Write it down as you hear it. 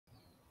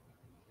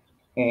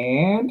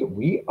And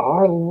we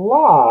are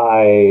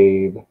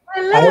live. I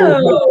always wait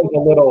Hello. for the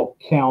little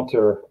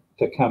counter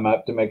to come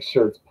up to make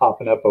sure it's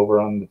popping up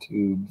over on the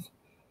tubes.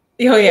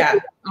 Oh yeah.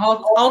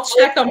 I'll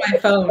check on my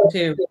phone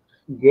too.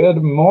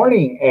 Good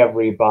morning,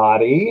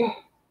 everybody.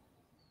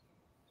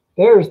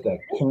 There's the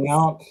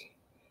count.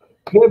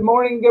 Good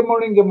morning, good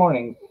morning, good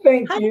morning.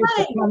 Thank Hi, you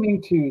for hi.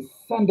 coming to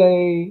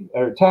Sunday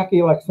or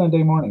Tacky like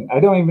Sunday morning. I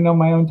don't even know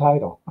my own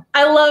title.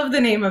 I love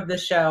the name of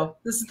this show.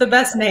 This is the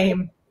best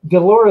name.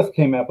 Dolores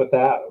came up with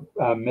that.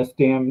 Miss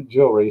Damn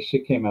Jewelry, she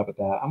came up with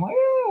that. I'm like,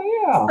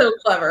 yeah, So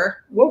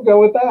clever. we'll go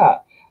with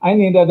that. I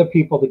need other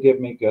people to give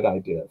me good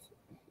ideas.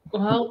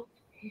 Well,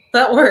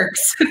 that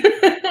works.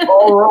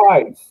 All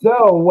right.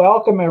 So,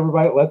 welcome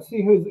everybody. Let's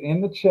see who's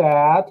in the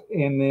chat,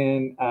 and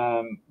then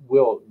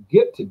we'll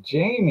get to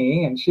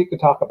Jamie, and she could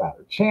talk about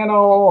her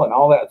channel and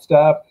all that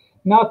stuff.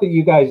 Not that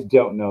you guys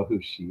don't know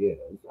who she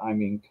is. I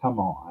mean, come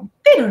on.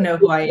 They don't know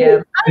who I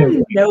am.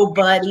 I'm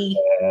nobody.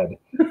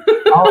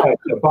 All right.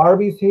 So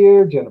Barbie's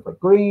here. Jennifer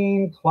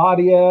Green,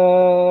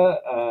 Claudia,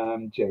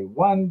 Jay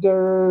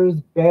Wonders,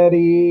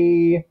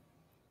 Betty.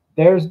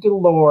 There's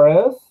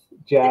Dolores.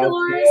 Hi,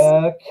 Dolores.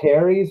 Jazia,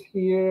 Carrie's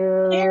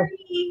here.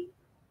 Carrie.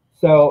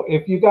 So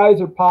if you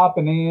guys are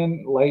popping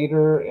in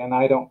later and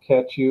I don't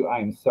catch you,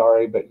 I'm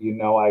sorry, but you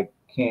know I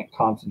can't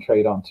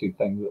concentrate on two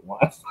things at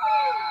once.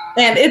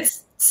 And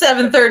it's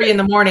 7:30 in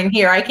the morning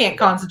here. I can't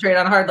concentrate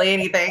on hardly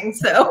anything.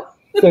 So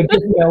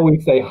just know we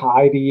say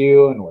hi to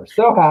you and we're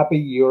so happy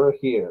you're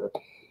here.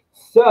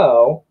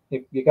 So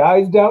if you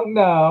guys don't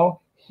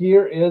know,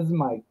 here is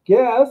my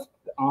guest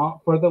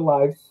for the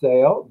live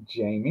sale,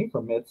 Jamie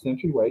from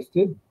Mid-Century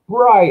Wasted,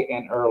 bright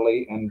and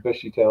early and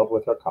bushy-tailed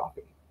with her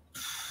coffee.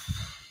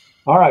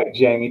 All right,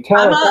 Jamie,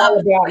 tell us all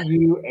about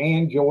you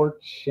and your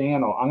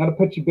channel. I'm going to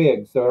put you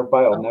big so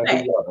everybody will know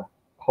who you are.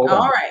 Hold on.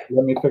 All right.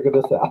 Let me figure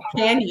this out.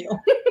 Can you?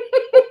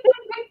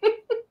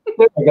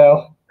 There we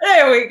go.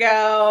 There we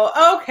go.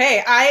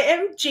 Okay, I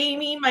am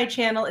Jamie. My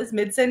channel is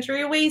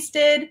Mid-Century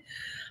Wasted.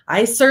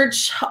 I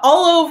search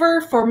all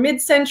over for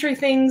mid-century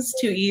things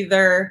to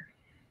either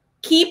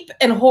keep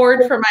and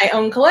hoard for my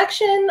own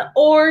collection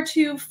or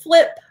to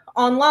flip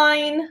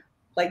online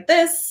like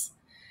this.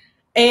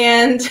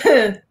 And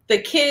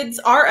the kids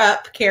are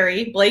up.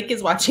 Carrie, Blake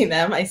is watching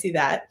them. I see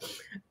that.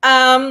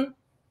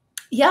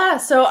 Yeah,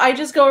 so I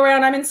just go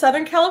around. I'm in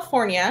Southern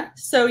California.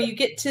 So you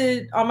get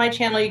to, on my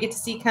channel, you get to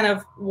see kind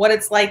of what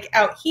it's like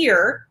out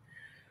here.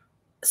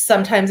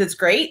 Sometimes it's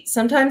great.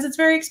 Sometimes it's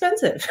very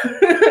expensive.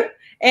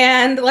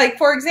 And like,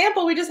 for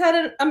example, we just had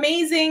an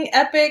amazing,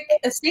 epic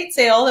estate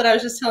sale that I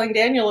was just telling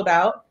Daniel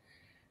about.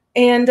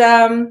 And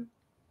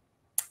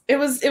it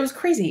was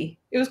crazy.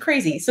 It was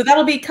crazy. So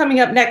that'll be coming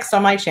up next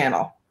on my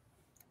channel.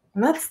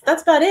 And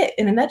that's about it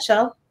in a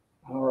nutshell.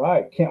 All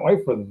right. Can't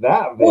wait for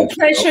that. Oh,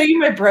 can I show you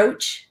my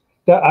brooch?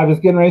 I was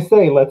getting ready to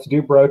say, let's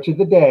do brooch of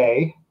the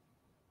day.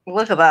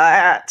 Look at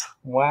that.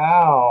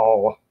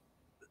 Wow.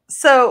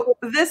 So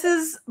this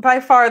is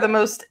by far the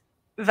most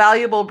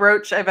valuable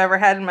brooch I've ever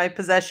had in my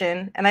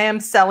possession. And I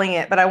am selling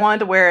it, but I wanted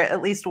to wear it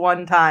at least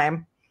one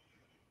time.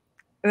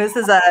 And this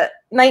is a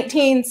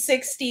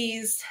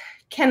 1960s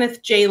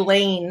Kenneth J.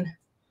 Lane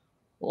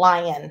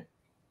lion.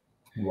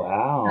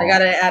 Wow. I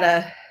got it at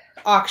a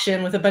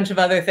auction with a bunch of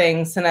other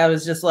things, and I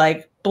was just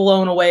like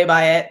blown away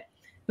by it.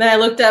 Then I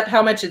looked up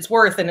how much it's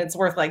worth, and it's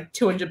worth like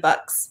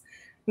 $200.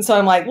 And so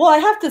I'm like, well, I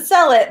have to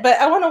sell it, but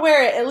I want to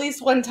wear it at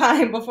least one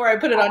time before I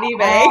put it on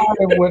eBay. I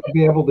wouldn't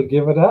be able to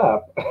give it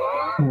up.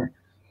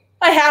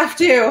 I have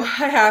to.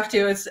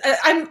 It's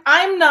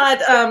I'm not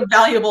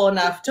valuable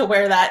enough to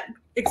wear that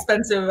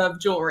expensive of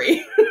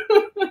jewelry.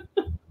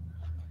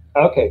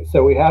 Okay,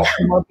 so we have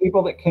some more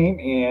people that came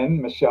in.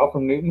 Michelle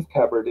from Newton's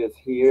Cupboard is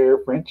here.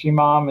 Frenchie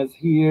Mom is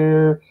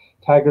here.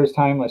 Tiger's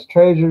Timeless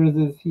Treasures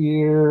is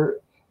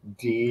here.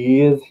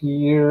 D is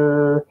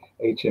here.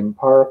 H.M.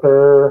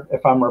 Parker.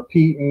 If I'm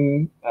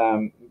repeating,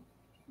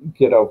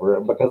 get over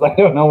it because I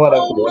don't know what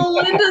I'm doing.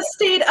 Melinda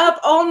stayed up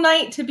all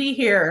night to be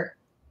here.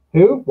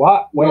 Who?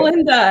 What? Where?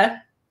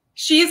 Melinda.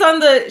 She's on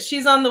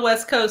the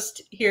West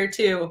Coast here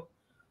too.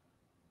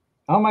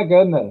 Oh my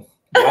goodness.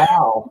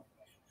 Wow.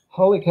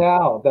 Holy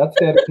cow, that's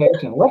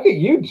dedication. Look at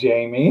you,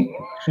 Jamie.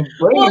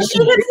 Well, she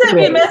had sent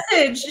me a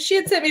message. She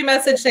had sent me a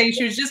message saying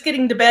she was just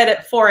getting to bed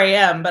at 4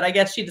 a.m., but I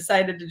guess she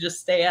decided to just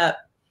stay up.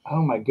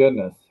 Oh my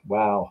goodness.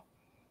 Wow.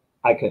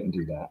 I couldn't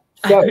do that.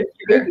 So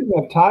speaking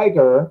of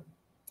Tiger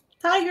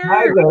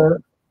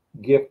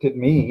gifted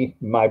me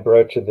my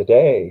brooch of the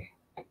day.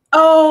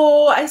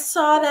 Oh, I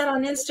saw that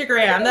on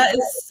Instagram. That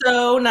is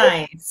so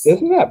nice.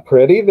 Isn't that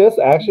pretty? This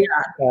actually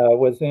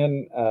was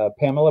in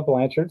Pamela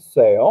Blanchard's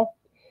sale.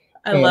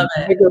 I love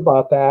it. Tiger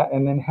bought that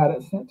and then had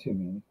it sent to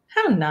me.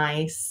 How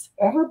nice.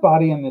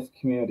 Everybody in this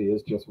community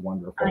is just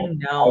wonderful. I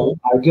know.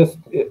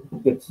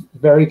 It's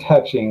very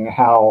touching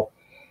how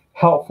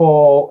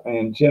helpful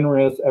and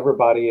generous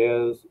everybody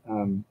is.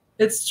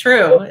 It's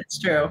true. It's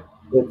true.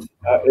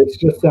 It's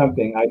just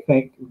something. I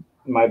think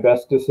my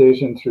best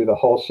decision through the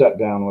whole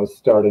shutdown was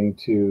starting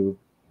to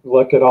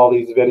look at all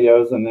these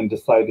videos and then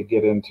decide to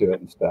get into it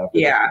and stuff.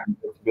 Yeah.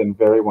 It's been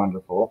very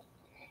wonderful.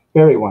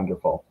 Very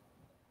wonderful.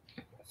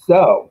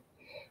 So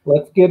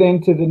let's get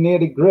into the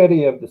nitty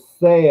gritty of the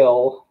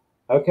sale.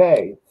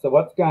 Okay, so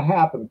what's going to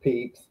happen,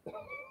 peeps?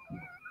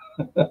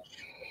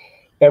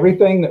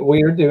 Everything that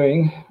we are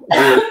doing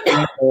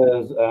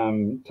is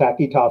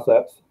tacky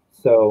toss-ups.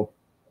 So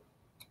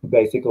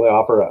basically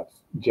offer ups.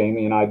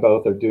 Jamie and I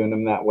both are doing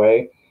them that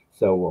way.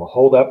 So we'll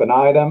hold up an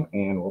item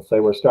and we'll say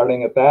we're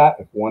starting at that.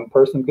 If one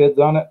person bids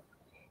on it,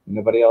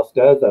 nobody else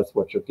does, that's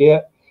what you'll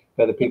get.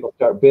 If other people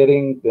start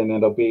bidding, then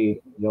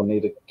you'll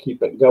need to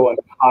keep it going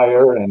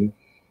higher. And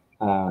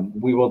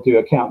we will do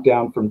a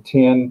countdown from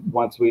 10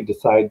 once we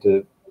decide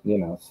to,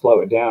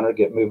 slow it down or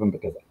get moving,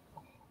 because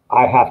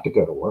I have to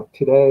go to work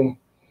today.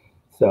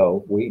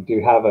 So we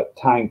do have a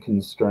time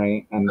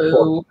constraint,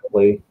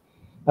 unfortunately.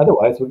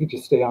 Otherwise, we could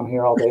just stay on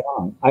here all day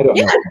long. I don't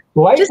know if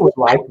Blake would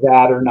like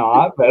that or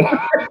not, but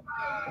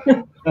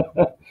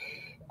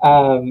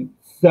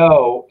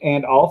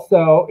and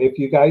also, if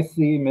you guys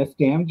see Miss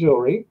Damn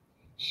Jewelry,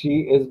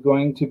 she is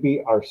going to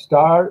be our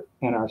start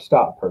and our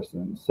stop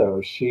person.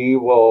 So she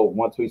will,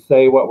 once we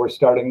say what we're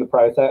starting the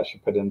price at,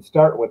 she'll put in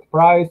start with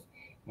price.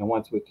 And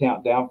once we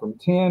count down from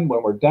 10,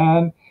 when we're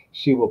done,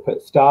 she will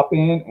put stop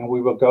in, and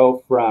we will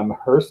go from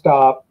her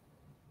stop,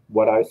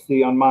 what I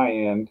see on my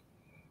end,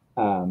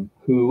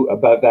 who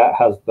above that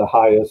has the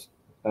highest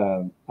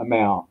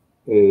amount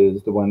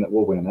is the one that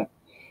will win it.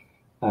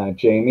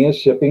 Jamie is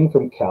shipping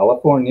from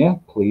California.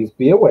 Please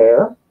be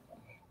aware.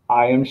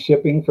 I am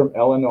shipping from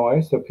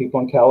Illinois, so people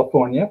in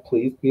California,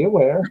 please be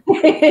aware.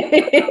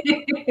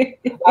 I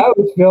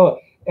always feel,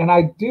 and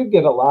I do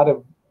get a lot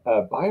of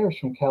buyers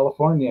from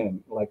California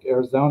and like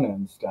Arizona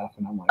and stuff,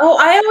 and I'm like, oh,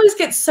 I always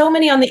get so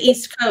many on the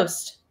East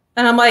Coast,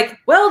 and I'm like,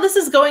 well, this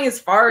is going as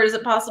far as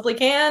it possibly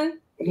can.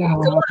 Yeah,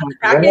 well,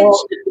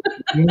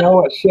 you know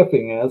what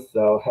shipping is,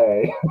 so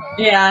hey.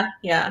 Yeah.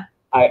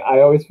 I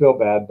always feel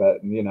bad,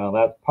 but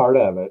that's part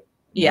of it.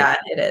 Yeah,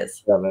 it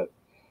is. Of it.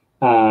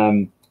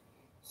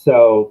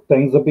 So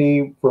things will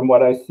be from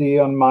what I see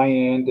on my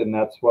end, and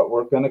that's what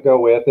we're going to go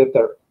with. If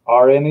there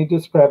are any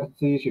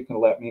discrepancies, you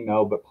can let me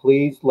know, but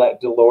please let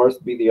Dolores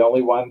be the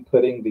only one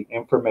putting the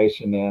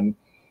information in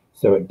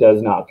so it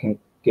does not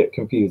get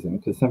confusing,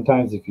 because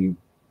sometimes if you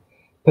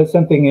put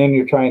something in,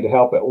 you're trying to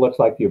help, it looks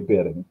like you're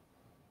bidding.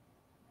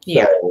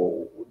 Yeah.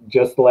 So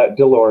just let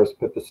Dolores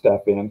put the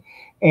stuff in.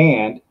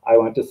 And I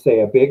want to say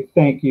a big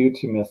thank you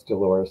to Miss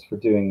Dolores for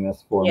doing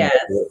this for me,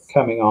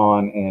 coming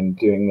on and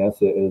doing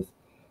this. It is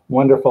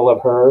wonderful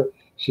of her.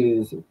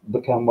 She's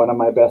become one of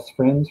my best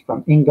friends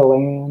from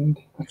England.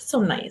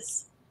 So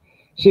nice.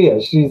 She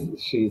is.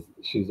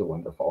 She's a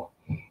wonderful.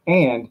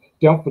 And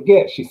don't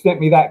forget, she sent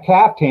me that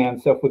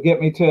caftan. So if we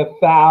get me to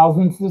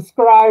 1,000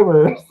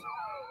 subscribers,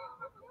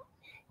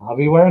 I'll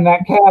be wearing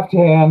that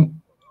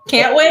caftan.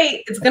 Can't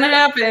wait. It's going to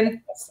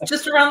happen. It's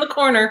just around the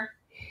corner.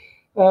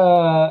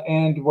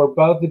 And we're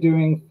both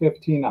doing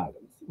 15 items.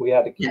 We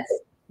had to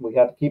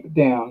keep it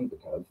down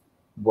because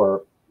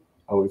work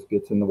always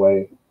gets in the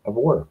way of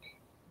work.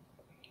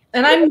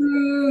 And I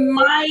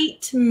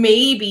might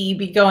maybe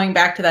be going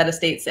back to that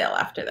estate sale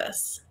after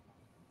this.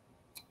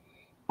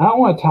 I don't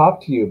want to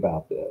talk to you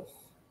about this.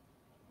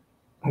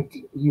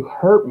 You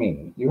hurt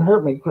me. You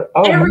hurt me.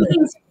 Oh,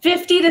 everything's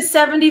 50 to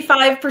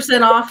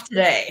 75% off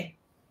today.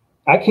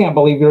 I can't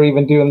believe you're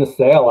even doing the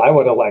sale. I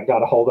would have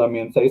got a hold of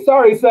me and say,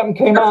 sorry, something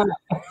came on.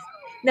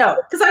 No,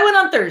 because I went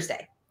on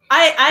Thursday.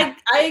 I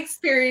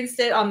experienced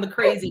it on the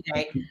crazy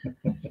day.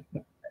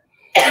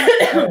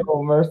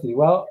 Oh, mercy.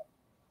 Well,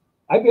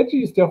 I bet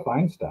you still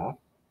find stuff.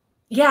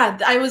 Yeah,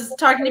 I was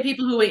talking to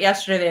people who went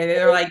yesterday.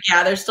 They were like,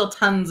 yeah, there's still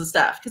tons of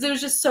stuff because it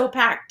was just so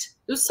packed.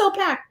 It was so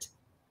packed.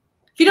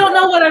 If you don't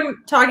know what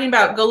I'm talking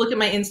about, go look at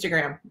my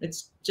Instagram.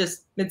 It's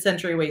just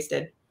mid-century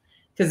wasted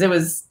because it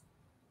was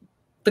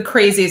the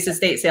craziest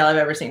estate sale I've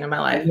ever seen in my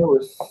life. And there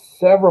were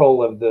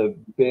several of the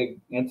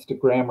big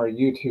Instagrammer,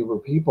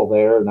 YouTuber people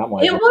there, and I'm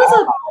like, it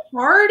was a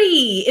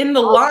party in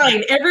the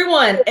line.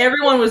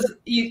 Everyone was.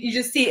 You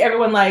just see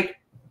everyone like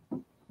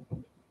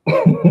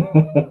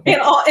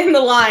in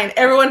the line.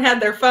 Everyone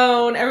had their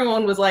phone.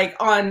 Everyone was like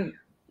on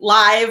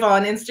live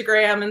on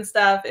Instagram and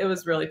stuff. It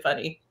was really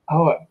funny.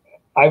 Oh,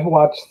 I've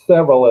watched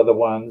several of the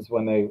ones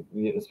when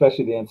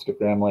especially the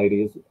Instagram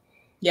ladies.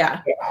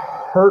 Yeah, it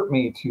hurt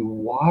me to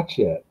watch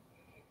it.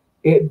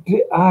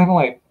 I'm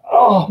like,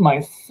 oh, my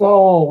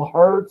soul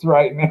hurts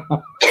right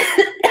now.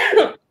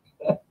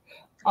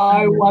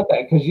 I want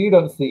that because you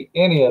don't see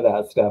any of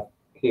that stuff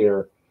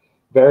here.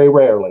 Very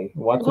rarely.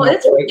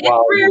 It's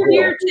rare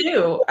here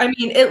too. I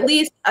mean, at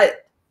least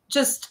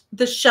just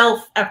the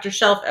shelf after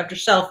shelf after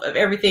shelf of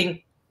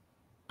everything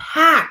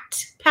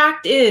packed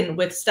in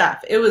with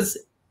stuff. It was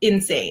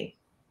insane.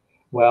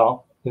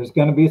 Well, there's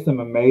going to be some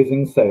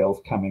amazing sales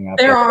coming up.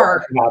 There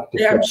are.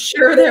 Yeah, I'm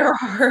sure there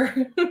are.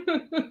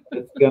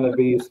 It's going to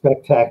be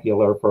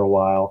spectacular for a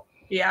while.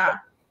 Yeah.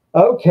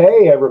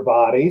 Okay,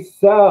 everybody.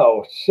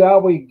 So,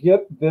 shall we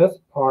get this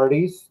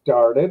party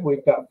started?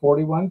 We've got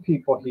 41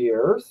 people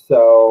here.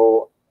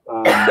 So,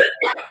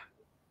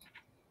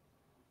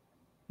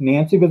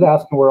 Nancy was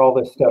asking where all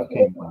this stuff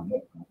came from.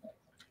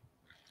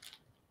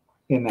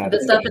 in that?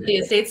 The stuff at the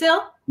estate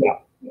sale? Yeah.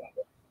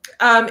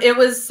 It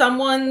was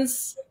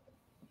someone's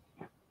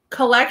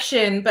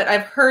collection, but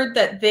I've heard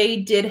that they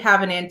did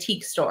have an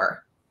antique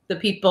store.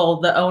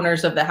 The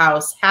owners of the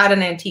house had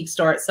an antique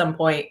store at some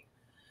point.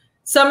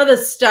 Some of the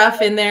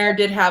stuff in there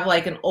did have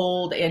like an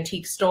old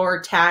antique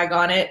store tag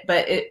on it,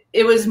 but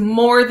it was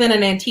more than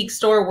an antique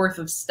store worth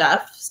of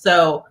stuff.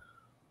 So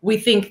we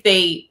think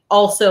they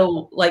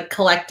also like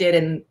collected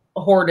and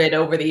hoarded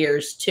over the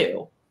years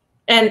too.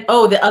 And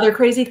the other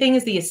crazy thing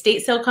is the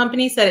estate sale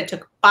company said it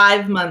took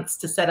 5 months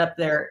to set up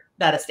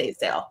that estate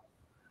sale.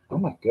 Oh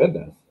my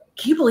goodness.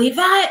 Can you believe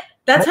that?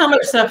 That's how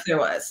much stuff there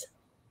was.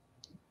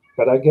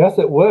 But I guess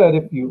it would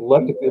if you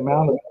looked at the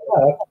amount of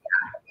stuff.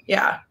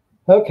 Yeah.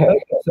 Okay,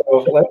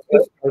 so let's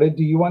get started.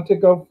 Do you want to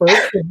go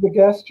first as the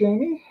guest,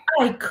 Jamie?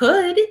 I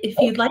could, if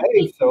you'd like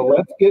me. So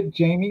let's get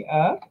Jamie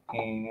up.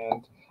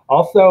 And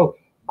also,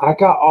 I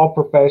got all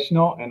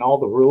professional and all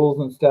the rules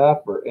and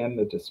stuff are in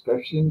the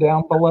description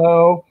down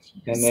below.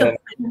 And then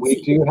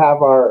we do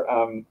have our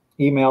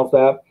emails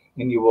up,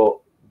 and you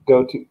will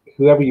go to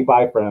whoever you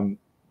buy from.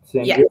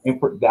 Send your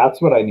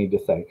that's what I need to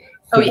say.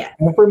 Send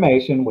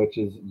information, which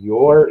is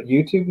your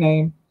YouTube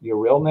name, your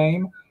real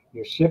name,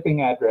 your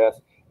shipping address,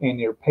 and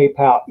your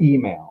PayPal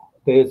email.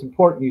 It is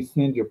important you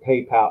send your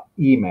PayPal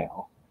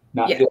email,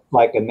 not just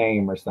like a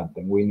name or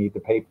something. We need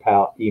the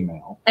PayPal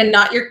email. And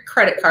not your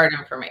credit card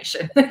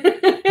information.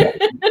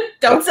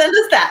 Don't send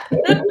us that.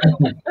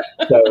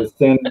 So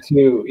send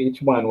to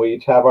each one. We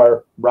each have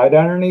right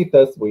underneath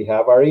us, we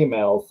have our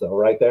emails. So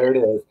right there it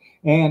is.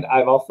 And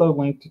I've also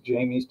linked to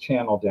Jamie's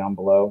channel down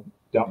below.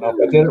 Don't know if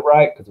I did it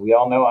right because we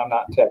all know I'm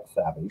not tech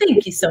savvy.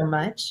 Thank you so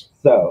much.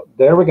 So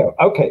there we go.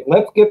 Okay,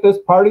 let's get this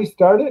party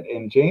started.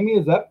 And Jamie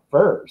is up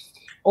first.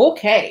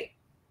 Okay.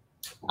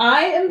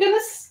 I am going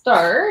to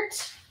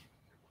start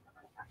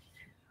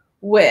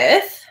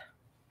with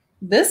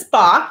this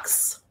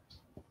box.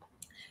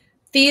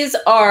 These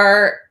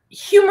are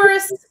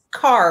humorous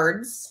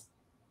cards.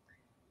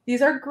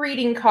 These are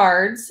greeting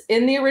cards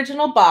in the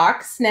original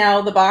box.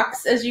 Now, the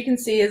box, as you can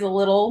see, is a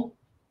little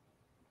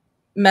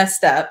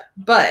messed up,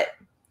 but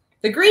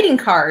the greeting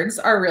cards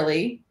are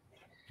really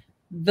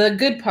the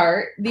good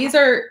part. These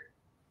are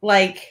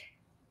like,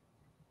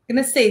 I'm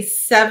going to say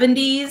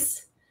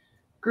 70s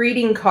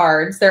greeting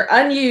cards. They're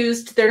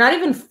unused. They're not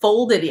even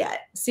folded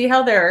yet. See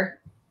how they're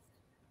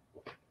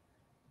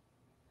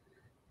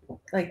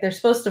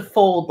supposed to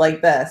fold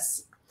like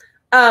this.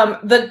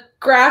 The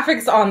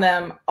graphics on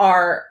them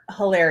are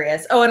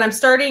hilarious. Oh, and I'm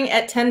starting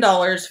at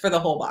 $10 for the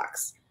whole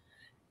box.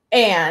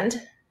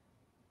 And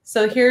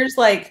so here's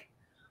like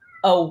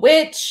a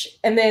witch,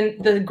 and then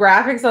the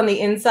graphics on the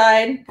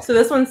inside. So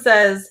this one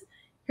says,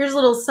 here's a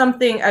little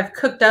something I've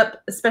cooked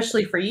up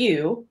especially for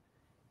you.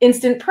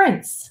 Instant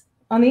prints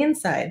on the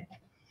inside.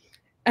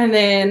 And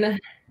then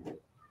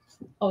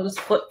I'll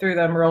just flip through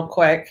them real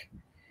quick.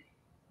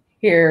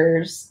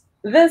 Here's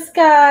this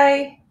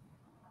guy.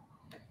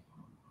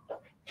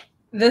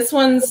 This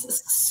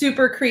one's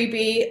super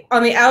creepy.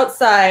 On the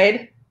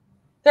outside,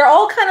 they're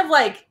all kind of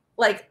like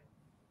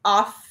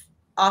off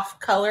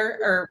color,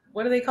 or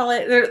what do they call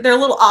it? They're a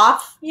little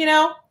off, you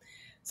know?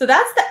 So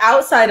that's the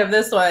outside of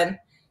this one. It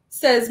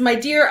says, "My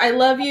dear, I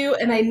love you,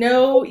 and I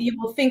know you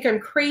will think I'm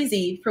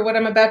crazy for what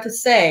I'm about to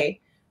say,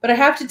 but I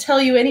have to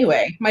tell you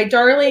anyway. My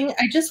darling,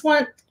 I just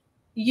want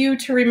you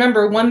to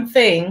remember one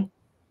thing.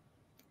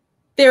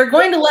 They're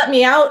going to let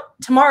me out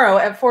tomorrow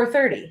at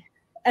 4:30.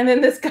 And then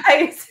this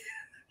guy's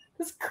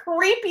this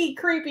creepy,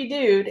 creepy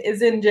dude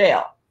is in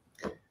jail.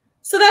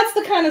 So that's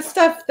the kind of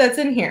stuff that's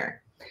in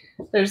here.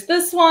 There's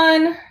this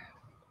one.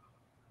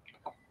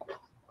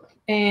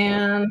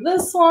 And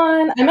this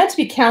one. I meant to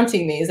be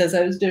counting these as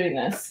I was doing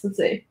this. Let's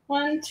see.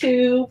 1,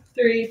 2,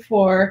 3,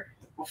 4,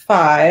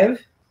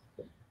 5,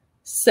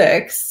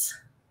 6.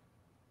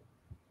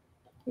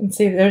 Let's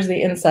see, there's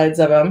the insides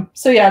of them.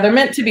 So yeah, they're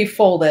meant to be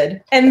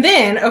folded. And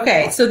then,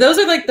 okay, so those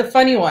are like the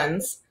funny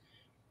ones.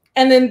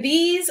 And then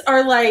these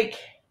are like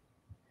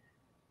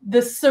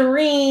the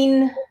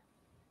serene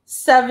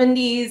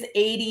 70s,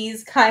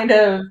 80s kind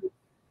of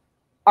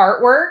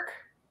artwork.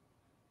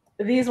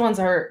 These ones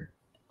are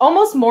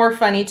almost more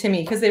funny to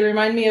me because they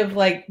remind me of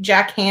like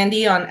Jack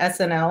Handy on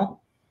SNL.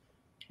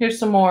 Here's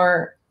some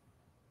more.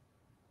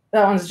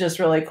 That one's just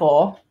really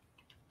cool.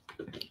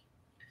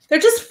 They're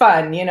just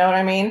fun, you know what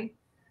I mean?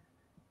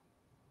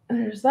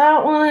 There's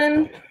that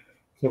one.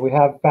 So we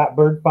have Fat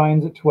Bird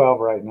Finds at 12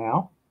 right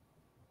now.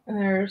 And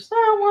there's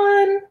that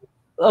one.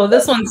 Oh,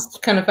 this one's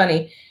kind of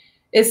funny.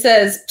 It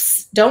says,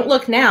 "Psst, don't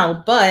look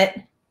now," but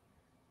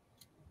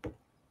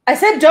I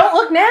said, "Don't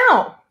look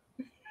now."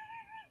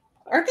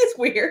 Aren't these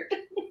weird?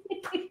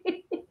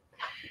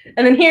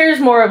 And then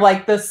here's more of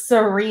like the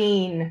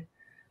serene,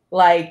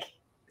 like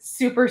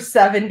super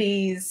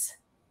 70s,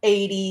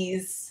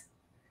 80s,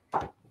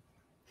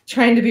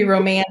 trying to be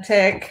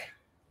romantic.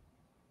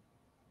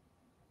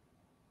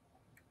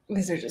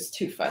 These are just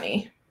too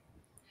funny.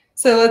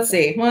 So let's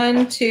see.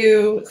 1,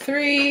 2,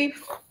 3,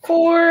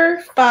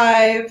 4,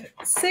 5,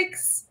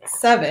 6,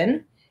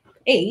 7,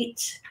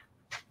 8.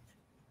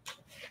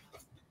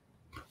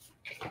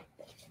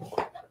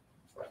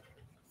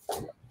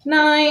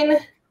 9,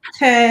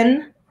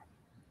 10,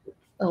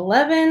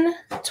 11,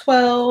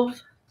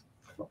 12,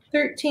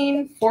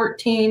 13,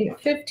 14,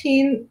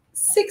 15,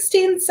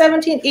 16,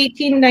 17,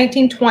 18,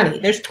 19, 20.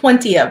 There's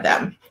 20 of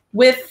them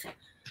with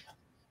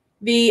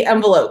the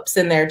envelopes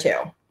in there too.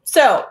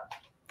 So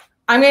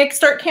I'm going to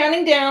start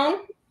counting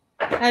down.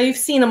 Now you've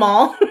seen them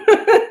all.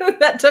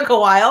 That took a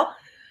while.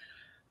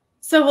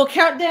 So we'll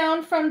count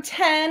down from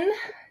 10,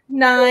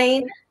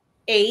 9,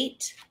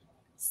 8,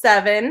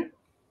 7,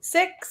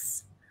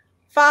 6,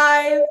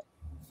 5,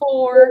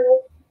 4,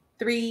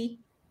 3,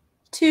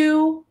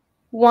 2,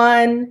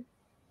 1.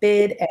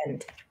 Bid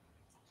end.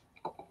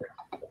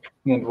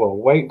 And we'll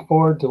wait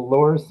for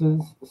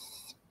Dolores's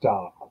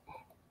stop.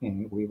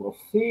 And we will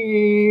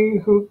see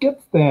who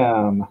gets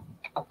them.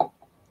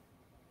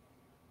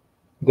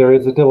 There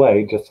is a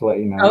delay, just to let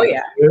you know. Oh,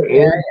 yeah. There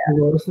is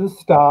Dolores's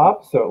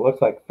stop. So it looks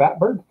like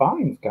Fatbird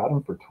Finds got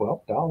them for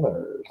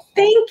 $12.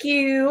 Thank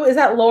you. Is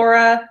that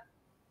Laura?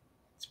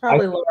 It's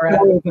probably Laura.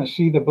 Isn't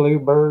she the blue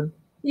bird?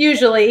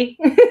 Usually.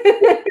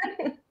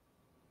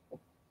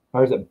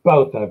 Or is it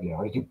both of you?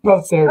 Are you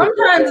both there?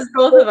 Sometimes it's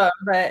both of them,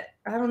 but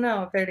I don't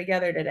know if they're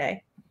together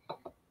today.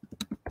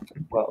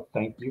 Well,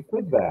 thank you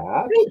for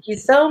that. Thank you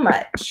so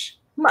much.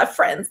 My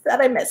friends that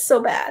I miss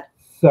so bad.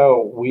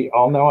 So we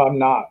all know I'm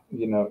not,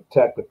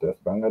 tech with this,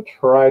 but I'm going to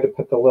try to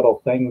put the little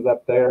things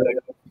up there.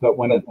 But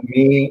when it's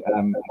me,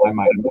 I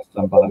might miss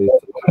somebody.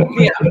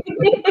 Yeah.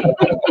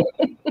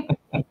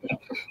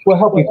 We'll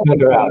help you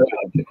figure out.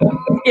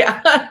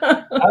 Yeah.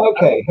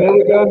 Okay, here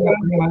we go. I'm going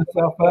to bring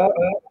myself up.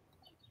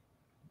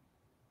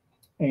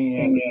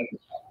 And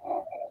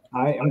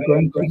I am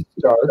going to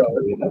start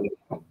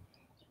with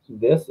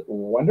this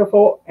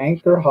wonderful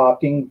Anchor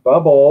Hawking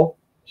Bubble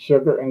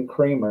Sugar and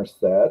Creamer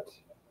set.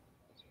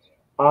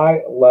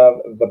 I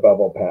love the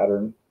bubble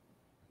pattern.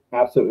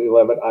 Absolutely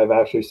love it. I've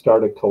actually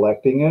started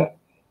collecting it.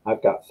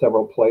 I've got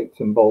several plates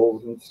and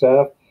bowls and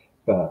stuff,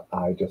 but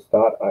I just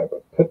thought I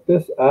would put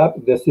this up.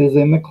 This is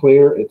in the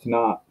clear. It's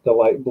not the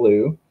light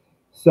blue.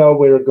 So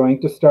we're going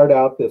to start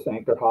out this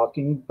Anchor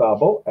Hawking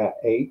Bubble at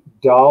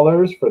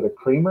 $8 for the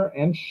creamer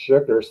and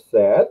sugar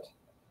set.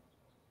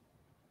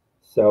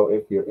 So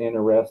if you're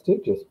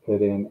interested, just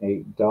put in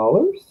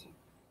 $8.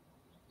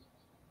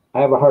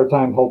 I have a hard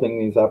time holding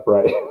these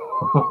upright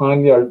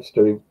on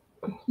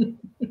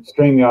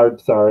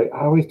StreamYard, sorry.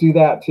 I always do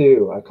that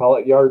too. I call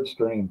it Yard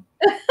Stream.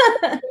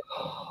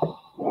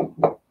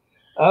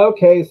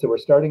 Okay, so we're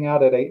starting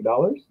out at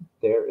 $8.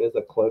 There is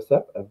a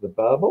close-up of the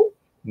bubble.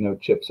 No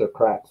chips or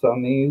cracks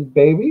on these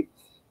babies.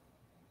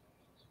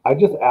 I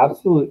just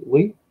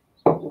absolutely,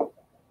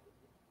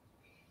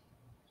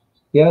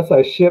 yes,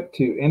 I ship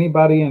to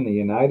anybody in the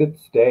United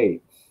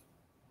States.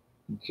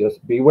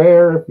 Just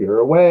beware if you're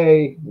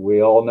away.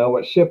 We all know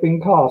what shipping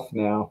costs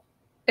now.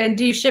 And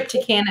do you ship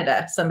to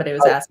Canada? Somebody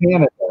was asking.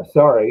 Canada,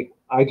 sorry.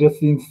 I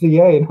just seen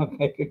CA and I'm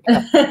thinking.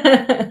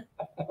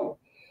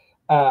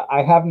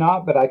 I have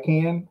not, but I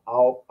can.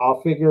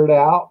 I'll figure it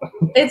out.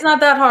 It's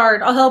not that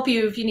hard. I'll help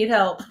you if you need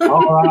help.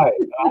 All right.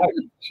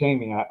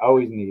 Jamie, I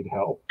always need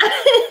help.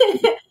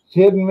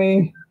 Kidding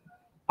me?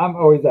 I'm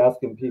always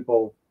asking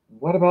people,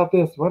 what about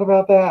this? What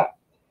about that?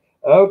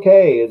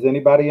 Okay, is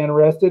anybody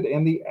interested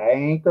in the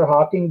Anchor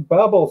Hawking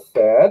Bubble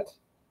set?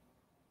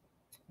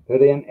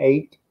 Put in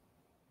 $8.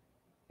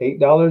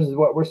 $8 is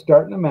what we're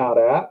starting them out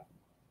at.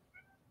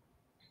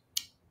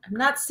 I'm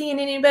not seeing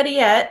anybody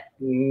yet.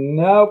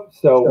 Nope.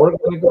 So we're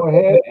going to go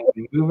ahead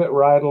and move it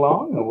right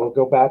along, and we'll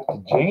go back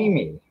to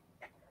Jamie.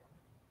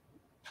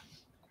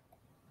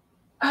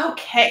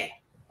 Okay.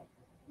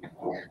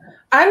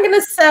 I'm going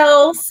to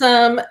sell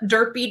some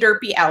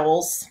derpy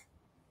owls.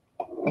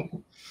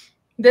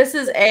 This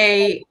is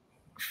a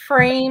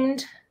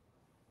framed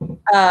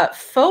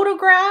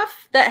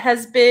photograph that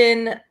has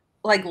been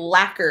like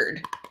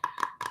lacquered.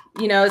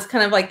 It's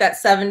kind of like that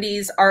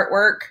 70s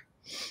artwork.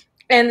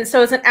 And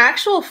so it's an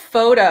actual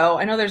photo.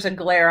 I know there's a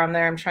glare on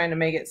there. I'm trying to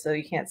make it so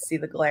you can't see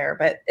the glare,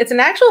 but it's an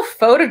actual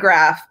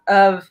photograph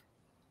of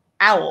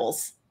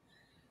owls.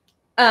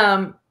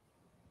 I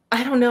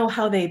don't know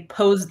how they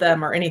pose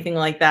them or anything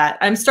like that.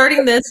 I'm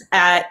starting this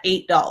at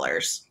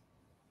 $8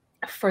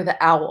 for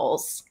the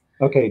owls.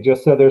 Okay,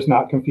 just so there's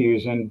not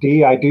confusion.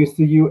 Dee, I do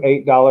see you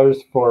 $8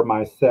 for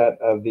my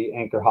set of the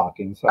Anchor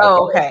Hawking. So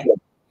okay.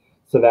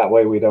 So that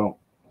way we don't.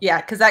 Yeah,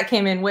 because that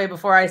came in way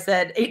before I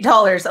said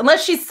 $8.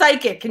 Unless she's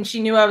psychic and she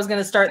knew I was going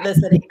to start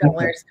this at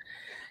 $8.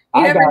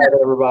 I got it,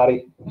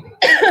 everybody.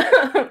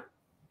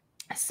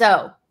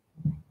 So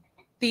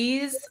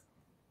this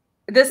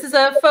is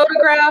a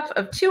photograph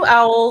of two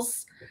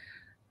owls.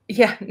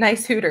 Yeah,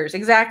 nice hooters.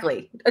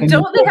 Exactly.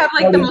 Don't they have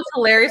like the most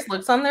hilarious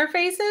looks on their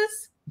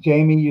faces?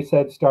 Jamie, you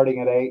said starting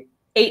at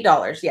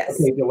 $8,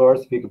 yes. Okay,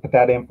 Dolores, if you could put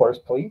that in for us,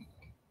 please.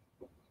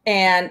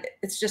 And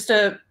it's just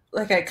a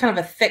kind of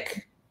a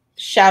thick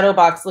shadow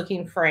box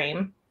looking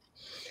frame.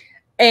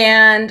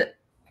 And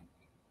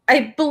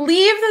I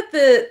believe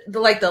that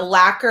the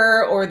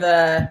lacquer or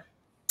the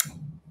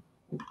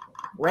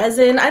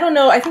resin, I don't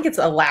know, I think it's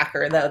a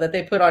lacquer though that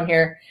they put on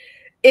here.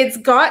 It's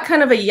got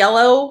kind of a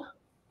yellow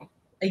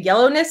a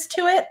yellowness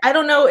to it. I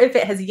don't know if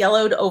it has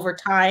yellowed over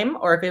time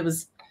or if it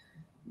was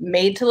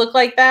made to look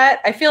like that.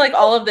 I feel like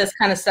all of this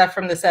kind of stuff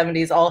from the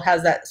 70s all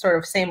has that sort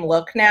of same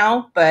look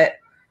now, but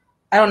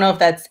I don't know if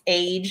that's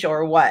age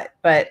or what,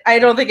 but I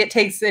don't think it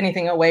takes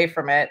anything away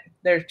from it.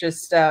 They're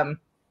just some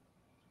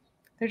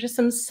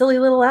silly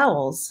little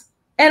owls.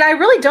 And I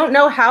really don't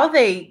know how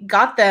they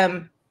got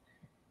them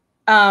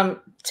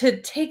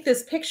to take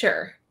this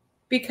picture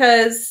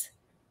because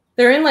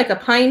they're in like a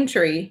pine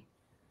tree.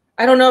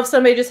 I don't know if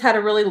somebody just had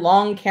a really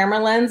long camera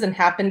lens and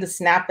happened to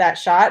snap that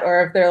shot,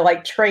 or if they're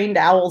like trained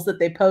owls that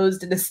they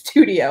posed in a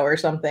studio or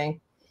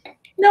something.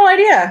 No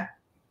idea.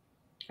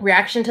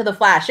 Reaction to the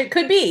flash. It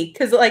could be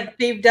because like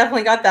they've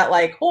definitely got that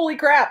like holy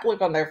crap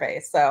look on their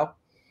face. So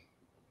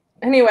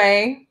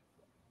anyway,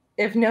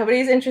 if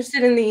nobody's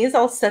interested in these,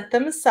 I'll set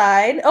them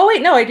aside. Oh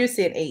wait, no, I do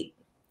see an 8.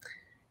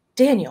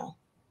 Daniel,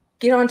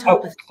 get on top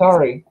of this.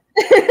 Sorry.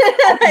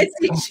 I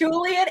see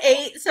Julie at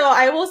 8, so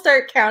I will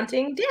start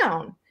counting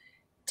down.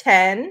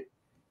 10,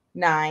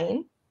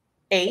 9,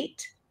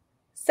 8,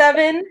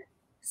 7,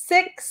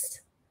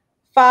 6,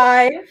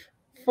 5,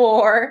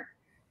 4,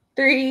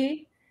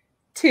 3,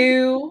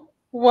 2,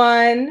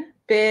 1,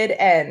 bid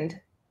end.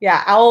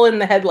 Yeah, owl in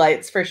the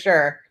headlights for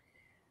sure.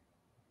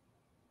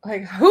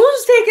 Like,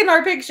 who's taking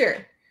our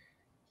picture?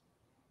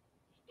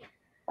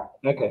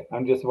 Okay,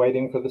 I'm just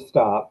waiting for the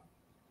stop.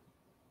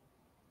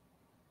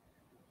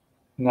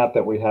 Not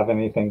that we have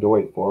anything to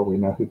wait for. We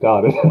know who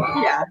got it.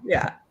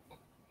 Yeah.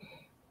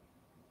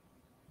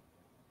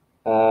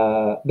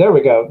 There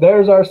we go.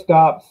 There's our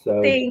stop.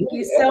 So thank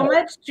you so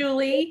much,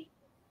 Julie.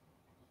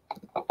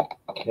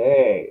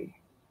 Okay.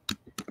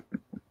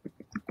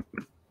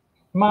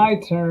 My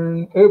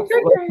turn. Oops,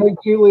 let's take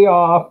Julie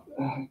off.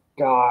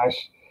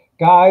 Gosh.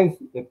 Guys,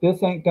 if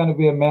this ain't going to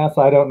be a mess,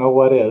 I don't know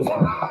what is.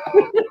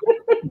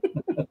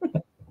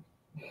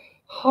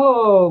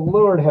 Oh,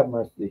 Lord have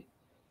mercy.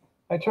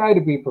 I try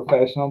to be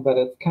professional, but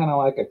it's kind of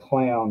like a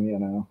clown, you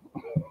know.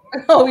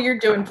 Oh, you're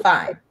doing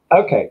fine.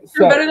 Okay.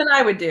 You're better than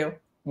I would do.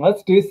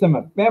 Let's do some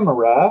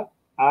ephemera.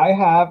 I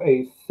have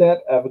a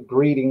set of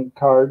greeting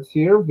cards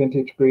here,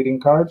 vintage greeting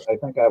cards. I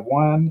think I have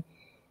 1,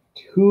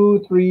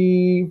 2,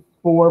 3,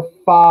 4,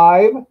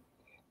 5.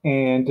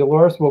 And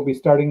Dolores will be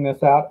starting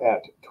this out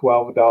at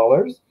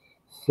 $12.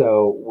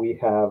 So we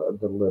have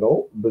the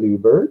little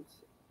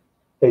bluebirds,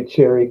 a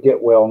cherry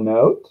get well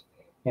note,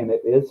 and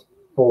it is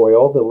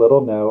foil, the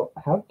little note.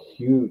 How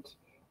cute.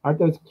 Aren't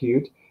those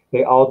cute?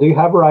 They all do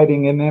have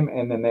writing in them,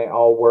 and then they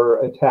all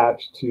were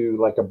attached to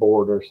like a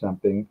board or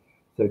something.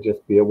 So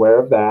just be aware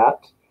of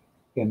that.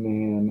 And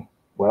then,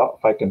 well,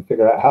 if I can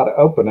figure out how to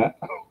open it.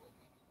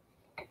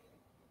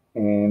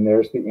 And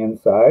there's the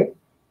inside.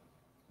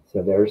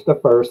 So there's the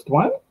first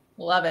one.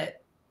 Love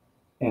it.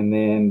 And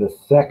then the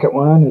second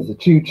one is a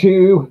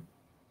choo-choo.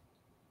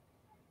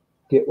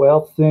 Get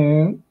well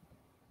soon.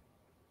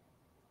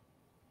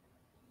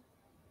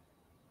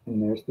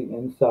 And there's the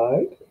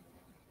inside.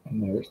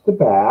 And there's the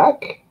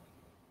back.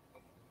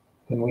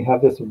 Then we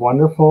have this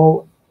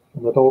wonderful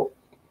little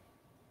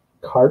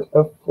cart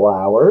of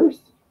flowers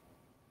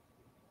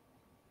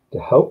to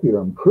hope you're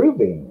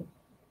improving.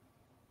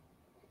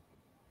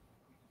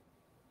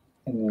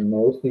 And then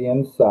there's the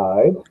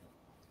inside.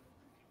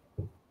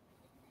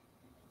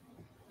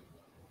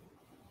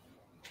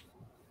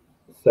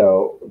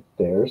 So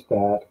there's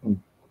that.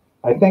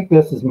 I think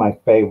this is my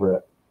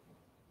favorite.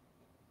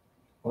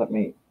 Let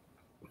me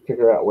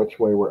figure out which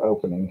way we're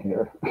opening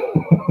here.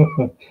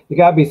 You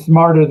got to be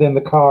smarter than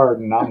the card,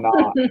 and I'm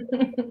not.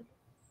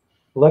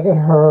 Look at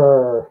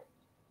her.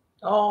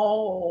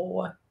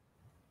 Oh.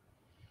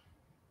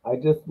 I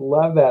just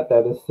love that.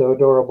 That is so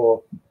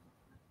adorable.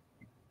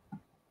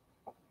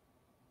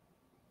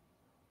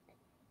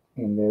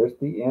 And there's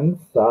the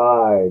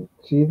inside.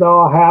 She's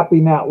all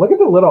happy now. Look at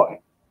the little,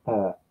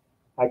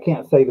 I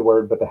can't say the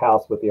word, but the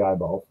house with the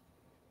eyeballs.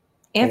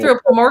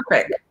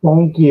 Anthropomorphic.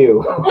 Thank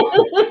you.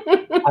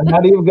 I'm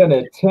not even going to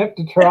attempt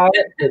to try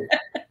it because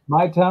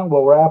my tongue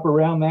will wrap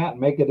around that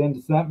and make it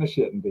into something it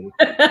shouldn't be.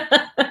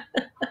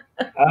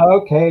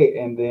 Okay,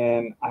 and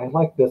then I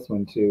like this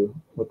one too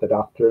with the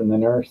doctor and the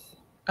nurse.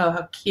 Oh,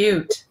 how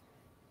cute.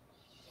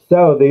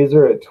 So these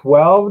are at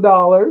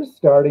 $12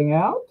 starting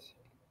out.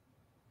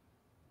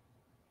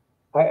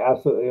 I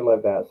absolutely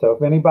love that. So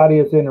if anybody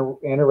is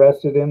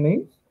interested in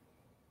these,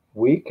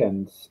 we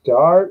can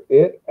start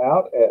it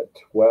out at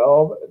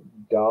 $12.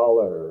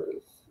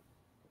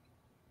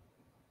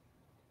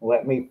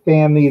 Let me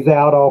fan these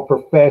out all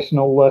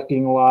professional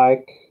looking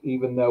like,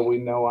 even though we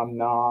know I'm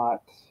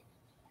not.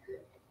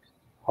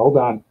 Hold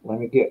on. Let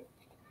me get,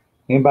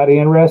 anybody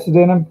interested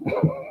in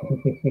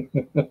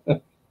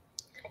them?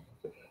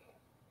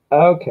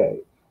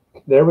 Okay,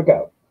 there we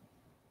go.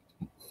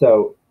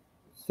 So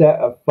set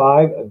of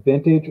 5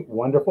 vintage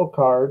wonderful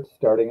cards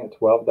starting at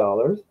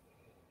 $12.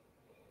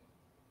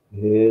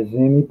 Is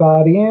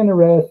anybody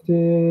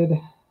interested?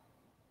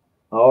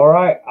 All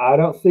right, I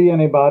don't see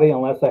anybody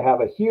unless I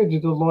have a huge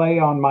delay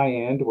on my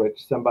end,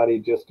 which somebody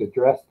just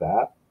addressed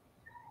that.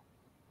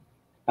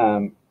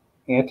 And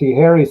Auntie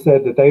Harry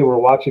said that they were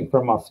watching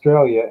from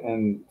Australia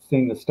and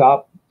seen the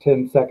stop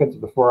 10 seconds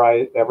before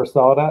I ever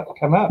saw that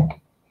come up.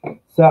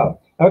 So,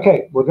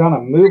 okay, we're going to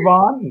move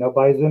on.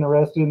 Nobody's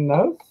interested in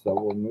those, so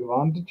we'll move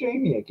on to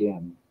Jamie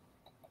again.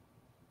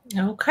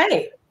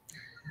 Okay.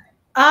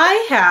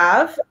 I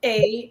have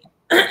a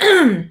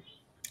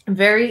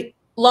very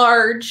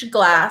large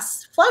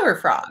glass flower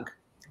frog,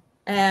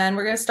 and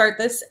we're going to start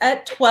this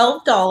at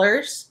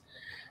 $12.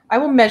 I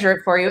will measure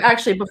it for you.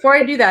 Actually, before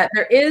I do that,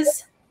 there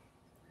is,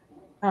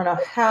 I don't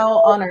know how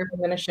on earth I'm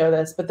going to show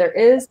this, but there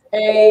is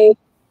a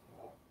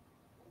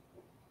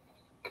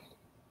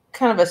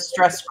kind of a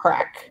stress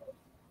crack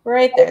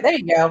right there. There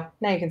you go.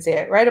 Now you can see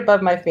it right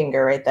above my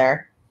finger right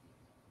there.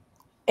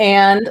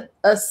 And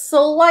a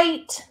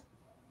slight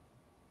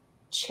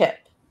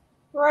chip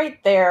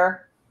right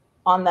there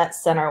on that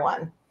center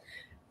one.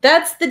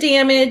 That's the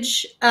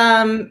damage,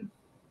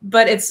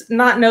 but it's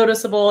not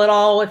noticeable at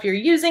all if you're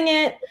using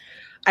it.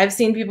 I've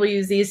seen people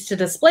use these to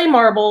display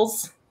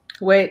marbles,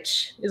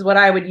 which is what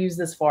I would use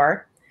this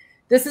for.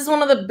 This is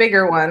one of the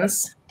bigger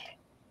ones,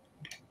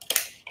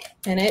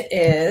 and it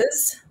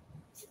is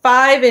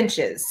 5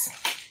 inches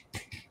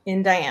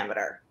in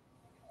diameter.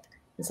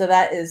 And so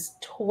that is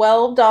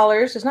 $12.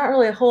 There's not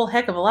really a whole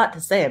heck of a lot to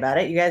say about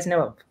it. You guys know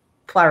what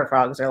flower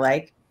frogs are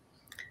like.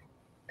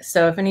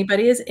 So if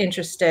anybody is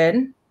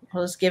interested,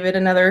 I'll just give it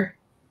another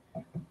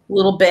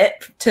little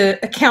bit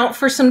to account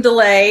for some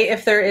delay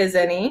if there is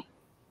any.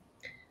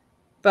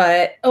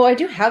 But, oh, I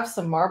do have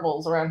some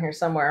marbles around here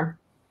somewhere.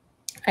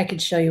 I could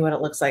show you what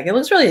it looks like. It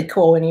looks really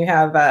cool when you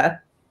have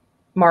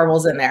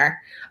marbles in there.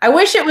 I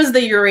wish it was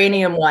the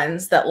uranium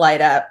ones that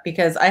light up,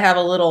 because I have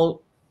a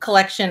little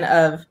collection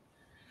of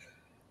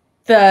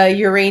the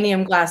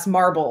uranium glass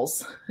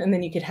marbles, and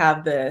then you could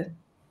have the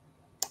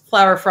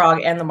flower frog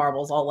and the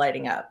marbles all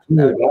lighting up. Ooh,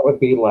 that would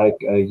be like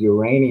a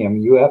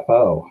uranium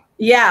UFO.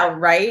 Yeah,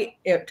 right?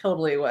 It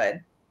totally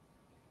would.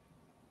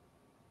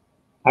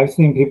 I've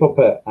seen people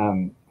put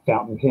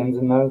fountain pens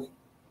in those.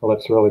 It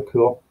looks really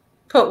cool.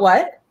 Put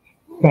what?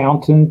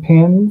 Fountain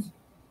pens.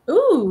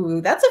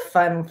 Ooh, that's a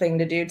fun thing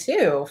to do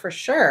too, for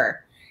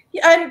sure.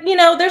 Yeah, and you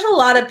know, there's a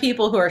lot of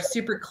people who are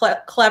super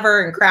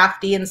clever and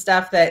crafty and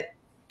stuff that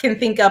can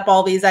think up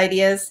all these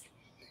ideas,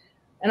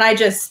 and I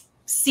just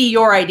see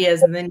your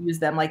ideas and then use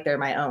them like they're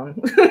my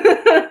own.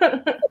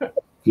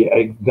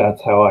 Yeah,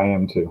 that's how I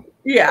am too.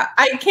 Yeah,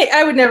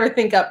 I would never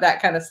think up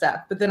that kind of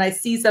stuff, but then I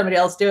see somebody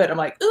else do it, I'm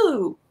like,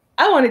 ooh,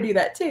 I want to do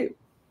that too.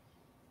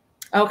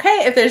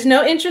 Okay, if there's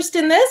no interest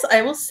in this,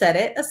 I will set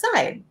it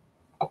aside.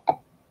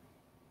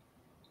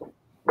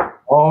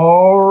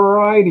 All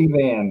righty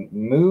then,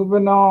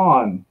 moving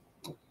on.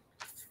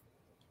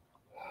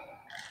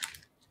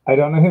 I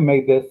don't know who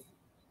made this,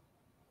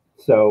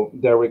 so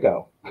there we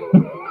go.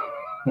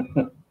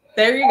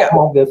 There you go.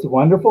 I have this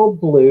wonderful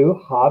blue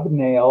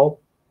hobnail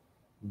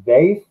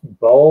vase,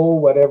 bowl,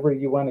 whatever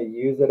you want to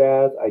use it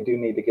as. I do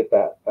need to get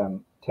that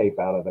tape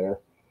out of there.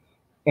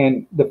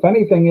 And the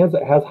funny thing is,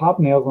 it has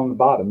hobnails on the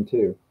bottom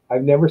too.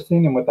 I've never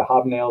seen them with the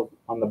hobnails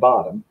on the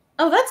bottom.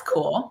 Oh, that's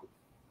cool.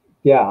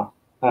 Yeah.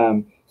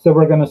 So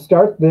we're going to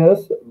start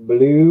this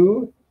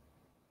blue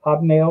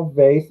hobnail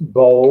vase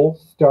bowl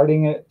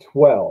starting at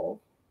 12.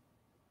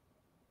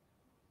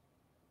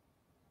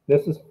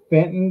 This is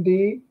Fenton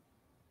D.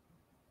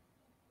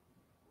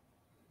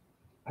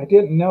 I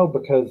didn't know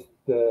because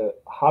the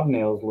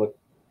hobnails look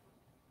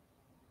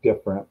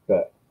different,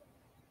 but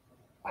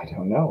I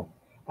don't know.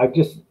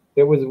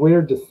 It was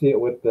weird to see it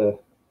with the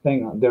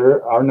thing on.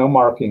 There are no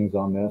markings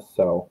on this,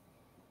 so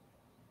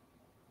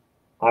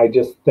I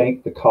just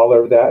think the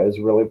color of that is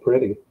really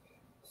pretty.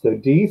 So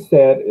D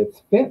said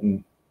it's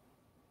Fenton.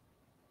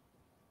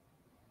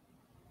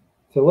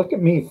 So look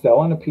at me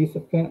selling a piece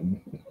of Fenton.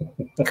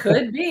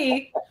 Could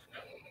be.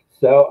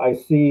 So I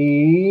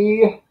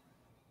see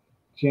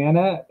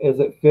Jana is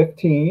at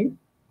 15.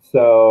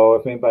 So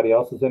if anybody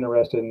else is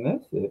interested in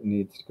this, it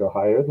needs to go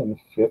higher than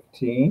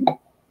 15.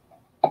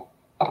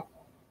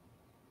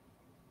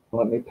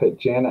 Let me put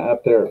Jana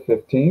up there at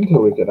 15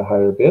 till we get a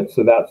higher bid.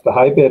 So that's the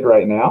high bid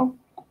right now.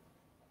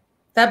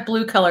 That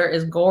blue color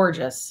is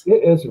gorgeous.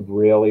 It is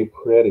really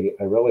pretty.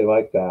 I really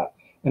like that.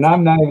 And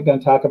I'm not even going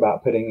to talk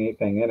about putting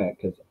anything in it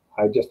because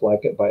I just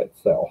like it by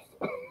itself.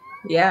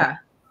 Yeah.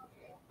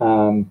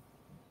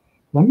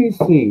 Let me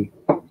see.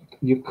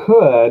 You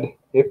could,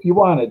 if you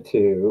wanted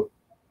to,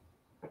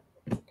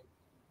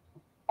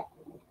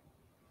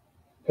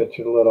 put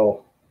your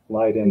little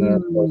light in there.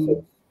 Of course,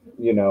 it's,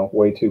 you know,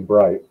 way too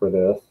bright for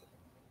this.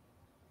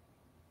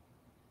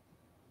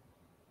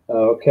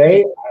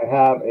 Okay, I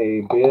have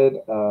a bid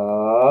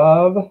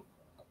of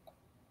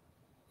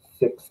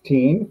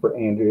 16 for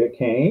Andrea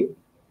Kane.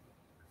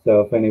 So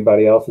if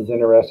anybody else is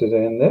interested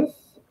in this,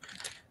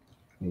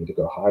 I need to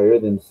go higher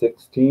than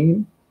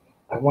 16.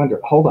 I wonder,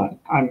 hold on,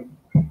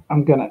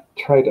 I'm gonna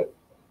try to,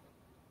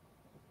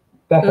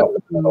 that helps.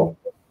 So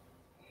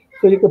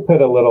you could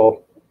put a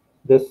little,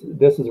 this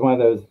is one of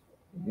those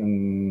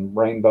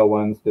rainbow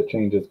ones that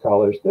changes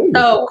colors.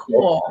 Oh,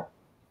 cool.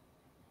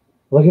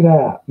 Look at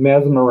that,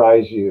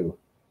 mesmerize you.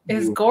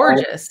 It's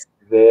gorgeous.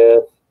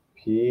 This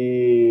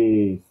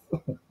Peace.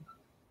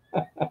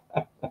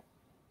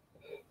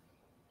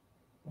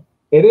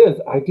 It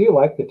is. I do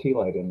like the tea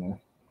light in there.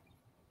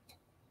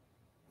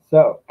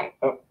 So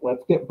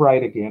let's get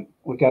bright again.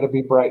 We got to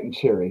be bright and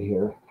cheery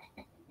here.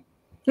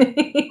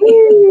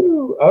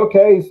 Woo!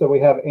 Okay, so we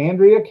have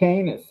Andrea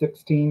Kane at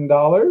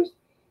 $16.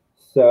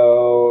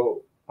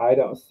 So I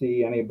don't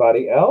see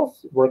anybody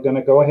else. We're going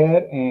to go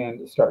ahead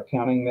and start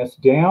counting this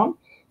down.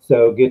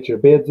 So get your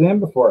bids in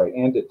before I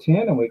end at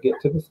 10 and we get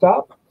to the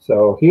stop.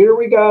 So here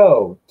we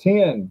go.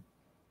 10,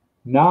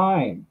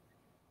 9,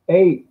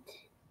 8,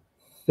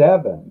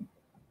 7,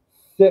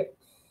 6,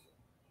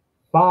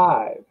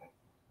 5,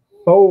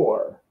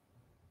 4,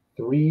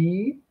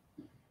 3,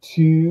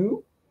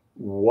 2,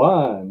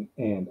 1.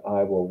 And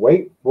I will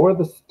wait for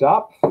the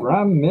stop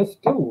from Miss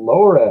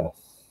Dolores.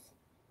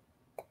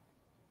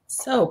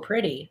 So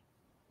pretty.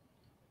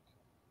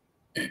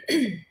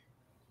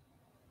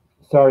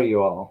 Sorry,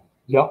 you all.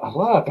 Y'all,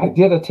 look, I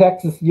did a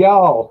Texas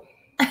y'all.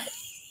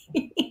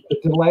 The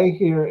delay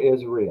here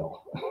is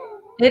real.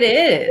 It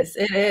is.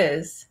 It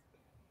is.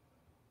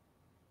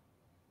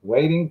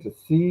 Waiting to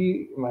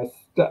see my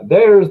stop.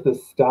 There's the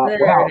stop. There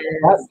wow, it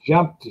is. that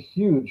jumped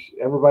huge.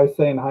 Everybody's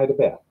saying hi to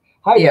Beth.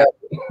 Hi, Beth.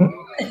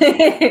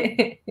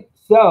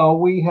 So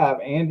we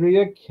have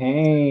Andrea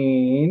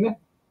Kane.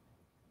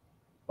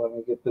 Let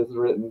me get this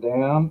written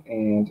down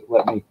and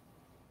let me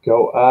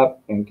go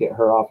up and get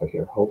her off of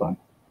here. Hold on.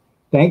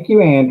 Thank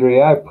you,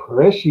 Andrea. I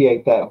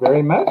appreciate that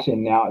very much.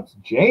 And now it's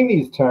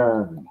Jamie's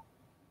turn.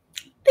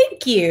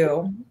 Thank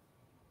you.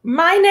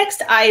 My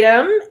next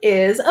item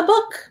is a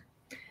book.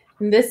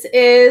 And this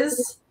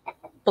is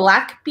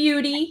Black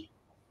Beauty.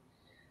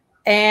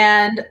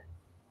 And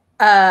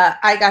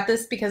I got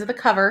this because of the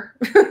cover.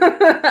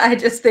 I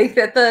just think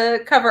that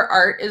the cover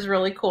art is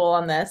really cool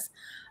on this.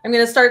 I'm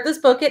going to start this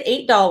book at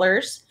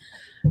 $8.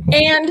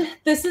 And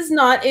this is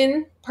not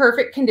in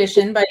perfect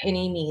condition by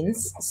any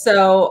means.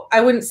 So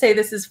I wouldn't say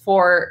this is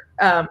for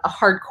a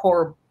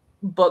hardcore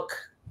book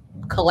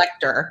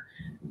collector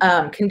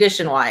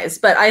condition-wise,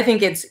 but I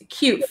think it's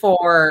cute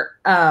for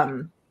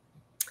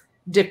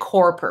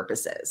decor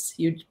purposes.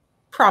 You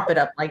prop it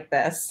up like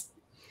this.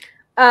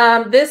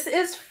 This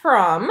is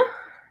from,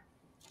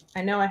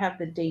 I know I have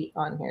the date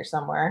on here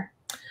somewhere.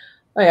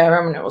 Oh yeah,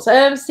 Roman numerals,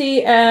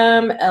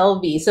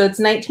 MCMLV. So it's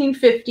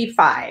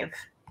 1955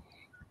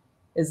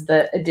 is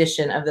the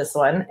edition of this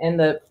one. And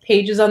the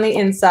pages on the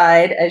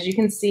inside, as you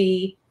can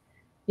see,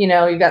 you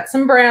know, you've got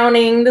some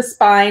browning. The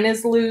spine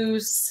is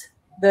loose.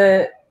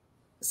 The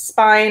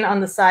spine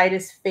on the side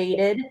is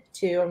faded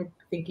too. I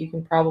think you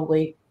can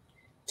probably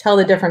tell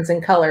the difference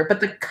in color. But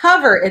the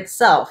cover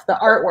itself, the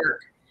artwork,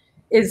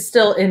 is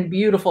still in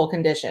beautiful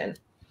condition.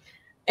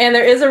 And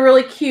there is a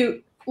really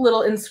cute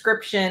little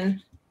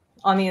inscription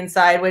on the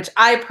inside, which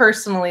I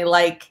personally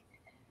like.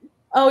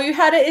 Oh, you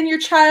had it in your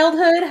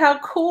childhood? How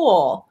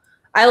cool.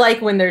 I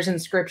like when there's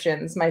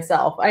inscriptions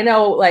myself. I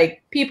know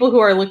like people who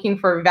are looking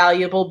for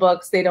valuable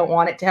books, they don't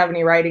want it to have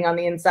any writing on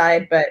the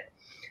inside, but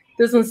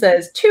this one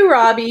says, to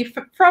Robbie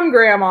from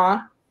Grandma.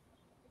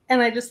 And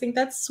I just think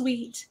that's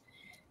sweet.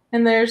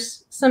 And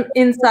there's some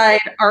inside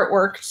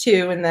artwork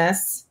too in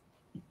this.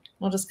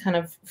 I'll just kind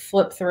of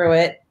flip through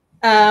it.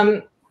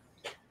 The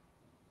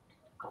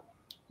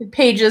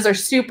pages are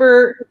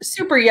super,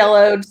 super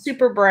yellowed,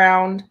 super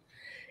browned.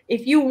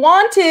 If you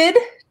wanted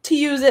to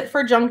use it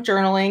for junk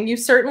journaling, you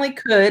certainly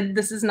could.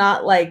 This is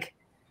not like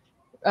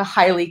a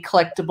highly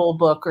collectible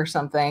book or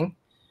something.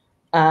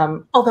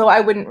 Although I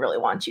wouldn't really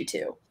want you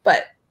to,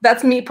 but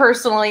that's me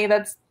personally.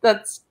 That's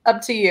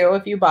up to you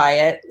if you buy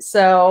it.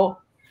 So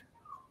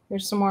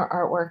there's some more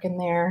artwork in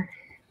there.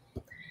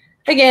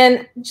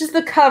 Again, just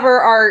the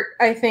cover art,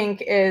 I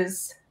think,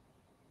 is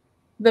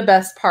the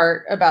best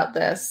part about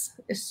this.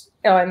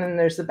 Oh, and then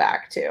there's the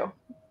back too.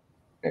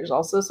 There's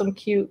also some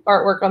cute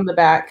artwork on the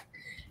back.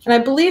 And I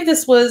believe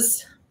this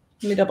was,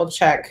 let me double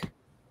check.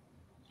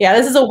 Yeah,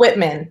 this is a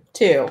Whitman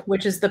too,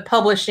 which is the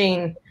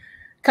publishing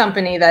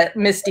company that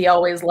Misty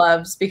always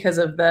loves because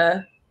of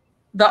the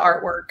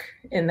artwork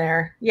in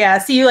there. Yeah,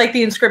 see, you like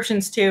the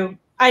inscriptions too.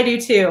 I do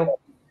too.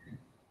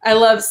 I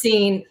love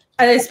seeing,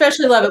 I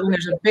especially love it when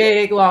there's a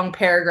big long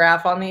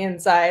paragraph on the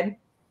inside.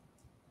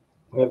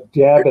 We have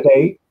Deb at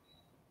 8.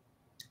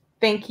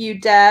 Thank you,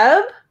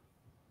 Deb.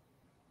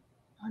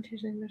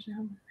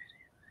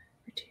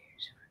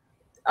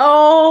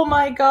 Oh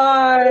my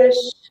gosh.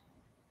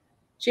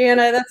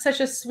 Jana, that's such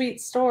a sweet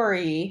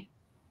story.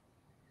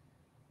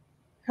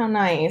 How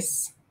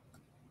nice.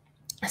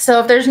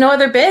 So if there's no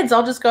other bids,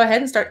 I'll just go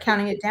ahead and start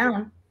counting it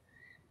down.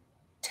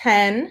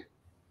 10,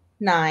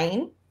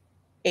 9,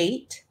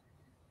 8,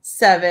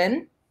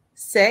 7,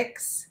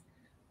 6,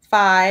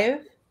 5,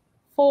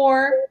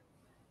 4,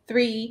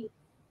 3,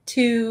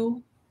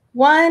 2,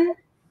 1.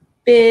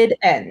 Bid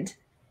end.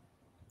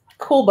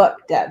 Cool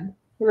book, Deb.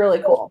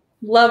 Really cool.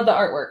 Love the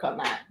artwork on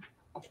that.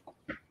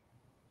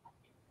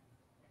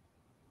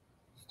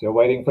 Still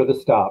waiting for the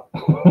stop.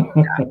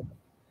 Yeah.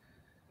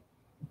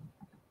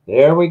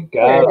 There we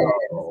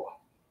go.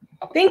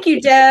 Thank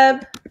you,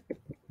 Deb.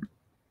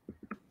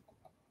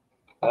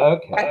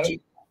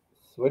 Okay.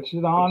 switch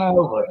it on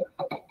over.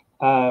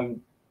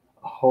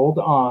 Hold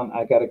on.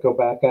 I got to go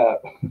back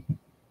up.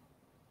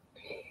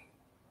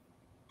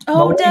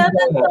 Oh, Deb,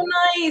 that's so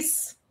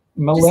nice.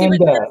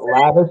 Melinda,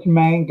 Lavish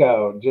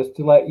Mango, just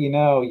to let you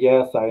know,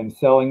 yes, I am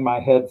selling my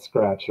head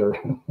scratcher.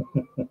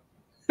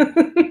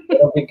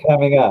 It'll be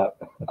coming up.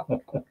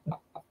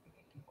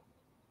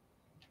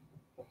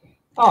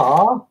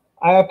 Aw,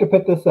 I have to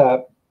put this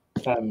up.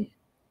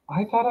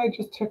 I thought I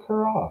just took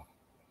her off.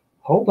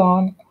 Hold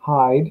on,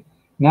 hide.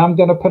 Now I'm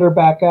going to put her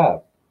back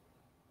up.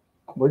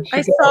 Where'd she go?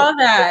 I saw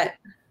that.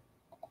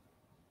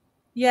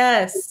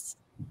 Yes.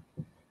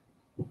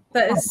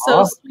 That is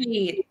so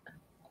sweet.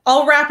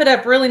 I'll wrap it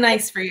up really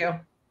nice for you.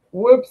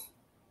 Whoops.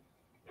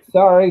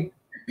 Sorry.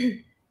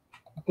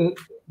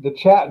 The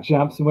chat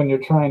jumps when you're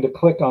trying to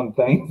click on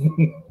things.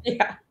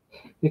 Yeah.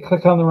 You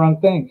click on the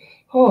wrong thing.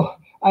 Oh,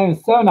 I am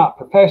so not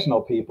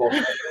professional, people.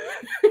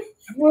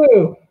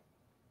 Woo.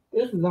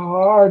 This is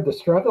hard. The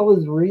struggle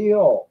is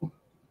real.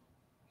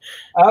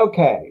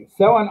 Okay,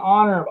 so in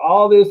honor of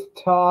all this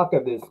talk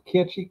of this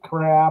kitschy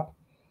crap,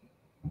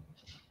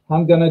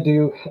 I'm going to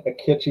do a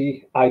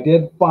kitschy. I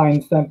did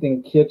find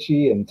something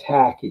kitschy and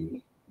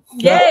tacky. So,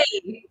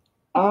 yay!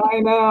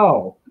 I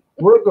know.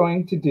 We're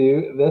going to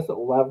do this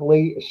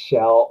lovely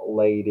shell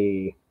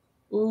lady.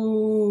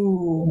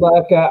 Ooh.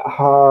 Look at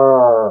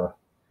her.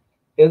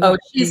 Oh,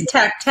 she's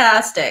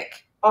tactastic.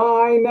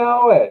 I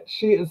know it.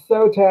 She is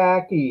so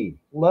tacky.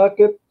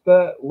 Look at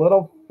the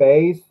little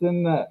face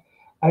and the...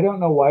 I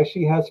don't know why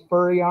she has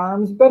furry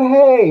arms, but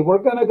hey, we're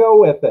going to go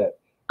with it.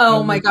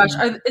 Oh my gosh.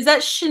 Is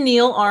that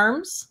chenille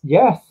arms?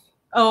 Yes.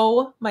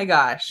 Oh my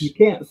gosh. You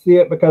can't see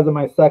it because of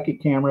my sucky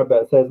camera,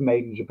 but it says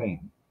made in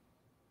Japan.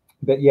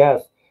 But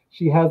yes,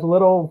 she has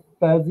little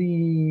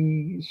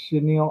fuzzy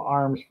chenille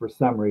arms for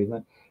some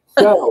reason.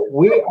 So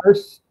we are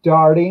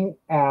starting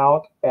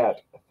out at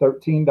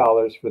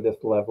 $13 for this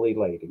lovely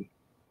lady.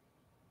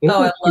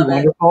 Isn't she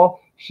wonderful?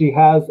 She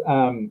has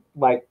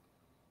like,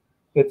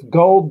 it's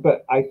gold,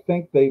 but I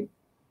think they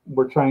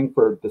were trying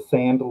for the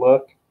sand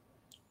look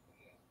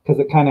because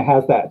it kind of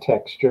has that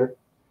texture.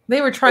 They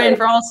were trying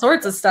for all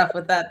sorts of stuff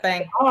with that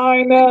thing.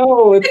 I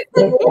know. It's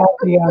so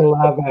happy. I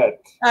love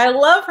it. I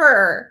love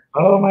her.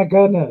 Oh my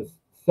goodness.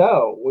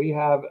 So we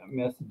have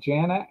Miss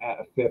Jana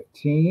at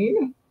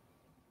 15.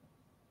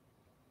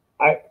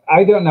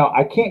 I don't know.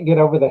 I can't get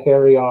over the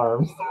hairy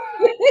arms.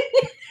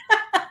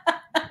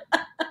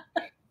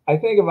 I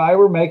think if I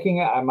were making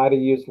it, I might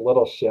have used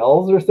little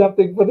shells or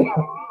something for them.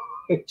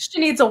 She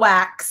needs a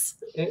wax.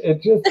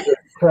 It just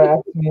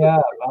cracks me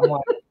up. I'm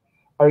like,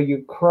 are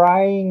you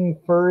crying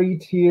furry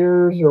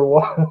tears or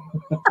what?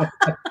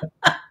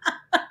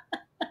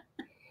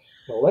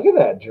 Well, look at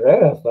that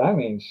dress. I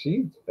mean,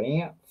 she's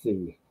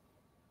fancy.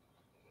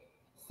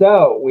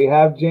 So we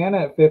have Jana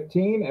at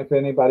 15. If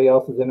anybody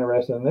else is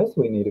interested in this,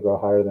 we need to go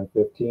higher than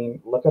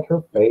 15. Look at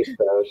her face,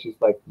 though. She's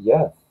like,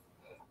 yes,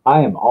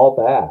 I am all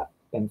that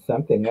and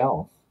something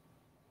else.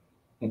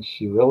 And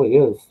she really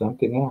is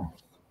something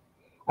else.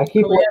 I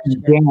keep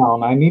looking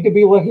down. I need to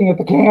be looking at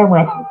the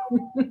camera.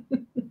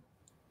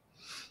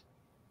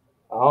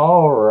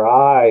 All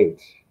right.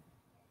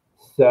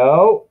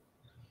 So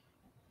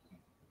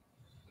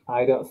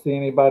I don't see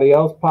anybody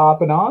else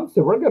popping on.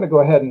 So we're going to go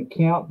ahead and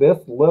count this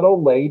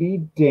little lady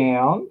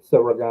down.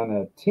 So we're going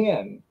to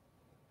 10,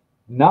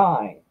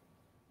 9,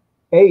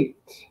 8,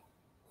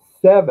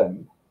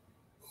 7,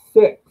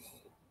 6,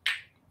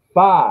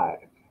 5,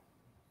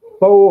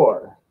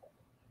 4,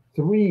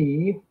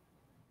 3,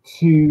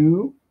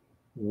 2,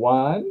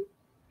 1,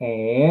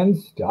 and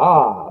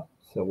stop.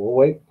 So we'll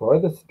wait for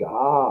the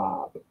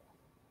stop.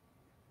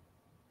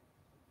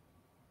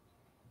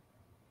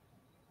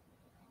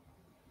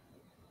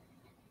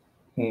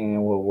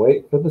 And we'll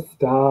wait for the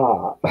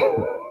stop.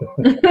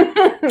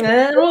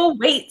 And we'll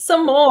wait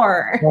some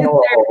more.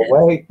 Oh,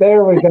 wait,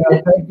 there we go.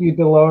 Thank you,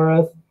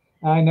 Dolores.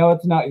 I know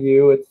it's not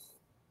you, it's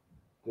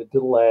the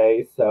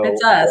delay. So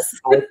it's us.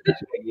 I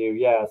appreciate you,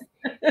 yes.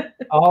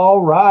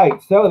 All right,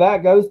 so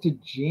that goes to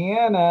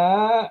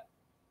Jana.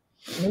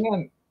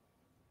 Man,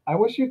 I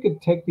wish you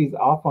could take these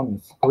off on the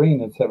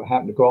screen instead of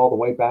having to go all the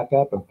way back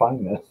up and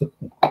find this.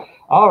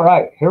 All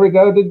right, here we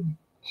go to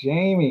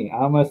Jamie. I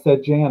almost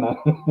said Jana.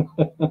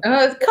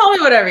 Call me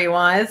whatever you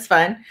want. It's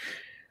fun.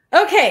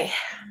 Okay.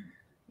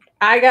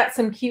 I got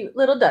some cute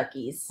little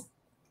duckies.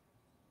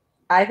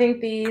 I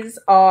think these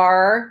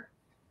are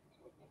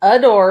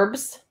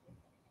adorbs.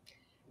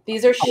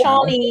 These are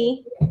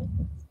Shawnee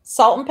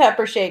salt and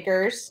pepper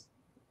shakers.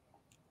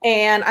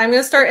 And I'm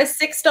going to start at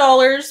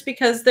 $6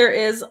 because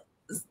there's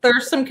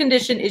some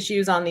condition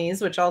issues on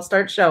these, which I'll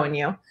start showing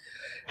you.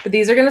 But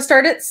these are going to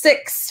start at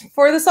 $6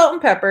 for the salt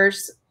and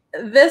peppers.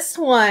 This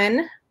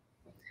one,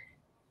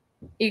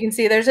 you can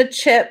see there's a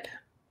chip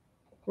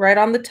right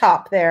on the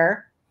top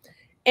there.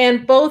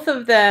 And both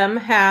of them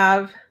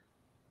have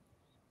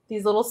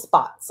these little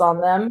spots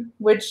on them,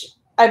 which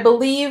I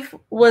believe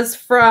was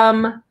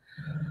from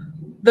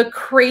the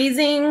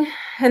crazing.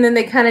 And then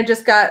they kind of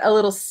just got a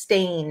little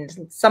stained.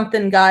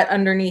 Something got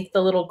underneath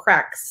the little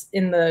cracks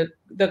in the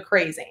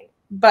crazing.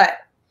 But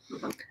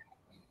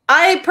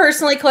I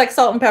personally collect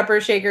salt and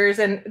pepper shakers,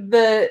 and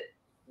the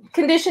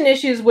condition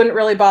issues wouldn't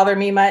really bother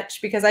me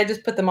much because I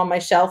just put them on my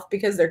shelf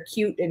because they're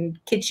cute and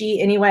kitschy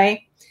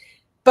anyway.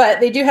 But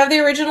they do have the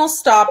original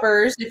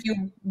stoppers if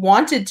you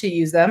wanted to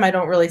use them. I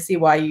don't really see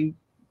why you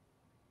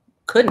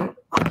couldn't.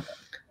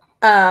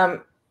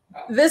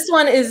 This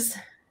one is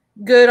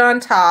good on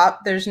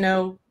top. There's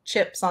no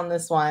chips on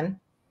this one.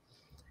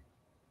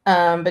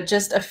 But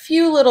just a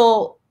few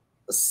little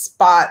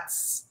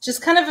spots,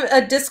 just kind of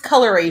a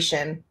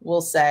discoloration,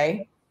 we'll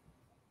say.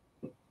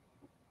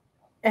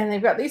 And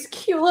they've got these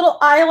cute little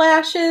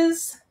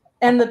eyelashes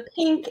and the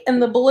pink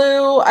and the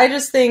blue. I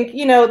just think,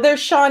 you know, they're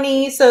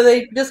Shawnee, so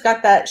they just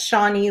got that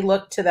Shawnee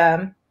look to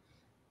them.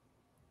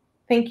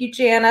 Thank you,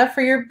 Jana,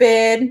 for your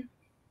bid.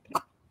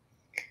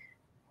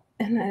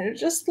 And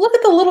just look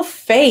at the little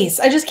face.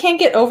 I just can't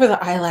get over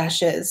the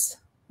eyelashes.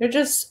 They're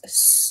just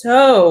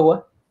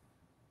so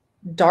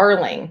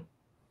darling.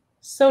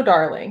 So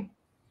darling.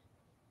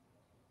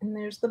 And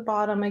there's the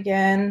bottom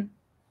again.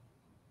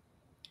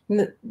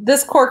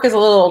 This cork is a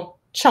little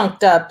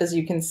chunked up, as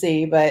you can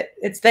see, but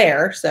it's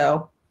there.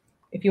 So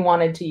if you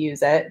wanted to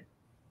use it,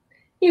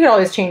 you could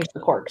always change the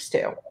corks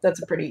too. That's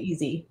a pretty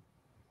easy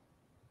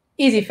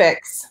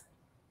fix.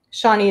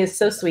 Shawnee is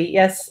so sweet.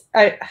 Yes,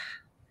 I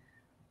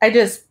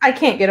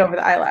can't get over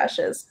the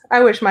eyelashes.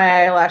 I wish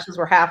my eyelashes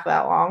were half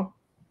that long.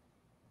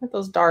 Aren't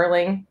those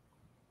darling?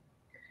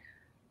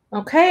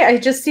 Okay, I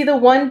just see the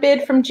one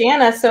bid from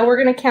Jana, so we're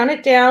going to count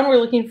it down. We're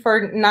looking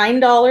for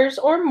 $9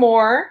 or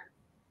more.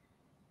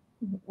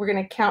 We're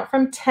going to count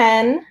from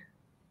 10,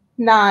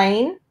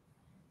 9,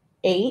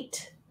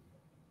 8,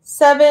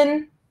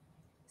 7,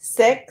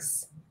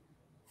 6,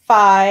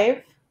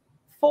 5,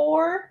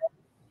 4,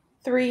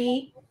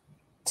 3,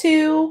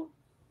 2,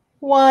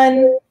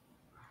 1,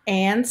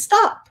 and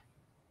stop.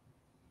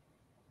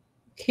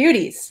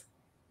 Cuties.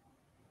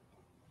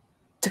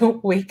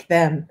 Don't wake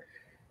them.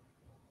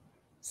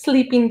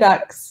 Sleeping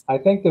ducks. I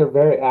think they're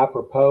very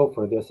apropos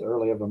for this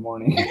early of a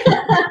morning.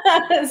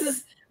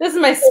 This is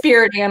my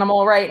spirit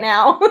animal right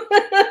now.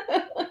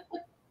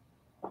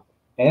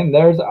 And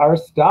there's our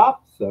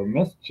stop. So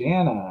Miss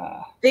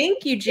Jana.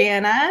 Thank you,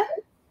 Jana.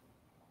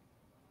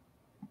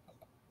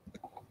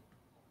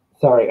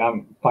 Sorry,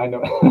 I'm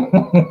finding.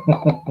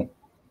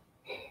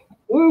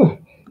 Ooh,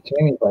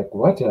 Jamie's like,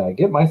 what did I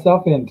get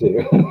myself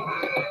into?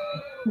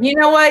 You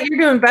know what? You're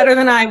doing better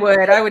than I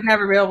would. I would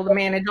never be able to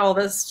manage all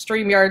this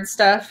StreamYard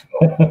stuff.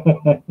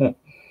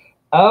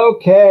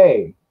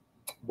 Okay.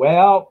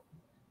 Well,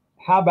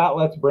 how about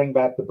let's bring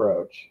back the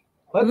brooch?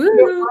 Let's do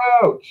the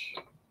brooch.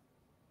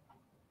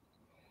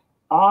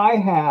 I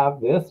have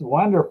this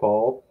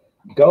wonderful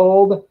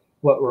gold,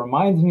 what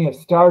reminds me of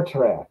Star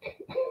Trek.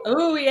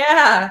 Oh,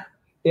 yeah.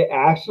 It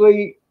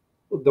actually,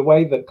 the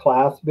way the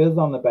clasp is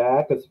on the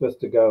back is supposed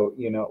to go,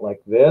 you know,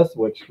 like this,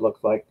 which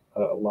looks like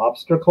a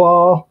lobster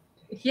claw.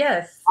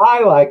 Yes. I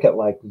like it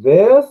like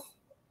this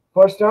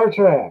for Star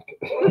Trek.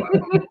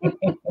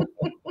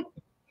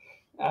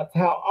 That's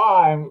how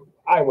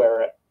I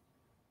wear it.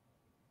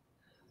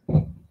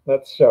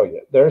 Let's show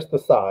you. There's the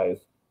size.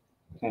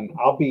 And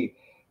I'll be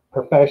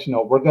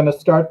professional. We're going to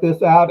start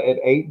this out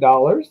at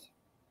 $8.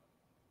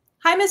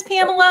 Hi, Miss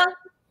Pamela.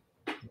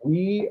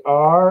 We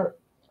are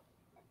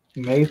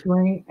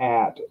measuring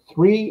at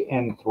 3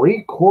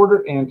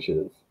 3/4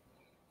 inches.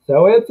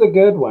 So it's a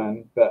good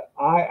one, but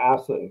I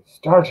absolutely,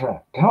 Star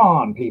Trek, come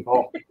on,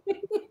 people.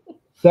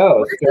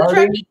 So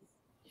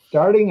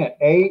starting at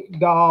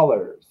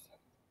 $8.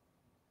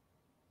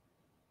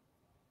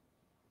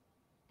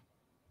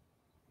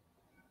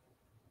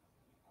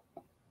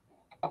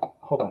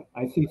 Hold on,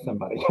 I see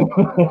somebody.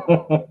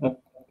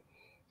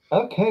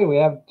 Okay, we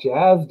have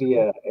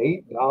Jazdia,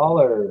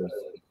 $8.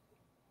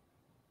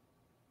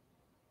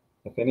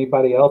 If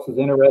anybody else is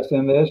interested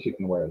in this, you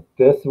can wear it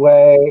this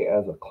way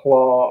as a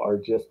claw or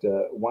just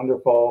a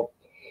wonderful.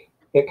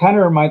 It kind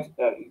of reminds,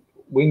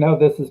 we know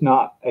this is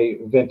not a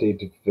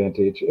vintage.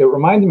 It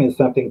reminds me of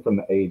something from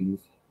the 80s.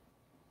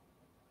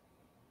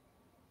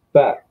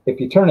 But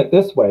if you turn it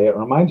this way, it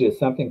reminds you of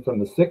something from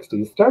the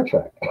 60s, Star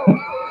Trek.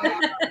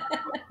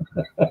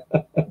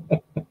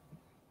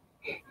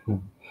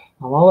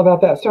 I'm all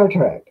about that Star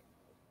Trek.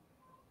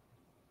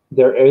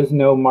 There is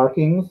no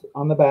markings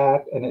on the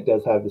back, and it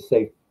does have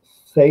the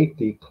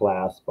safety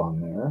clasp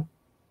on there.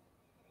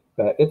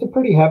 But it's a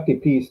pretty hefty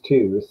piece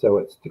too, so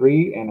it's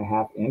 3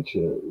 1/2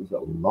 inches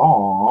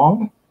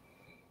long.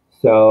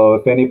 So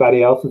if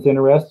anybody else is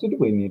interested,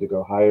 we need to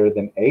go higher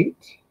than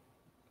 8.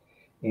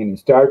 Any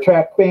Star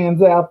Trek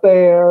fans out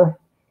there,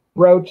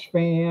 brooch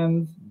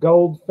fans,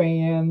 gold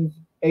fans,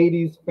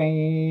 80s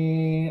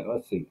fans,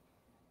 let's see,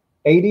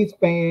 80s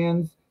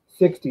fans,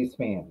 60s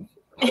fans.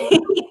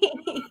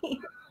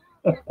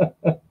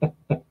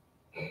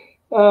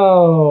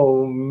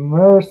 Oh,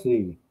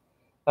 mercy.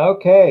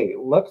 Okay,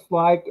 looks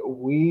like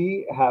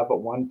we have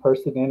one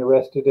person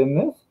interested in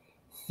this.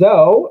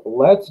 So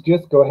let's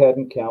just go ahead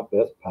and count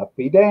this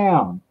puppy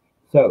down.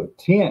 So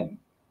 10,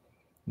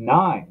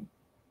 9,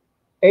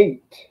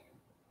 8,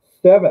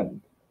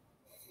 7,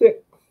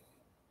 6,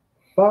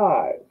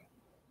 5,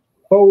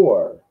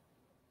 4,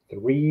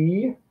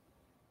 3,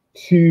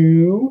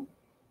 2,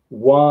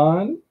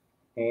 1,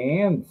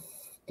 and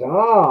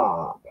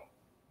stop.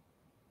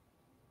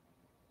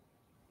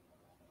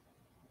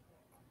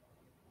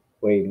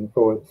 Waiting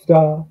for the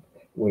stop.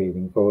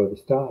 Waiting for the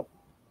stop.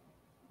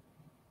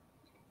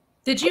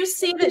 Did you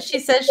see that she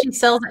says she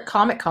sells at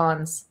Comic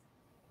Cons?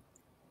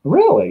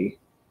 Really?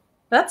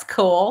 That's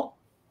cool.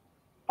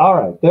 All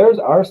right, there's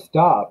our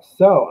stop.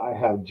 So I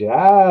have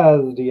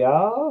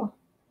Jazdia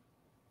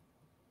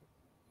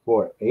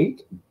for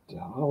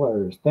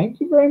 $8. Thank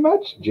you very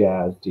much,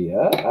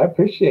 Jazdia. I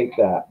appreciate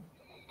that.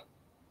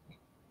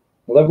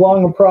 Live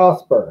long and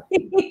prosper.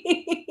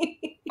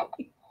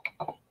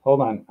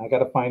 Hold on, I got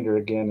to find her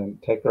again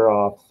and take her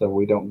off so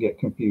we don't get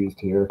confused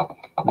here.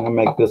 I'm going to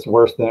make this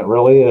worse than it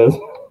really is.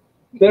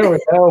 There we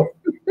go.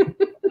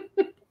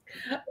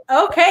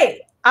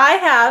 Okay, I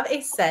have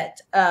a set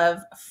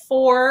of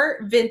 4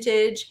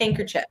 vintage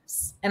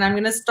handkerchiefs, and I'm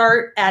going to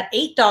start at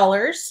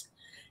 $8.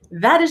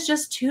 That is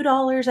just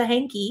 $2 a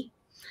hanky.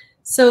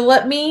 So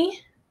let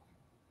me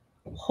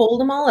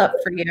hold them all up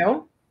for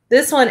you.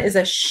 This one is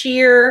a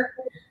sheer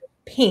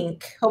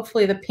pink.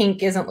 Hopefully the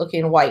pink isn't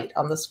looking white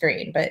on the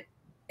screen, but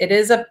it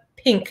is a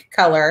pink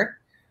color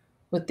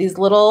with these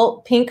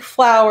little pink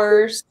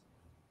flowers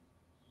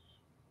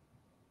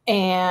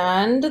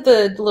and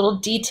the little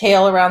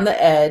detail around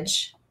the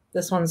edge.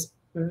 This one's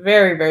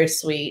very, very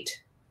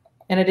sweet.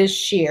 And it is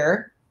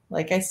sheer,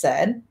 like I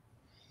said.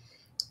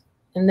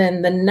 And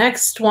then the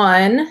next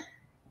one,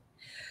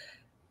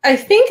 I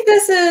think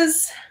this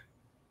is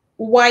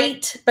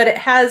white, but it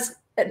has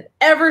an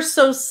ever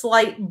so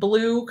slight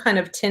blue kind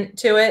of tint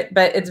to it,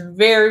 but it's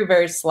very,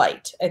 very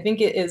slight. I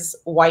think it is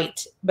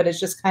white, but it's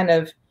just kind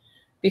of,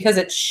 because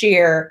it's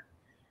sheer,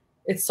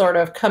 it's sort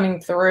of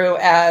coming through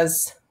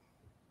as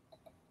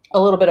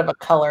a little bit of a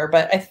color,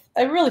 but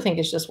I really think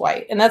it's just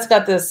white. And that's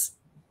got this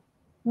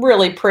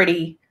really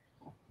pretty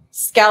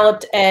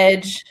scalloped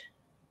edge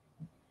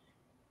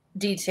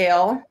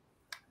detail.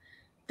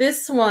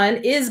 This one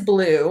is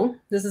blue.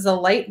 This is a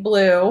light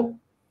blue.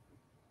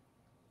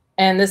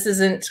 And this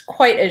isn't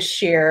quite as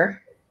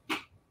sheer.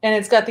 And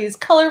it's got these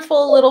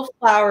colorful little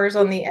flowers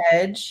on the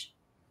edge.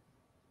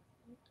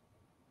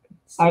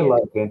 I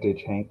love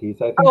vintage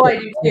hankies. I think I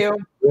do too.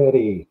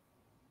 Pretty.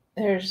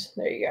 There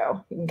you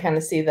go. You can kind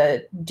of see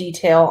the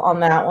detail on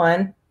that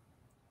one.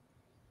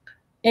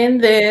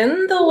 And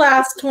then the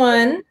last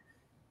one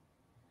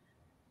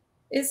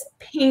is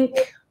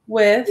pink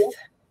with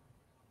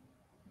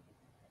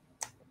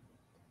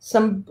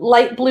some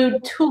light blue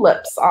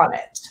tulips on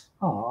it.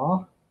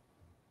 Aww.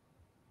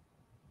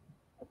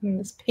 And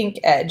this pink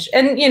edge.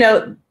 And, you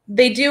know,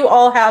 they do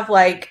all have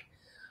like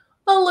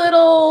a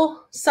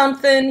little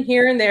something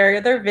here and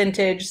there. They're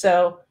vintage,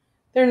 so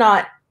they're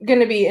not going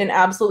to be in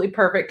absolutely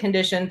perfect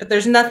condition, but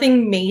there's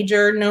nothing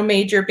major, no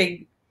major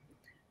big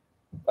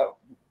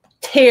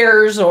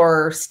tears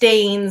or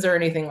stains or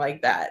anything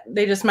like that.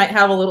 They just might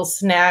have a little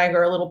snag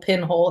or a little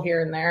pinhole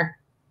here and there.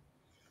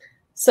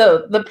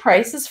 So the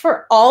price is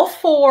for all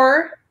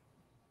 4.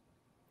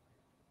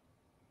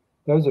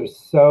 Those are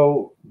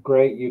so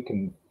great. You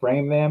can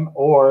frame them,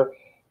 or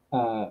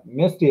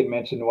Misty had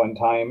mentioned one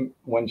time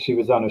when she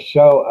was on a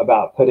show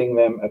about putting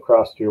them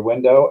across your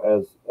window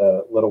as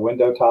a little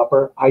window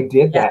topper. I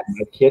did that in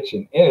the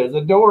kitchen. It is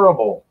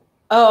adorable.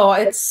 Oh,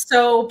 it's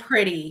so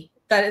pretty.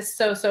 That is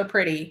so, so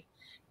pretty.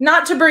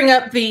 Not to bring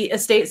up the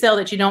estate sale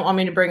that you don't want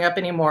me to bring up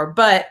anymore,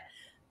 but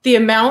the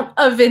amount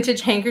of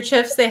vintage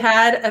handkerchiefs they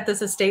had at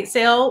this estate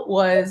sale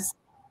was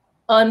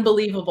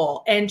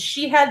unbelievable. And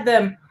she had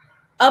them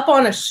up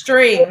on a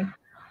string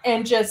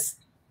and just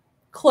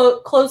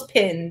close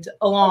pinned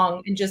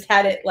along and just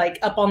had it like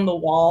up on the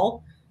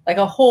wall, like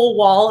a whole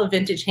wall of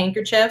vintage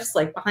handkerchiefs,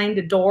 like behind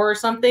a door or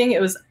something.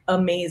 It was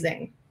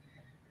amazing.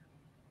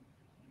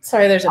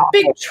 Sorry, there's a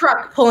big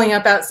truck pulling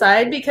up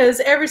outside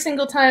because every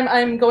single time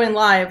I'm going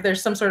live,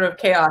 there's some sort of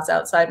chaos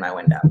outside my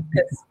window.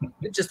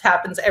 It just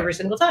happens every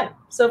single time.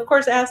 So of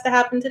course it has to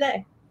happen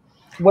today.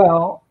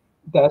 Well,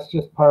 that's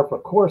just par for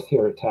course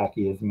here at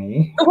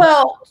Tacky-isme.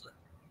 Well,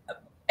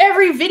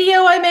 every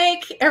video I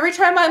make, every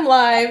time I'm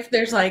live,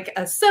 there's like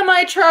a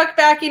semi truck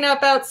backing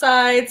up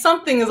outside.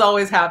 Something is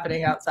always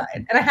happening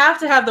outside. And I have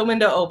to have the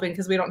window open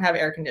because we don't have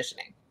air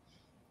conditioning.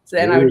 So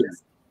then I would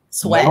just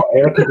sweat. No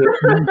air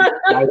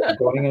conditioning.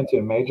 Going into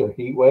a major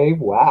heat wave.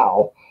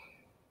 Wow.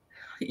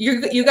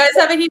 You guys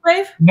have a heat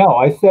wave? No,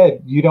 I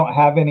said you don't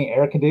have any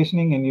air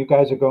conditioning and you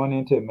guys are going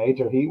into a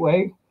major heat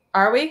wave.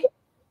 Are we?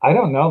 I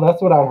don't know.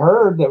 That's what I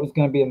heard. That was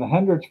going to be in the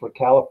hundreds for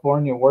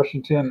California,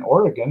 Washington,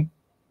 Oregon.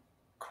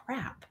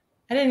 Crap.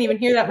 I didn't even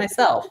hear that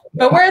myself.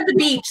 But we're at the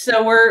beach,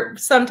 so we're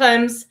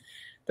sometimes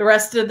the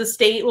rest of the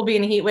state will be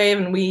in a heat wave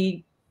and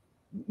we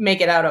make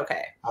it out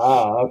okay.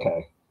 Ah,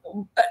 okay.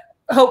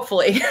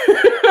 Hopefully.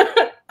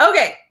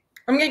 Okay,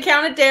 I'm going to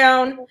count it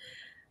down.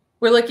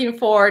 We're looking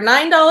for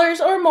 $9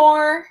 or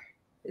more.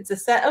 It's a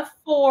set of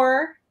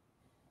 4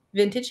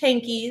 vintage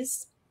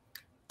hankies.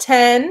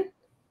 10,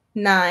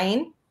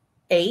 9,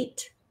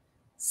 8,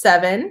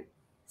 7,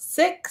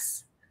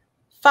 6,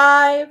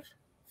 5,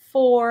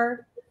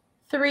 4,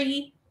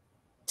 3,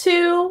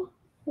 2,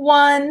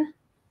 1,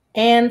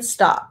 and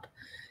stop.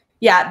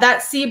 Yeah,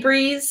 that sea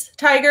breeze,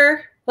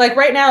 Tiger, like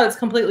right now it's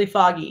completely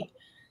foggy.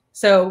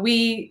 So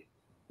we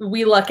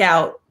luck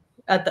out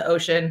at the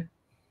ocean.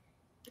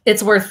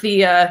 It's worth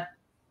the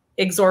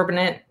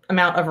exorbitant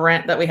amount of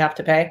rent that we have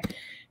to pay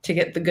to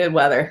get the good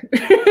weather.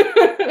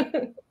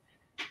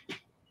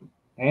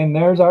 And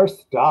there's our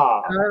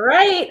stop. All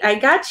right, I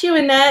got you,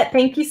 Annette.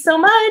 Thank you so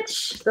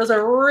much. Those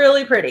are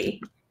really pretty.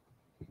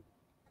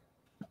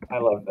 I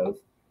love those.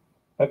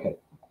 Okay,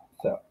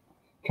 so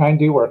try and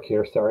do work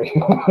here, sorry.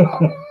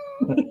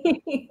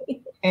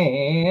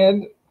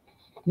 And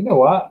you know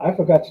what? I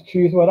forgot to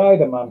choose what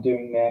item I'm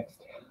doing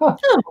next. Oh,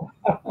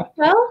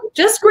 well,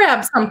 just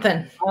grab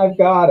something. I've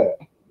got it.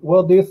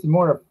 We'll do some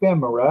more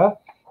ephemera.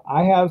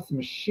 I have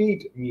some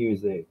sheet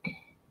music.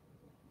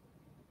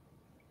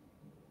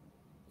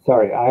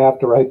 Sorry, I have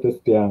to write this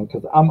down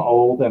because I'm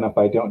old, and if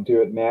I don't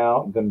do it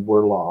now, then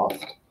we're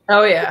lost.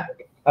 Oh, yeah.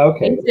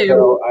 Okay,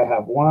 so I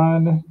have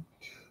 1,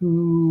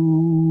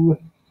 2,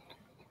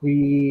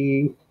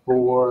 3,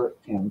 4,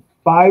 and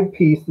 5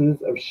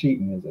 pieces of sheet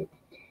music.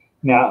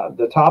 Now,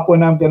 the top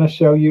one I'm going to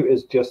show you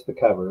is just the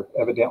cover.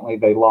 Evidently,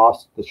 they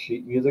lost the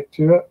sheet music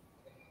to it.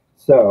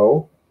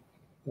 So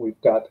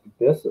we've got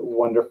this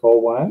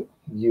wonderful one,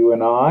 You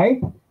and I.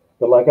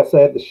 But like I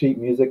said, the sheet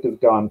music is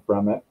gone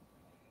from it,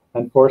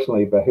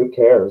 unfortunately, but who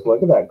cares?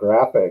 Look at that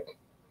graphic.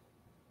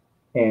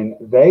 And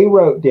they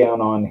wrote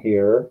down on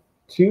here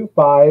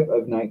 2/5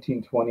 of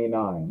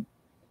 1929.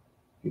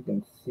 You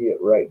can see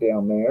it right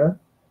down there.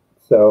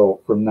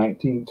 So from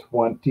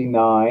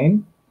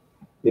 1929,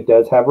 it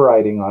does have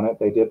writing on it.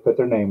 They did put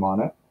their name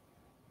on it.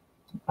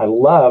 I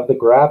love the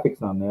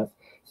graphics on this.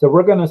 So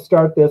we're going to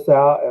start this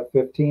out at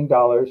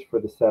 $15 for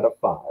the set of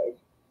 5.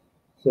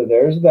 So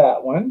there's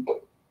that one.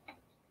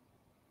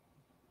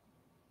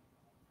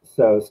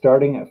 So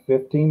starting at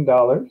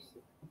 $15.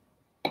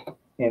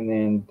 And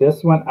then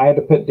this one I had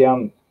to put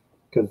down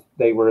because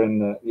they were in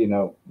the, you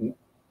know,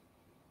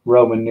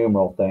 Roman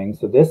numeral thing.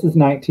 So this is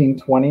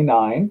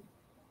 1929.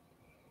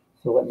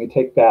 So let me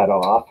take that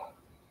off.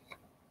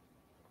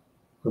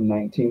 From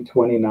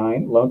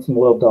 1929, Lonesome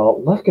Little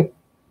Doll. Look at,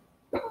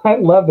 I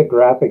love the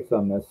graphics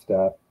on this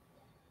stuff.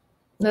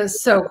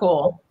 That's so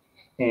cool.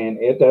 And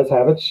it does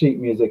have its sheet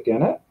music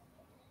in it.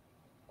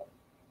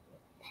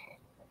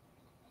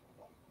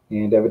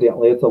 And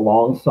evidently it's a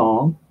long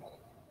song.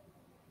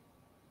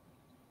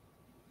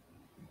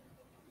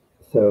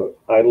 So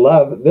I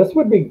love, this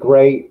would be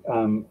great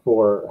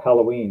for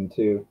Halloween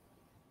too,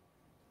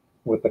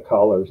 with the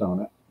collars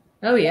on it.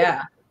 Oh,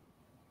 yeah.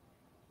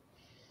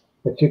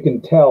 But you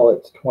can tell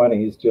it's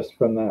 20s just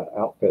from the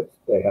outfits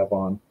they have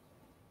on.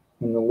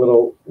 And the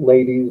little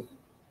ladies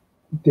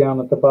down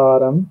at the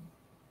bottom.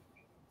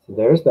 So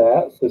there's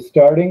that. So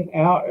starting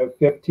out at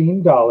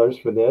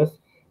 $15 for this.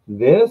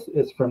 This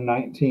is from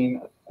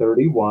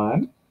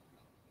 1931.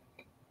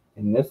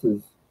 And this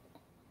is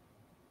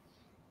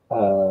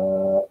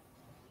El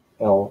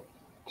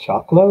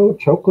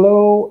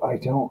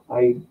Choclo.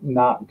 I'm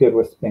not good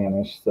with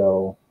Spanish,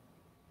 so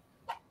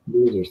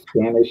these are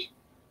Spanish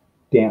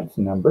dance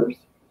numbers.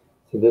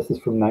 So this is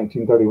from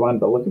 1931,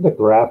 but look at the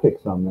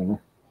graphics on there.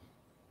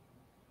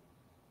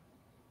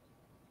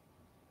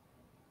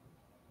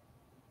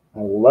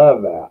 I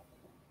love that.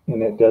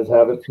 And it does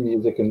have its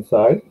music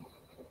inside,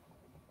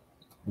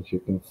 as you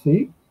can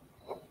see.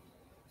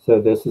 So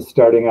this is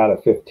starting out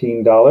at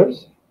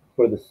 $15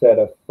 for the set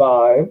of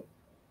 5.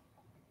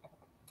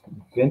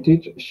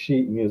 Vintage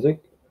sheet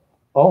music,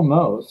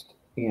 almost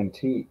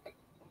antique.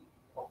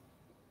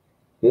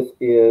 This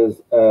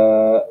is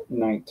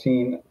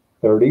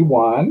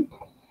 1931.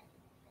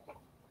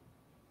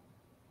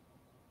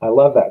 I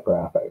love that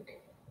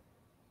graphic.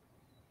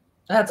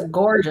 That's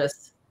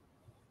gorgeous.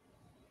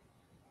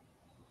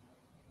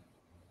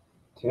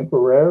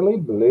 Temporarily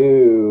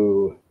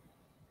Blue.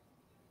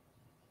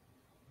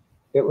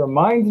 It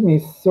reminds me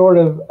sort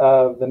of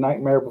The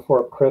Nightmare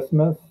Before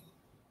Christmas.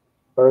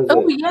 Or is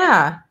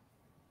yeah.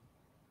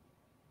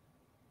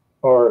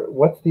 Or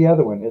what's the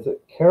other one? Is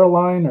it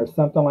Caroline or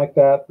something like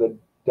that? The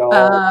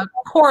doll.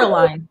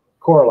 Coraline.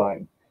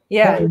 Coraline.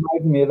 Yeah. It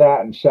reminds me of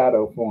that in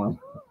shadow form.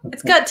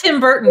 It's got Tim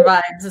Burton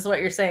vibes, is what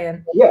you're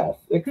saying. Yes,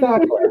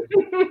 exactly.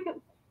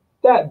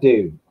 That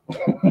dude.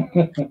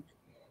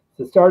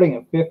 So starting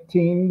at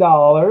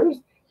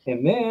 $15,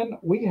 and then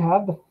we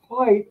have the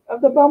Flight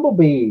of the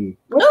Bumblebee.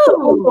 What's the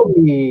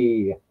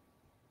Bumblebee?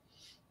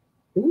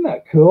 Isn't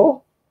that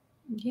cool?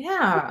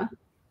 Yeah.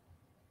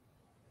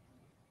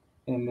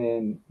 And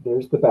then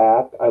there's the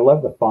back. I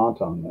love the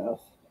font on this.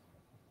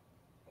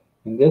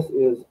 And this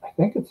is, I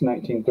think it's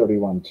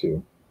 1931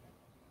 too.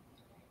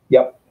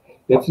 Yep,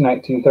 it's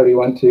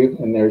 1931 too.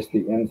 And there's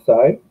the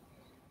inside.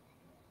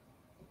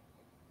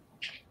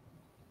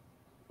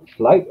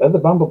 Flight of the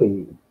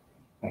Bumblebee.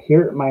 I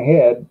hear it in my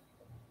head.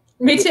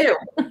 Me too.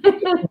 Do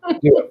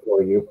it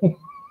for you.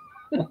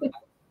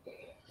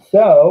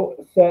 So,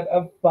 set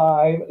of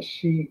 5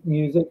 sheet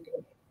music,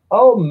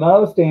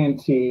 almost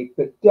antique,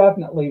 but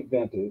definitely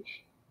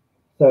vintage.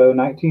 So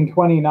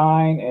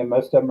 1929, and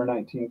most of them are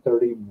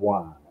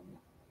 1931.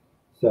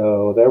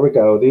 So there we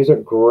go. These are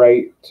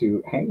great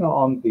to hang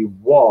on the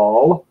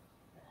wall,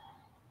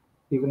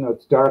 even though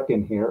it's dark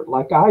in here,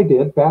 like I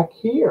did back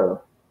here.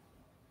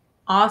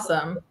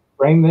 Awesome.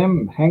 Frame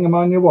them, hang them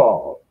on your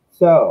wall.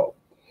 So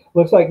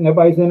looks like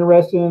nobody's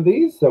interested in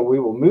these, so we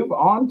will move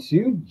on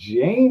to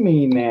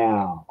Jamie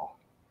now.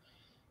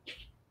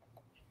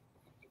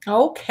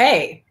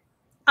 Okay.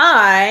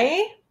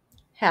 I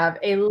have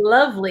a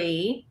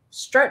lovely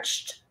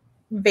stretched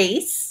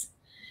vase,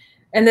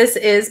 and this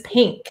is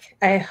pink.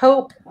 I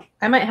hope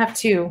I might have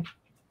to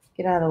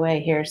get out of the way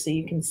here so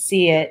you can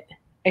see it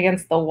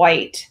against the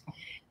white.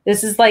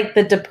 This is like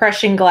the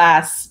depression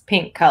glass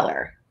pink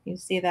color. You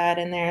see that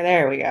in there?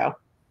 There we go.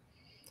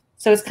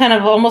 So it's kind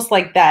of almost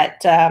like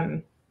that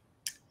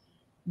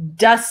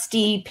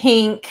dusty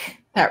pink,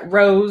 that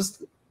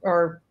rose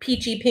or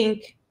peachy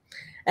pink.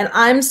 And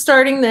I'm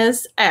starting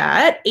this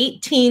at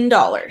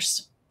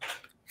 $18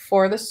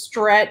 for the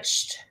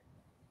stretched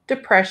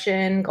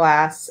depression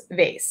glass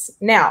vase.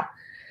 Now,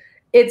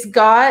 it's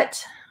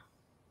got,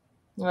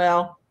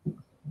 well,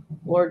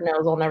 Lord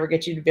knows I'll never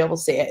get you to be able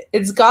to see it.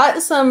 It's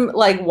got some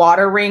like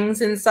water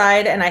rings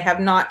inside, and I have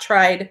not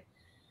tried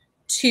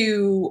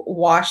to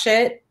wash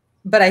it,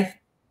 but I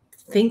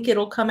think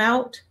it'll come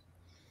out.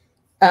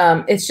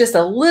 It's just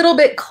a little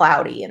bit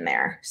cloudy in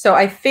there. So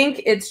I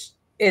think it's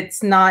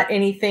not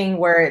anything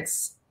where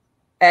it's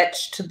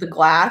etched to the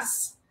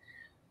glass,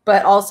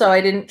 but also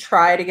I didn't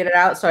try to get it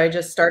out. So I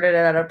just started it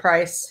at a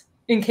price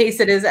in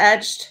case it is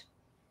etched.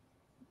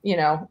 You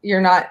know,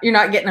 you're not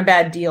getting a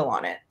bad deal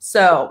on it.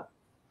 So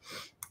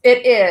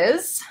it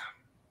is,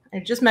 I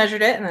just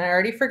measured it and then I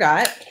already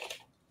forgot.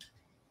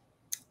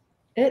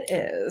 It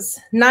is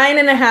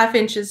 9.5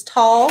 inches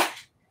tall.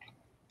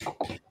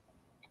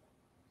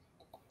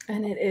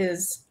 And it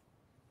is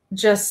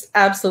just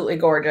absolutely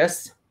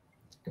gorgeous.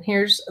 And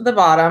here's the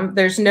bottom.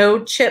 There's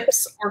no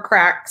chips or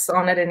cracks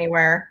on it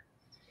anywhere.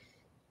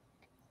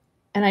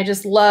 And I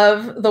just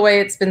love the way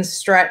it's been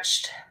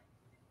stretched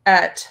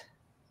at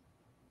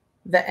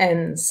the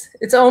ends.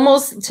 It's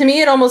almost, to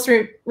me, it almost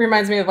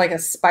reminds me of like a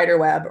spider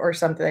web or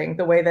something,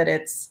 the way that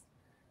it's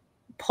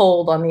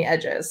pulled on the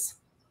edges.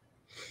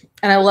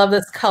 And I love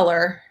this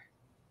color.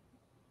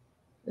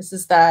 This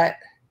is that,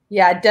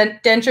 yeah,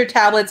 denture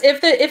tablets.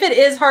 If it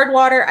is hard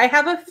water, I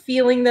have a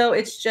feeling though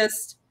it's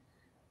just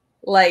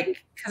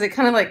like, because it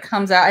kind of like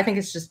comes out. I think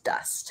it's just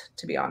dust,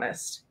 to be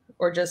honest,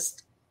 or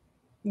just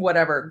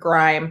whatever,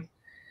 grime,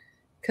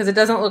 because it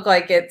doesn't look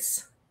like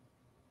there's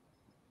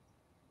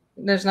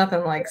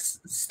nothing like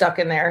stuck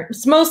in there.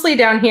 It's mostly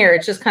down here.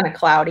 It's just kind of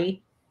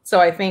cloudy. So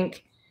I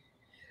think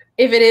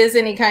if it is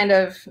any kind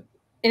of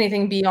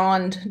anything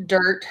beyond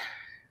dirt,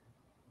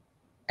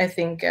 I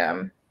think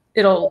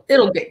it'll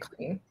get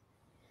clean.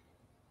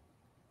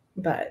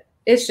 But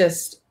it's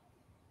just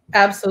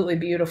absolutely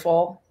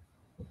beautiful.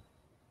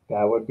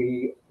 That would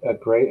be a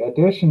great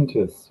addition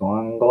to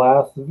swung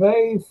glass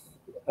vase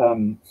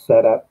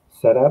setup.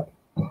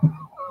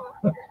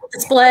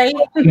 Display.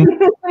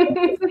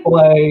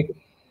 Display.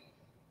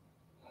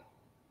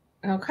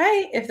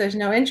 Okay, if there's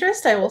no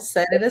interest, I will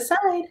set it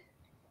aside.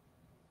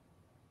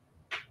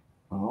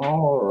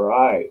 All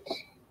right.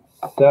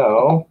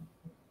 So,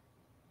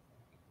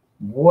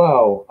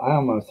 whoa, I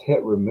almost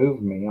hit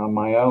remove me on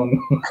my own.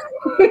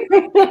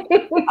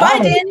 Bye,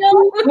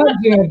 Daniel.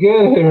 I'm doing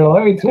good here,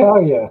 let me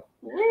tell you.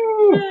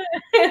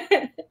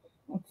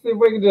 Let's see if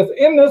we can just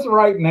end this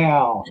right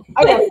now.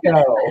 I gotta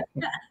go.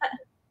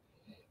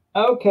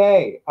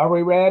 Okay, are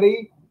we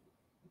ready?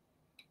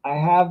 I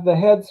have the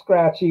head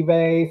scratchy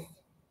vase.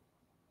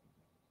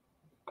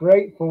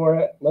 Great for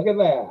it. Look at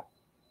that.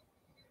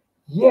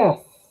 Yes.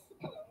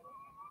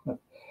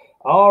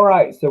 All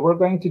right, so we're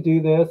going to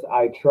do this.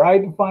 I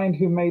tried to find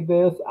who made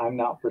this. I'm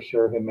not for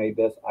sure who made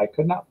this. I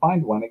could not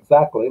find one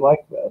exactly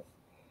like this.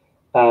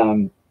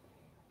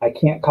 I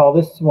can't call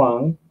this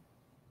swung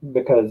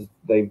because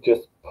they've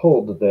just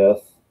pulled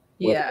this.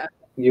 Yeah.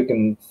 You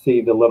can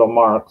see the little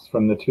marks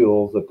from the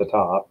tools at the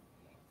top.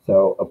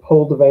 So a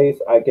pulled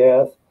vase, I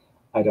guess.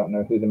 I don't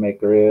know who the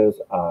maker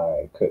is.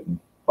 I couldn't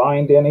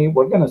find any.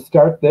 We're going to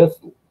start this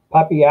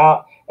puppy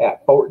out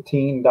at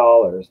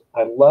 $14.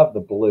 I love the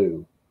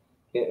blue.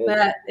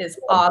 That is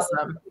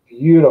awesome.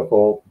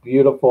 Beautiful,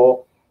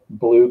 beautiful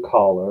blue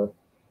collar.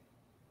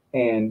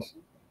 And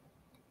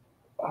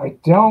I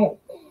don't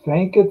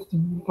think it's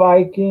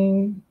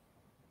Viking,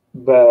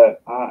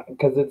 but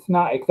because it's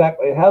not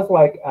exactly, it has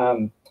like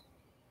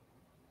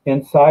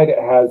inside it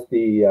has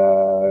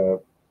the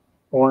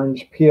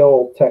orange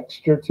peel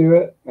texture to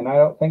it, and I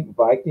don't think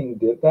Viking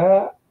did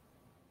that,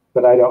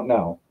 but I don't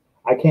know.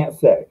 I can't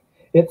say.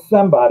 It's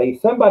somebody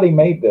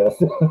made this.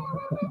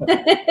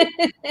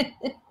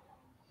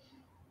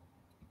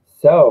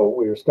 So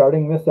we're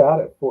starting this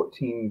out at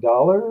 $14.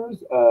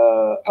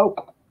 Oh,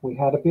 we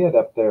had a bid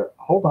up there.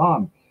 Hold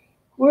on.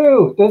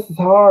 Woo, this is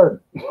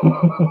hard.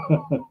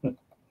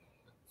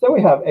 So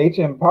we have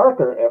H.M.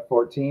 Parker at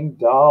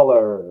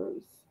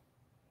 $14.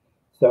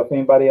 So if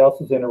anybody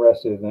else is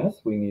interested in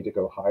this, we need to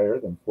go higher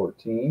than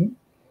 14.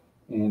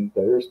 And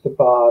there's the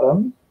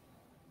bottom.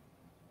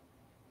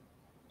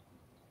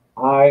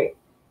 I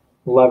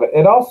love it.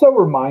 It also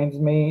reminds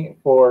me,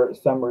 for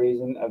some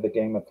reason, of the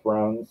Game of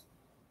Thrones.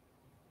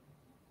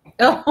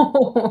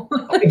 Oh,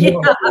 I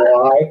don't know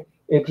why.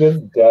 It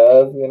just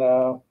does, you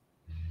know.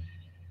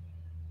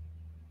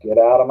 Get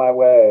out of my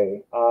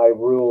way. I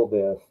rule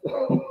this.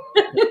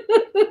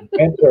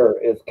 Winter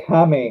is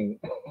coming.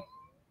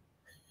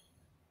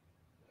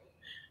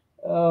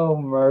 Oh,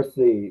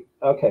 mercy.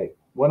 Okay,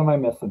 what am I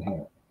missing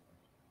here?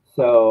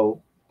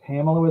 So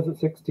Pamela was at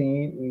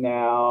 16.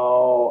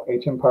 Now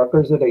H.M.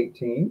 Parker's at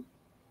 18.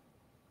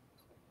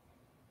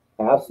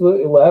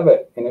 Absolutely love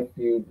it. And if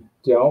you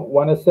don't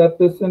want to set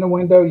this in a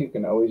window, you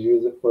can always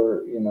use it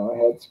for, you know, a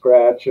head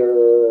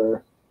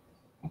scratcher,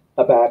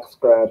 a back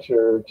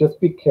scratcher. Just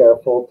be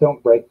careful.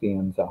 Don't break the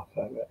ends off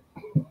of it.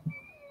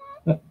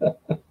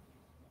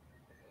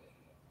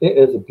 It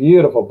is a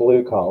beautiful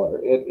blue color.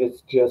 It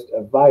is just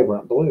a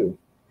vibrant blue.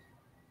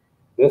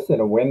 This in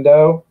a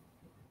window,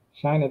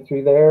 shining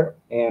through there.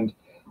 And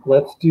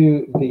let's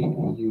do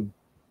the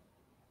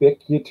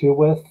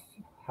ubiquitous,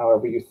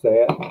 however you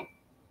say it,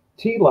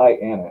 tea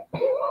light in it.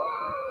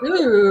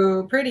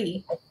 Ooh,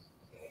 pretty.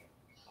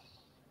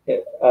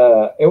 It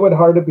would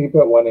hardly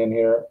put one in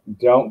here.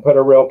 Don't put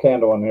a real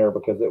candle in here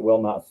because it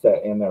will not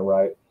set in there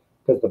right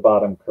because the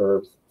bottom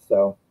curves.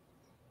 So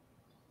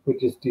we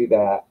just do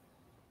that.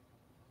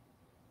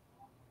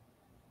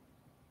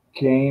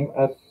 Game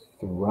of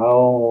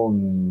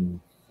Thrones.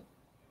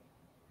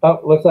 Oh,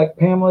 looks like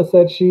Pamela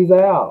said she's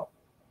out.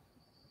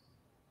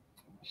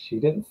 She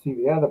didn't see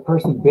the other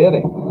person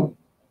bidding.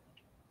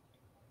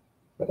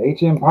 But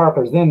H.M.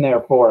 Parker's in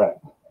there for it.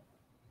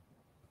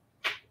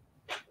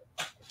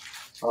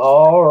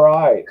 All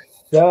right.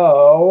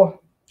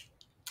 So,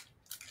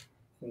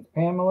 since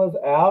Pamela's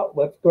out,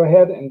 let's go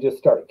ahead and just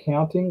start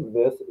counting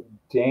this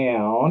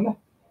down.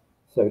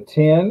 So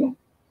 10,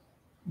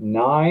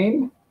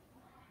 9,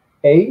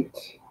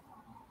 8,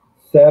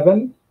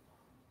 7,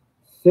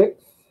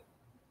 6,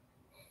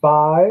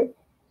 5,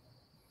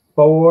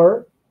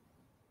 4,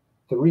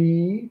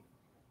 3,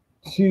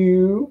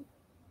 2,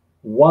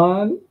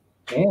 1,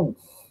 and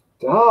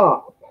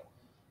stop.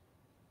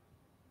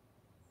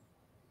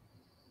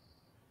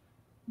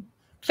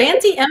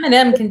 Fancy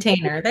M&M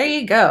container. There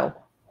you go.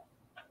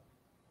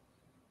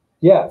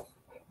 Yes,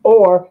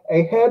 or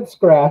a head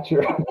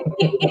scratcher.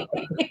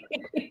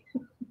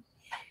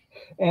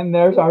 And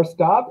there's our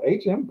stop.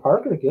 H.M.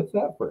 Parker gets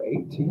that for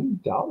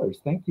 $18.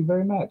 Thank you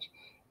very much.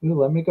 Ooh,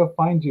 let me go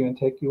find you and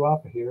take you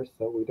off of here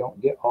so we don't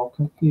get all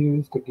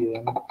confused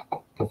again,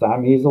 because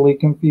I'm easily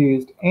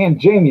confused. And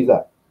Jamie's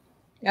up.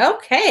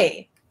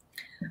 Okay.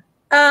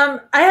 I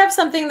have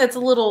something that's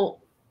a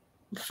little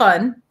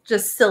fun,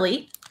 just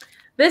silly.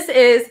 This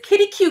is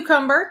Kitty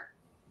Cucumber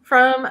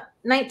from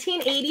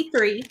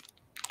 1983.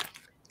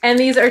 And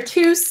these are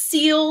 2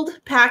 sealed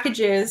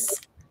packages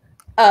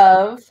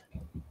of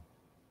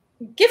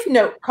gift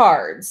note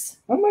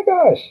cards. Oh my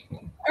gosh.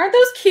 Aren't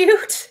those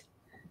cute?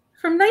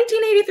 From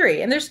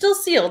 1983, and they're still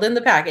sealed in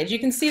the package. You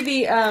can see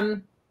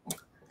the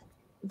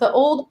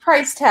old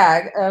price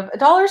tag of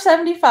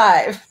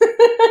 $1.75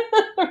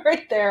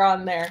 right there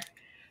on there.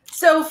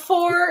 So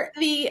for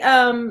the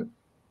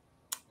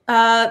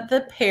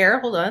pair,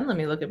 hold on, let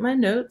me look at my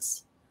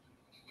notes.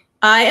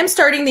 I am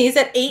starting these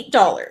at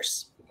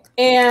 $8,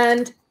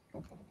 and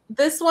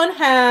this one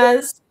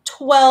has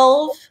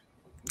 12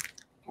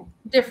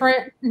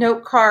 different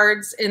note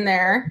cards in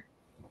there,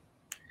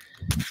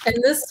 and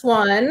this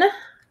one.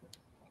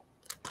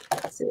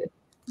 Let's see.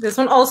 This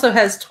one also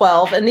has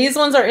 12, and these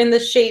ones are in the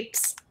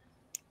shapes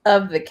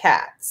of the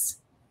cats.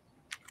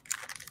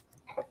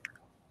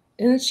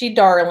 Isn't she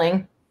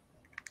darling?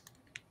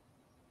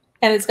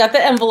 And it's got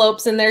the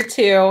envelopes in there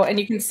too, and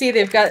you can see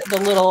they've got the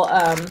little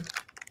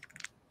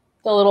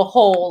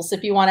holes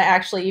if you want to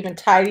actually even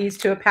tie these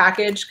to a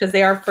package, because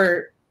they are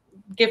for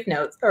gift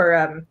notes,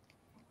 or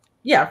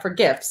yeah, for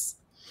gifts.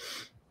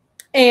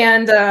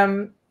 And I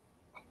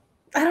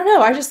don't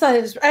know. I just thought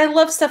I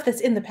love stuff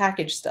that's in the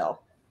package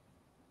still.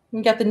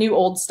 We got the new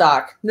old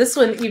stock. This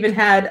one even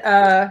had,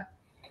 I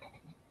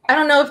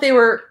don't know if they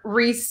were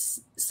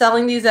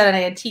reselling these at an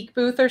antique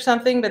booth or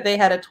something, but they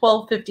had a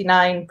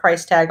 $12.59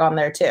 price tag on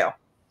there too.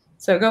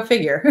 So go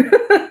figure.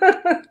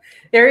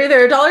 They're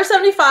either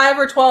 $1.75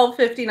 or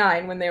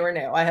 $12.59 when they were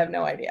new. I have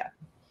no idea.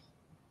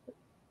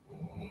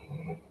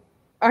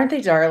 Aren't they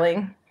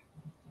darling?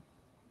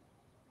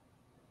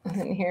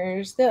 And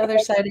here's the other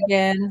side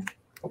again.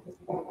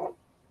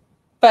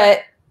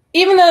 But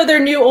even though they're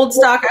new old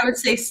stock, I would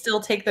say still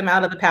take them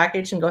out of the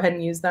package and go ahead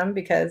and use them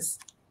because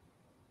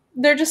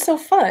they're just so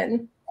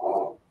fun.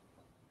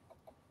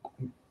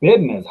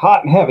 Bidding is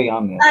hot and heavy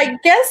on this. I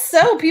guess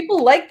so.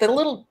 People like the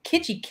little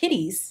kitschy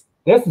kitties.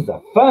 This is a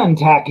fun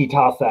tacky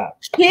toss-up.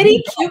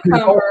 Kitty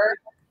Cucumber.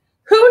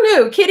 Who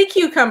knew Kitty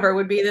Cucumber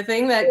would be the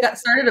thing that got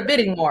started a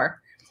bidding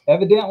war?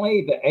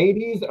 Evidently, the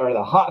 80s are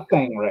the hot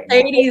thing right now.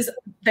 80s,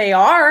 they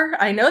are.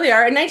 I know they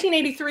are. And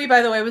 1983,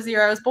 by the way, was the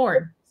year I was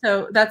born.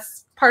 So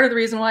that's part of the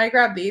reason why I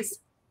grabbed these.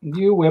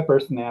 You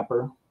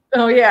whippersnapper.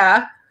 Oh,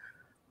 yeah.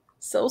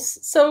 So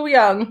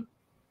young.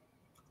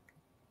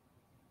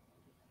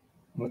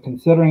 Well,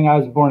 considering I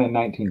was born in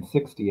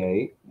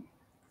 1968,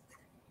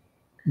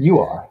 you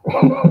are.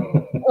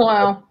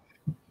 Wow.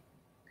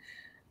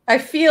 I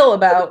feel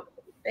about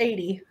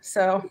 80,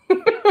 so.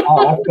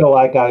 Oh, I feel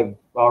like I've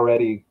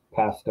already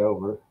passed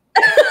over.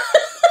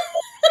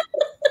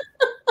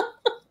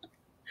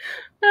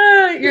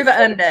 You're the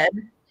undead.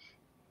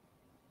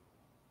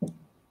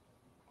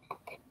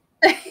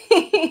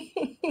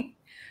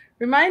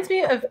 Reminds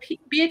me of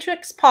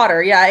Beatrix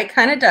Potter. Yeah, it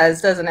kind of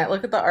does, doesn't it?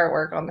 Look at the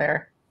artwork on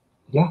there.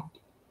 Yeah.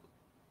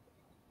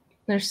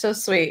 They're so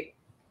sweet.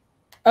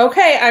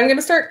 Okay, I'm going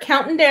to start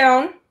counting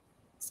down.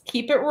 Let's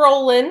keep it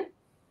rolling.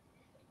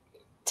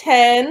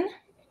 10,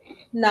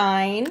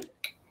 9,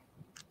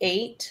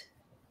 8,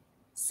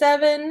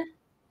 7,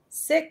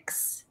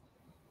 6,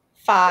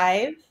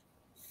 5,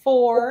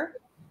 4,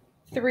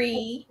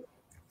 3,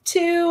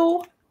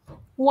 2,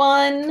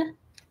 1,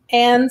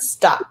 and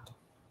stop.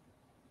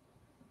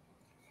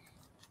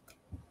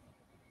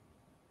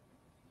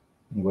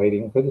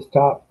 Waiting for the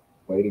stop.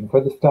 Waiting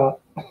for the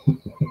stop.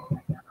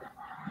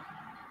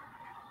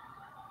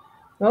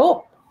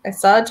 Oh, I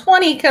saw a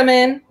 20 come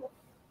in.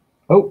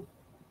 Oh,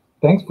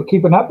 thanks for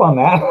keeping up on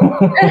that.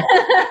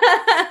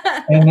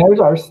 And there's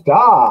our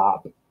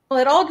stop.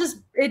 Well,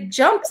 it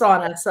jumps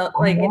on us. So,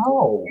 like,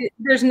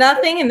 there's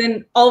nothing, and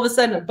then all of a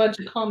sudden a bunch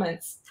of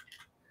comments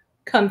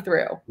come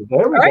through.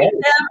 There we go.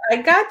 Deb, I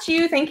got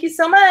you. Thank you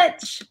so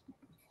much.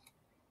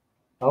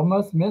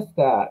 Almost missed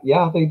that.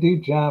 Yeah, they do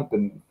jump,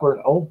 and for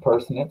an old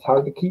person, it's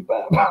hard to keep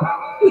up.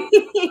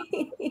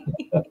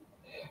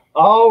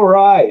 All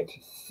right,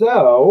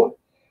 so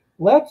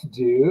let's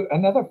do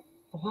another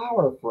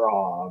flower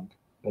frog,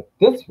 but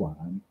this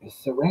one is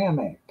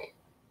ceramic.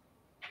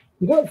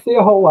 You don't see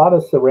a whole lot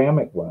of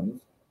ceramic ones.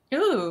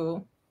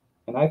 Ooh.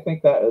 And I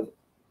think that is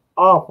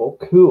awful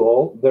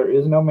cool. There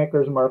is no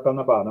maker's mark on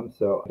the bottom,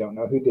 so I don't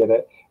know who did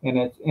it. And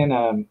it's in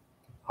an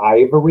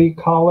ivory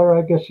color,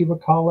 I guess you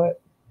would call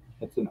it.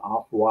 It's an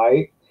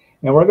off-white.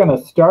 And we're going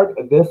to start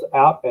this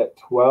out at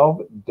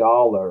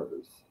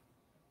 $12.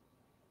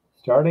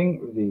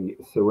 Starting the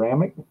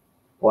ceramic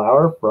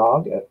flower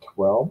frog at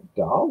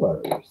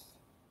 $12.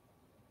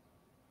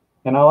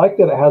 And I like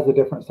that it has the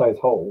different size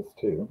holes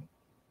too.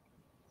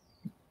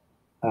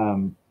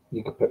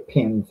 You could put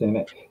pins in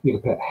it. You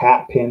could put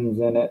hat pins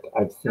in it.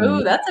 I've seen.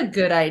 Oh, that's a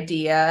good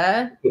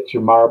idea. Put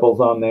your marbles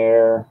on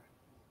there.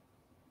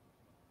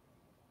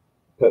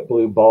 Put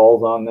blue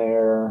balls on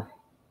there.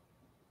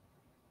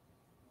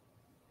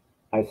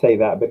 I say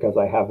that because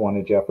I have one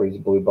of Jeffrey's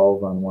blue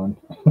balls on one.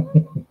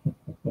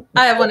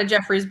 I have one of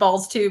Jeffrey's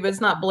balls too, but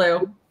it's not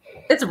blue.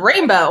 It's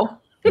rainbow.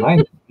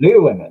 Mine's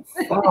blue and it's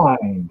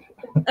signed.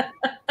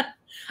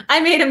 I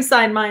made him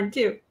sign mine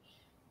too.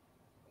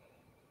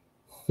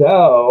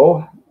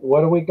 So,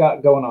 what do we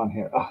got going on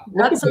here? Oh,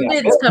 got some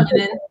bids coming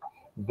in.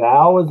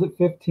 Val is at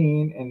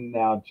 15, and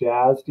now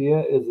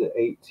Jazdia is at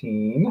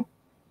 18.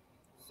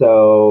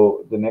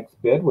 So, the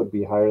next bid would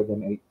be higher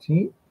than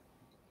 18.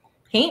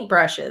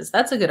 Paintbrushes.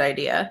 That's a good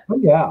idea. Oh,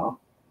 yeah.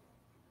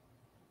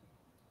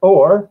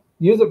 Or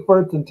use it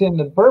for its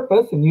intended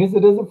purpose and use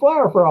it as a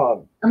flower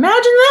frog.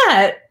 Imagine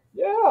that.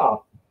 Yeah.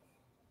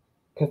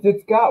 Because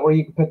it's got where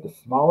you can put the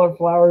smaller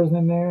flowers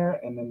in there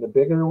and then the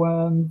bigger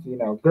ones, you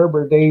know,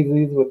 Gerber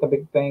daisies with the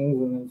big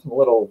things and then some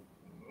little,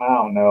 I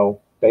don't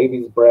know,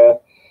 baby's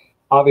breath.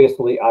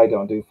 Obviously, I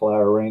don't do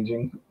flower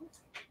arranging.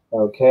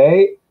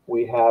 Okay,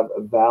 we have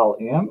Val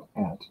M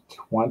at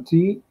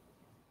 20.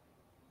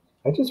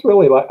 I just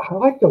really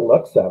like the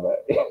looks of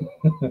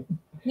it.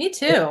 Me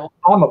too.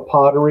 I'm a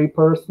pottery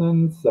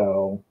person,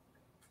 so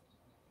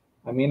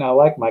I mean, I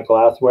like my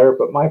glassware,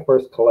 but my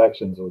first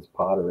collections was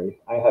pottery.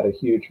 I had a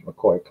huge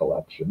McCoy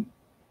collection.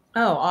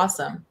 Oh,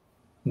 awesome.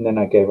 And then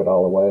I gave it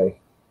all away.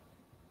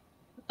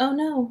 Oh,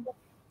 no.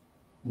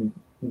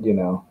 You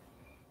know,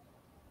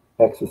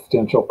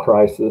 existential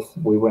crisis.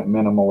 We went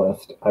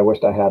minimalist. I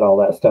wished I had all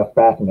that stuff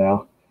back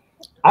now.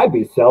 I'd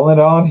be selling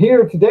it on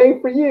here today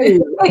for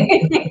you.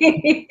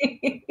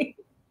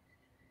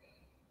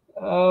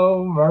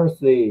 Oh,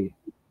 mercy.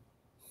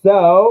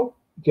 So,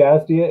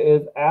 Jazdia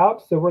is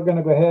out, so we're going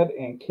to go ahead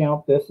and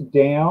count this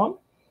down.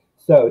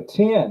 So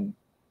 10,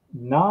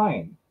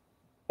 9,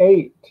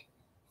 8,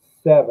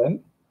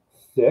 7,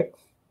 6,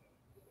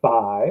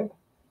 5,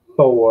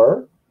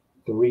 4,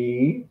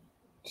 3,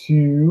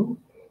 2,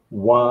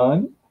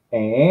 1,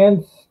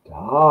 and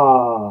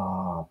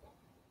stop.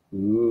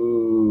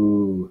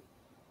 Ooh.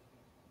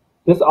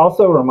 This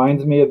also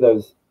reminds me of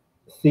those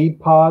seed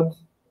pods,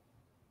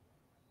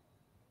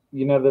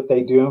 you know, that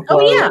they do in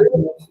flowers. Oh, yeah.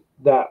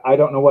 That I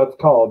don't know what it's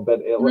called,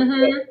 but it looks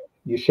like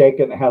you shake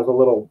it and it has a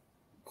little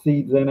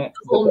seeds in it.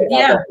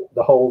 Yeah.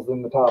 The holes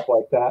in the top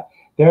like that.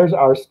 There's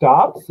our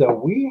stop. So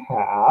we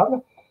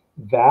have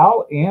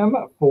Val M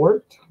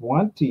for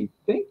 20.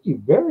 Thank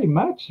you very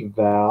much,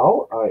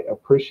 Val. I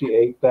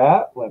appreciate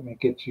that. Let me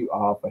get you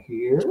off of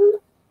here.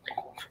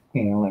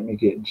 And let me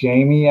get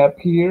Jamie up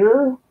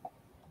here.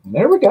 And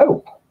there we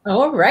go.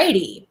 All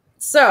righty.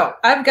 So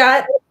I've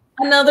got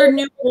another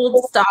new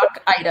old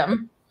stock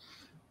item.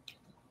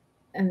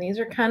 And these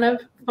are kind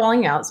of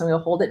falling out, so I'm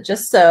going to hold it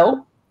just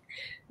so.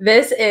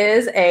 This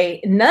is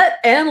a nut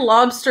and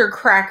lobster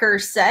cracker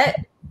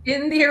set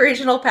in the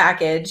original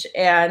package.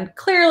 And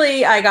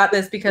clearly I got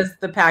this because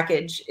the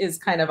package is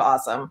kind of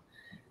awesome.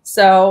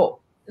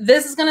 So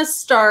this is going to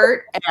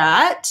start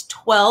at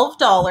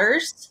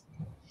 $12.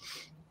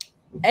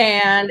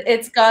 And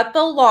it's got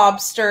the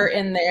lobster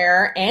in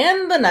there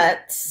and the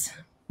nuts.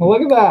 Well,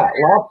 look at that.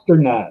 Lobster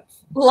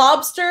nuts.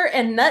 Lobster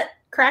and nut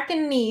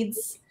cracking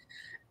needs.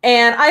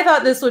 And I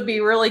thought this would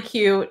be really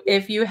cute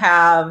if you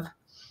have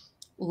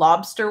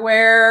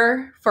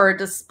lobsterware for a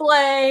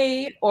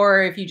display,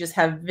 or if you just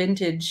have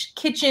vintage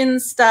kitchen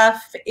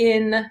stuff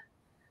in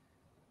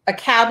a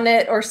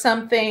cabinet or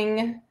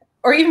something,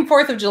 or even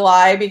 4th of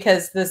July,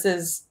 because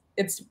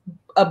it's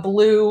a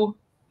blue,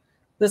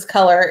 this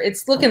color.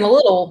 It's looking a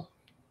little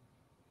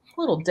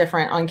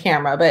different on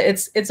camera, but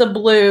it's a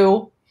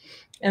blue,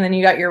 and then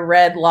you got your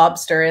red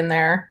lobster in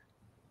there.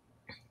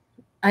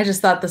 I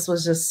just thought this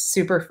was just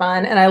super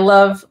fun, and I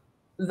love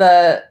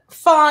the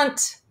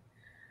font.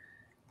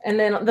 And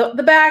then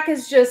the back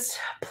is just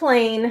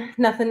plain,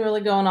 nothing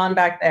really going on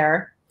back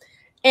there.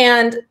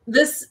 And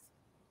this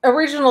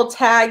original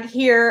tag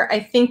here, I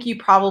think you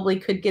probably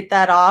could get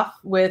that off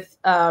with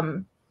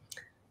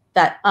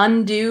that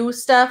undo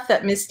stuff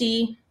that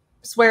Misty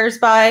swears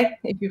by.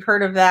 If you've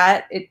heard of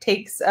that, it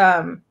takes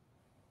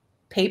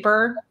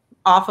paper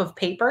off of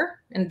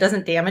paper and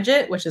doesn't damage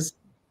it, which is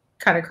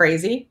kind of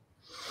crazy.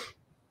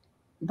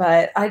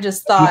 But I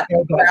just thought,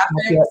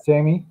 yet,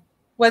 Jamie?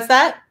 What's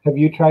that? Have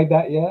you tried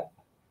that yet?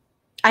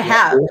 I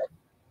have.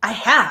 I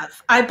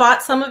have. I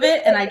bought some of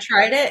it and I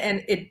tried it,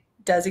 and it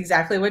does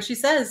exactly what she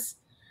says.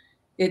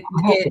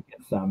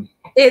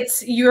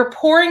 It's you're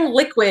pouring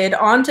liquid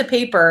onto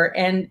paper,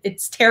 and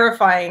it's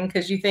terrifying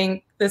because you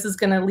think this is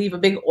going to leave a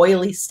big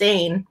oily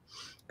stain,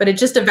 but it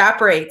just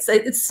evaporates.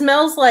 It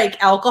smells like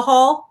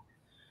alcohol.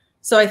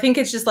 So I think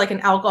it's just like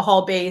an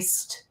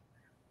alcohol-based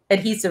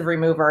adhesive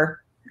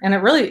remover. And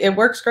it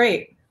works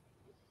great.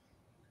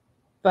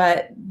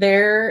 But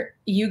there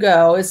you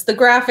go. It's the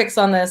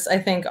graphics on this, I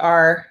think,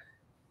 are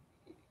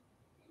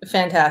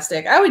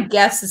fantastic. I would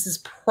guess this is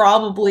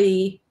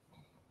probably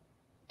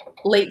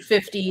late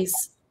 50s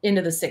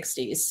into the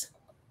 60s.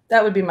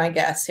 That would be my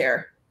guess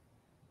here.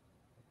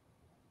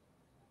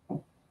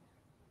 I'm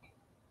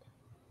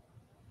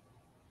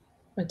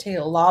going to take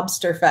a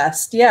Lobster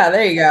Fest. Yeah,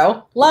 there you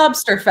go.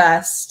 Lobster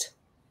Fest.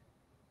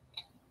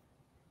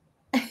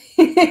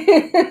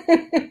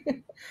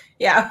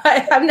 Yeah,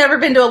 I've never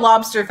been to a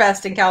lobster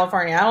fest in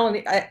California.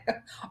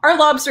 Our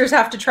lobsters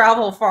have to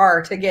travel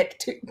far to get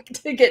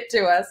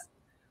to us.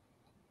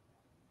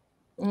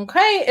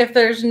 Okay, if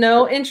there's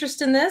no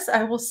interest in this,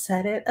 I will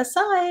set it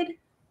aside.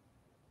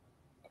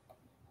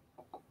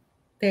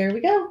 There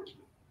we go.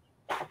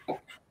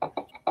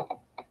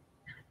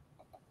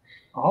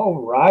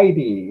 All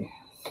righty.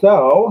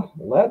 So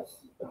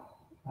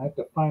I have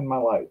to find my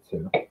lights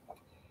here.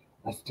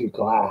 Let's do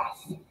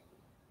glass.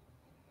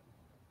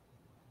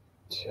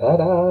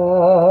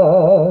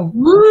 Ta-da!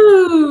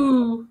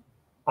 Woo!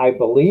 I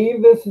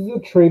believe this is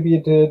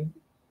attributed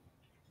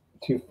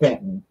to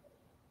Fenton.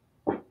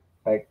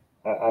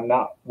 I'm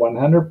not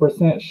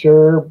 100%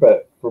 sure,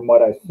 but from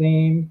what I've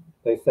seen,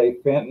 they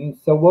say Fenton.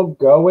 So we'll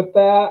go with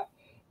that,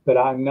 but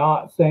I'm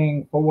not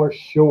saying for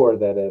sure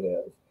that it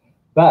is.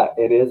 But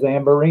it is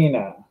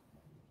Amberina.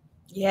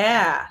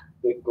 Yeah.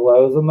 It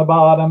glows on the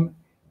bottom,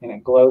 and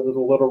it glows with a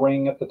little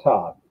ring at the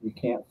top. You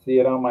can't see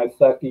it on my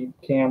sucky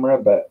camera,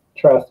 but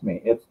trust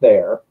me, it's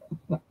there.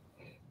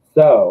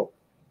 So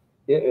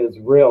it is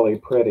really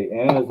pretty,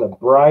 and it is a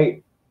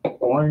bright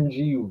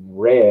orangey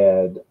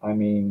red. I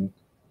mean,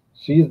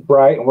 she's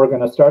bright, and we're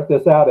going to start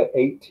this out at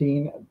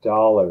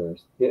 $18.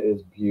 It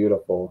is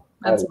beautiful.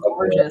 That's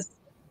gorgeous.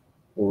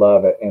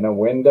 Love it. And a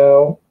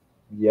window,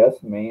 yes,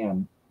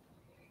 ma'am.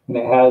 And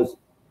it has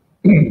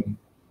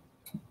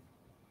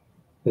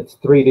its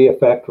 3D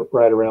effect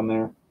right around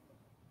there,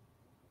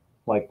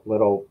 like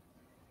little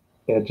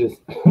edges.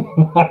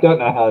 I don't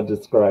know how to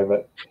describe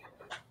it,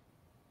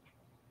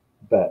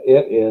 but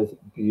it is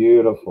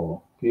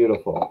beautiful,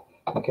 beautiful.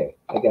 Okay,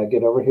 I gotta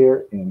get over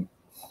here, and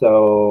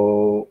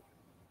so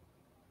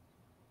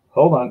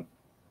hold on,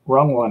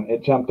 wrong one.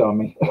 It jumped on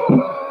me.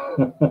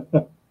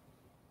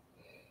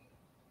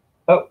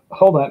 Oh,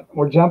 hold on,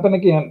 we're jumping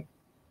again.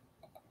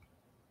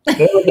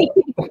 There we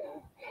go.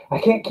 I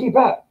can't keep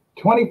up.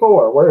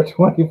 24. We're at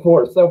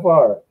 24 so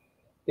far.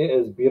 It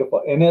is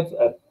beautiful, and it's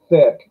a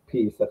thick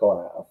piece of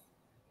glass.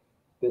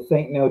 This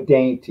ain't no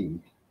dainty.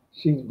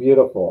 She's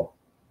beautiful.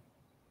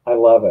 I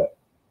love it.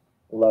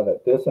 Love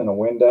it. This in a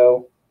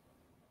window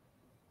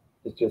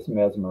is just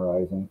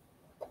mesmerizing.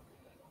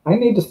 I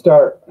need to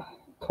start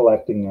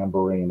collecting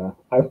Amberina.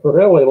 I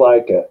really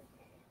like it,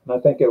 and I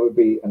think it would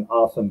be an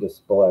awesome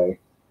display.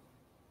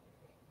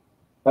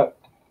 Oh,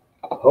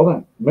 hold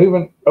on.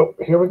 Moving. Oh,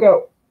 here we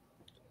go.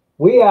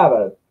 We have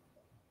a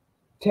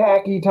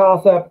tacky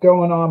toss-up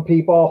going on,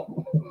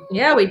 people.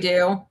 Yeah, we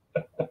do.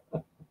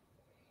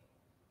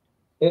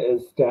 It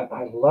is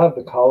I love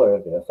the color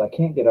of this. I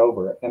can't get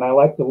over it. And I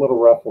like the little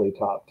ruffly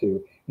top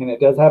too. And it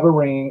does have a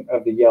ring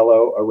of the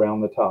yellow around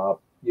the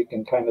top. you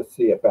can kind of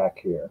see it back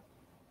here.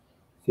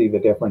 See the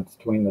difference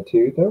between the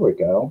two? There we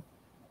go.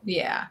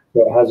 Yeah.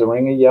 So it has a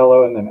ring of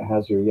yellow, and then it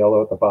has your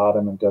yellow at the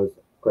bottom and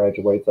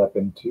graduates up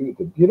into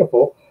the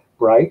beautiful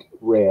bright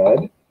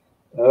red.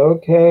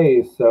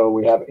 Okay, so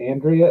we have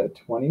Andrea at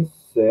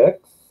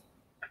 26.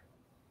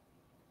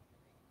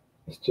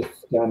 It's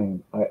just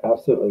stunning. I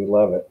absolutely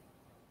love it.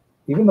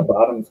 Even the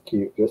bottom's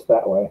cute, just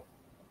that way.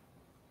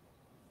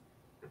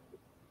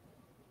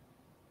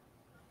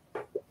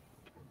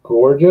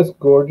 Gorgeous,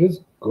 gorgeous,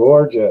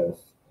 gorgeous.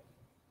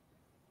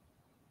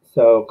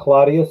 So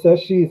Claudia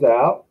says she's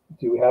out.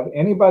 Do we have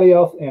anybody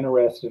else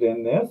interested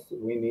in this?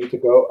 We need to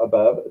go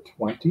above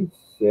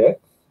 26.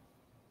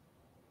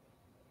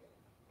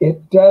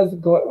 It does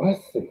go.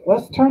 Let's see.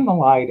 Let's turn the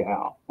light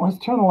out. Let's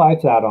turn the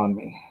lights out on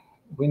me.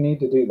 We need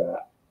to do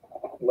that.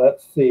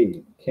 Let's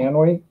see. Can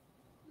we?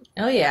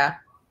 Oh, yeah.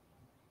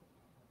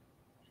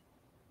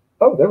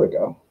 Oh, there we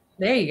go.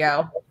 There you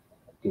go.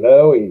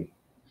 Glowy.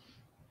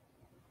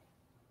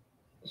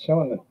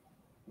 Showing the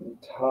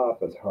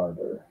top is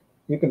harder.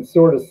 You can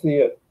sort of see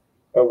it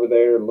over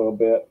there a little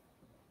bit.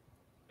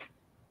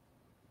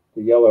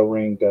 The yellow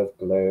ring does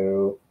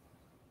glow.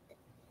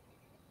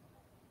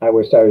 I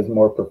wish I was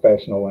more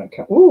professional when it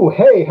comes. Ooh,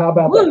 hey, how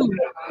about that?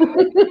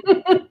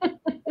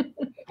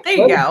 There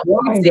you go.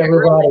 Blind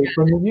everybody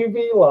from the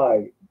UV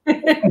light.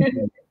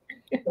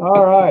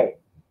 All right,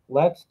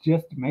 let's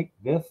just make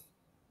this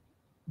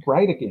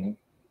bright again.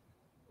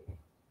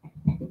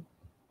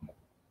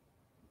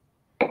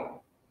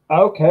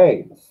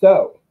 Okay,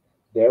 so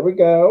there we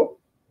go.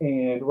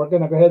 And we're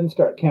going to go ahead and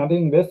start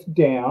counting this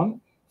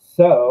down.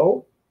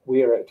 So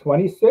we are at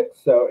 26.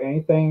 So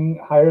anything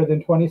higher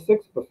than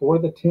 26 before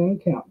the 10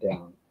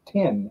 countdown.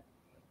 10,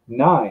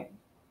 9,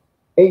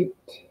 8,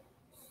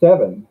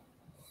 7,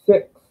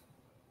 6,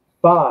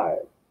 5,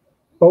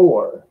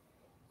 4,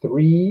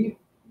 3,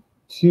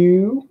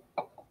 2,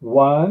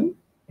 1,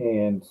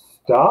 and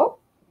stop.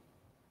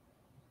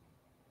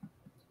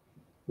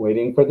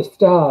 Waiting for the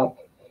stop.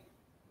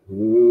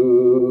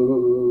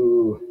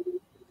 Ooh.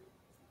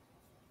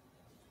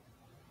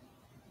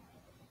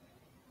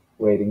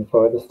 Waiting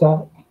for the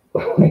stop.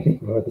 Waiting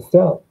for the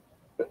stop.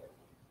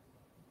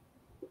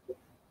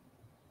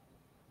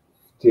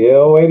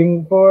 Still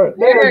waiting for it.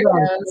 There it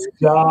goes.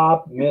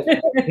 Stop. Miss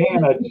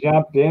Hannah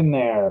jumped in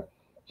there.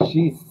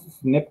 She's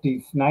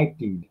snipty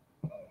sniped.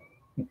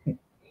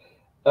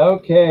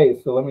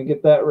 Okay, so let me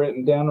get that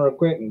written down real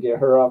quick and get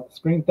her off the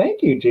screen.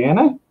 Thank you,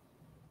 Jana.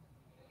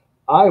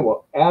 I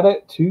will add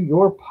it to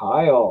your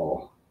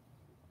pile.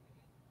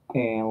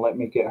 And let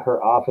me get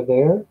her off of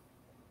there.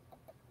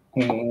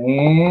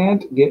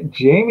 And get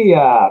Jamie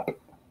up.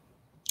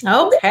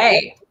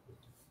 Okay.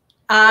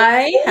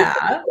 I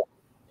have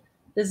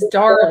this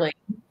darling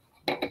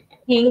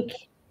pink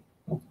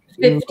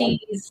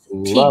 50s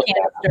tea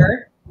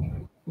canister.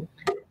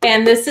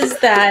 And this is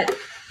that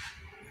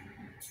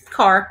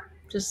car.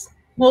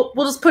 We'll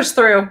just push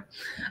through.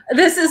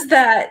 This is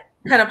that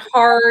kind of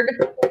hard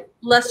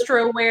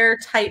Lustroware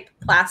type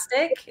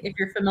plastic, if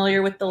you're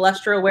familiar with the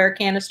Lustroware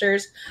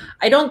canisters.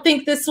 I don't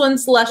think this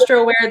one's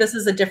Lustroware. This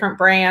is a different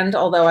brand,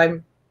 although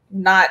I'm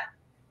not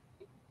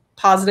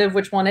positive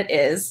which one it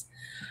is.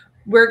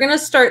 We're going to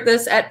start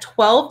this at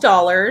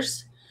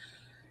 $12.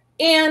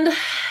 And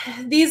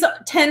these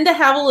tend to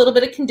have a little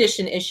bit of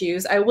condition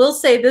issues. I will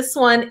say this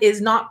one is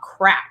not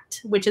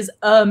cracked, which is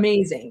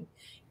amazing.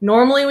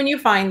 Normally when you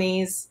find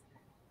these,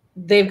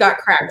 they've got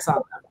cracks on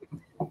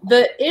them.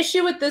 The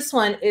issue with this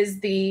one is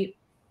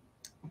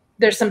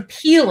there's some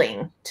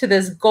peeling to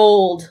this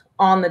gold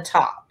on the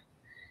top.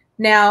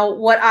 Now,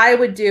 what I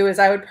would do is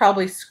I would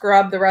probably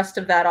scrub the rest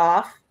of that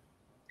off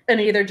and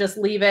either just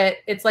leave it,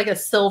 it's like a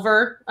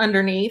silver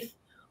underneath,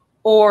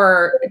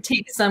 or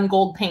take some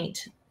gold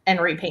paint and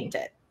repaint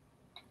it.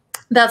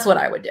 That's what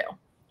I would do.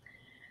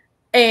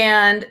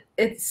 And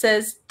it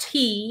says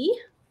tea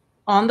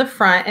on the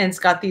front, and it's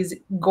got these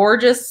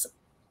gorgeous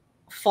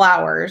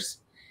flowers.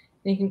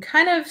 And you can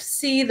kind of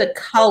see the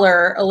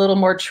color a little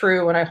more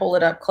true when I hold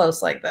it up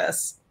close like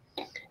this.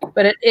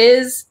 But it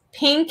is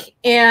pink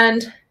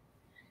and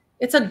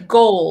it's a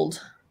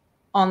gold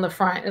on the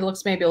front. It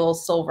looks maybe a little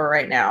silver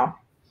right now,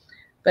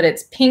 but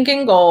it's pink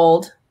and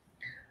gold.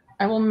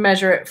 I will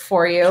measure it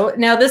for you.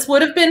 Now, this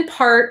would have been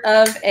part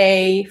of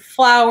a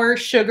flour,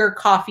 sugar,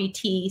 coffee,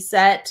 tea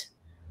set,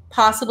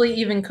 possibly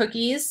even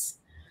cookies.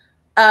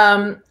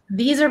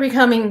 These are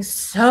becoming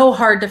so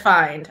hard to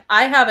find.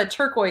 I have a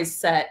turquoise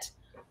set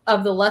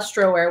of the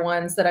Lustroware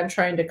ones that I'm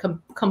trying to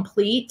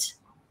complete.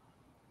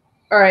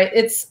 All right,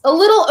 it's a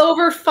little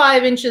over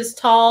 5 inches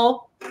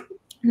tall,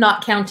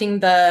 not counting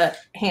the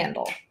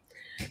handle.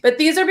 But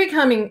these are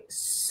becoming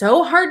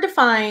so hard to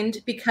find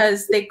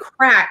because they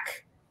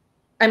crack.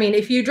 I mean,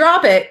 if you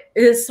drop it,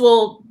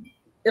 it'll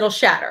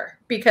shatter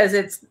because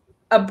it's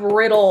a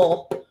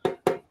brittle,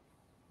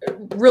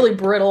 really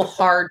brittle,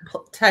 hard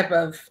type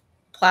of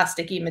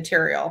plasticky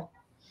material.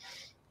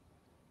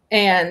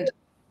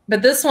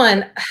 But this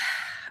one,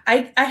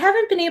 I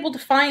haven't been able to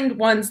find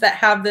ones that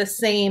have the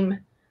same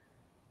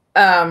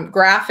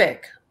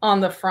graphic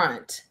on the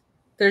front.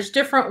 There's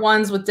different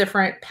ones with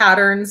different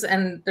patterns,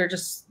 and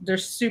they're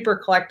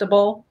super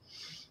collectible.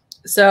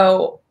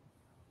 So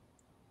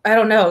I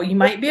don't know. You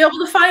might be able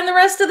to find the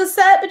rest of the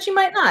set, but you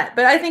might not.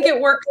 But I think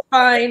it works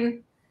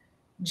fine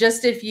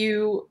just if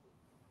you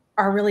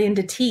are really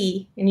into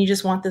tea and you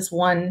just want this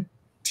one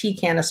tea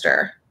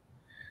canister.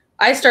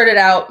 I started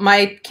out,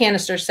 my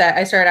canister set,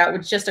 I started out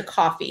with just a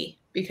coffee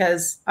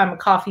because I'm a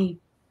coffee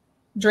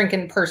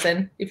drinking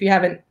person, if you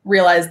haven't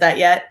realized that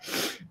yet.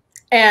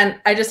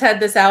 And I just had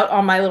this out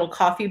on my little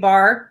coffee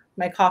bar,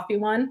 my coffee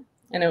one,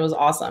 and it was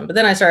awesome. But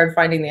then I started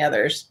finding the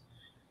others.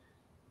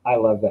 I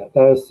love that.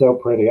 That is so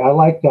pretty. I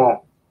like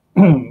that,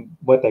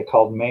 what they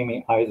called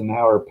Mamie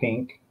Eisenhower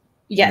pink.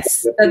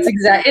 Yes, that's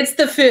exact. It's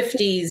the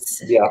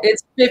 50s. Yeah.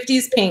 It's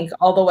 50s pink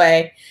all the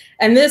way.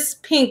 And this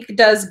pink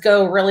does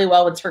go really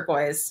well with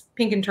turquoise.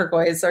 Pink and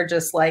turquoise are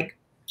just like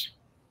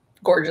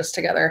gorgeous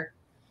together.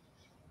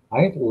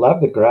 I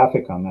love the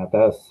graphic on that.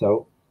 That is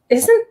so.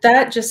 Isn't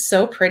that just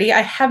so pretty?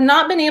 I have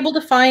not been able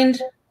to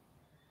find.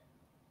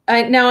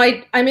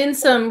 I'm in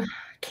some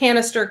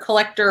canister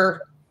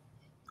collector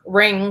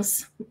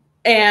rings,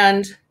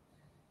 and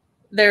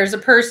there's a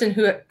person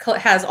who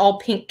has all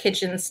pink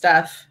kitchen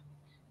stuff.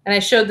 And I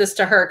showed this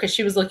to her because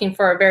she was looking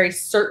for a very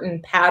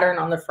certain pattern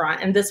on the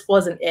front. And this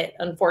wasn't it,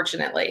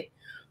 unfortunately.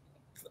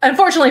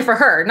 Unfortunately for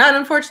her, not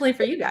unfortunately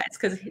for you guys,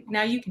 because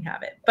now you can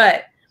have it.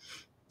 But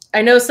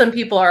I know some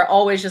people are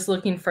always just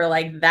looking for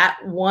like that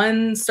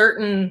one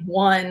certain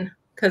one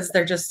because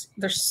they're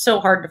so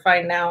hard to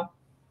find now.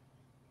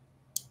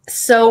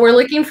 So we're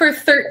looking for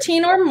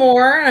 13 or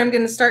more. And I'm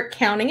going to start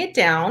counting it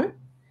down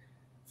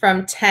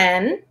from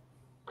 10,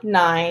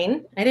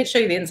 9. I didn't show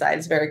you the inside.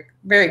 It's very,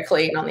 very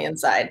clean on the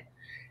inside.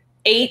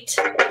 8,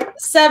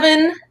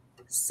 7,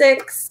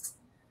 6,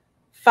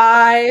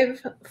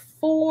 5,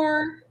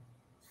 4,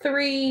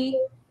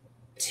 3,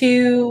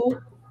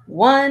 2,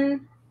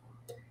 1,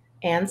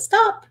 and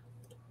stop.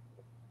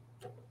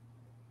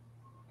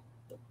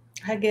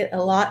 I get a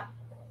lot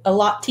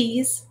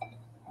teas.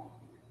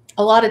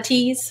 A lot of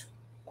teas.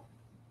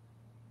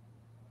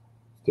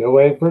 Still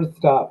waiting for the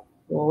stop.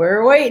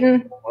 We're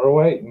waiting. We're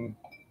waiting.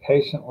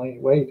 Patiently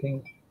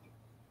waiting.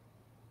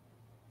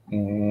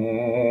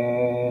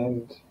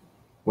 And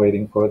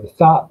waiting for the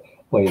stop.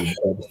 Waiting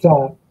for the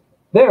stop.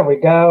 There we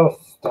go.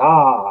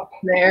 Stop.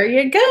 There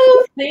you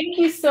go. Thank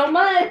you so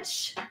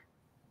much.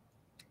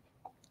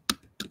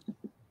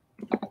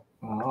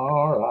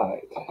 All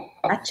right.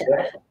 Gotcha.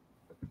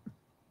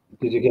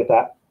 Did you get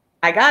that?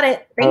 I got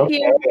it. Thank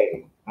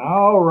you.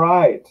 All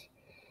right.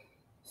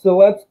 So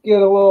let's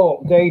get a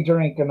little day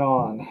drinking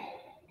on.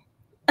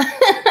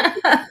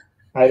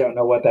 I don't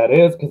know what that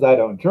is because I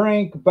don't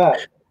drink,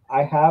 but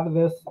I have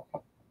this.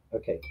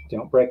 Okay,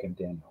 don't break them,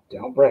 Daniel.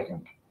 Don't break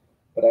them.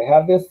 But I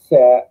have this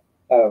set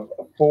of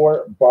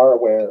 4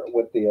 barware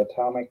with the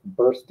atomic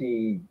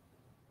bursty.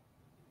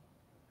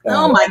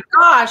 Oh my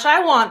gosh, I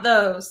want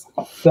those.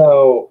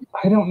 So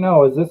I don't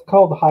know. Is this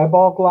called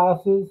highball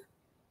glasses?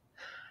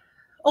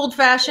 Old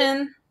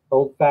fashioned.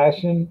 Old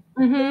fashioned.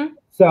 Mm-hmm.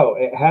 So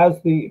it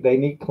has they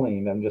need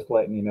cleaned. I'm just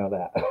letting you know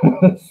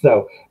that.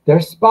 So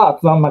there's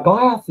spots on my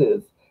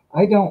glasses.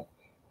 What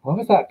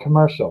was that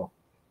commercial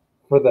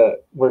for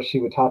where she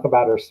would talk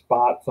about her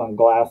spots on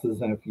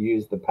glasses and if you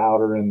use the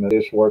powder in the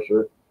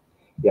dishwasher?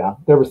 Yeah,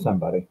 there was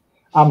somebody.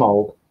 I'm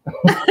old.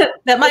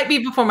 That might be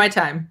before my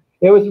time.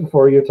 It was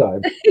before your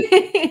time.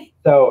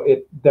 So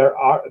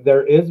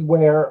there is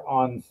wear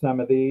on some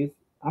of these.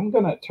 I'm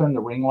gonna turn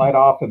the ring light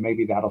off and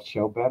maybe that'll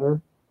show better.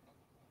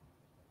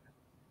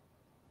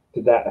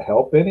 Did that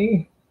help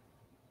any?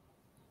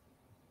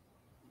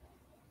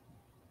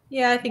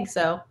 Yeah, I think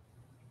so.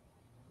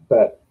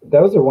 But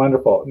those are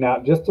wonderful. Now,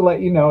 just to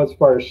let you know, as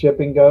far as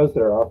shipping goes,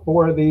 there are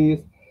 4 of these.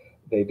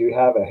 They do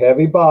have a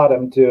heavy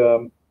bottom to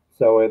them.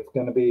 So it's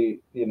going to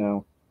be,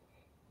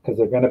 because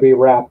they're going to be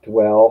wrapped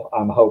well,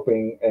 I'm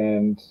hoping.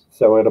 And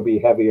so it'll be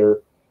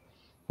heavier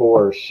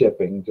for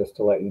shipping, just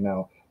to let you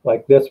know.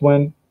 Like this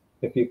one,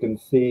 if you can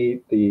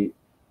see, the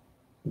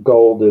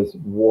gold is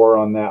war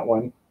on that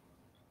one.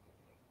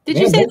 Did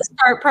you say the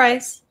start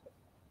price?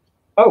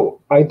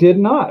 Oh, I did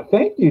not.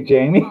 Thank you,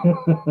 Jamie.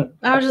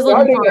 I was just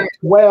looking for at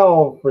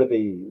 12 for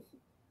these.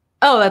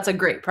 Oh, that's a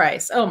great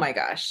price. Oh my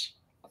gosh.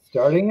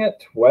 Starting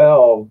at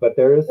 12, but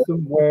there is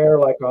some wear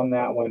like on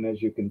that one,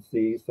 as you can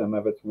see. Some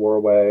of it's wore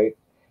away.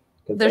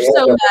 They're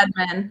so bad,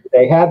 men.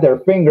 They had their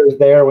fingers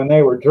there when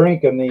they were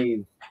drinking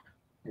these,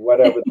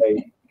 whatever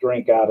they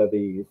drink out of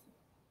these.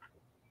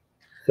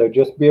 So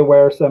just be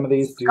aware some of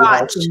these do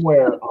have some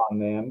wear on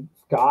them.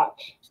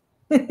 Scotch.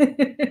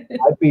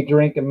 I'd be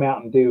drinking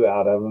Mountain Dew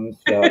out of them,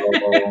 so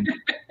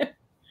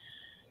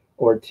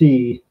or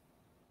tea,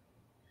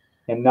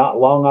 and not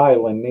Long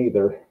Island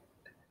neither.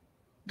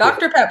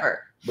 Dr.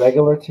 Pepper.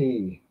 Regular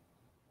tea.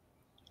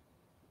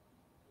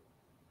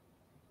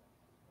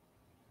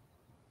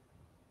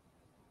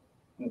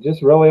 I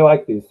just really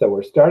like these. So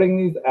we're starting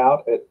these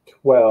out at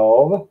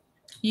 12.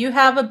 You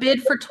have a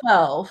bid for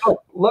 12. Oh,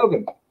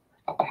 Logan.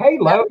 Hey,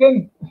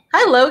 Logan.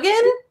 Hi,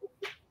 Logan.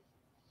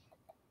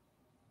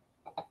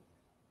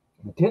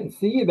 I didn't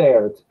see you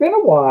there. It's been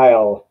a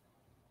while.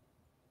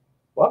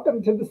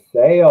 Welcome to the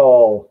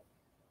sale.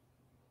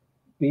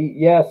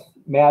 Yes,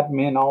 Mad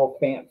Men all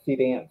fancy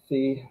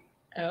dancy.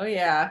 Oh,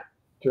 yeah.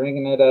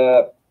 Drinking it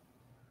up.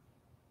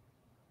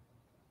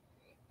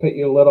 Put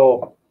your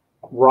little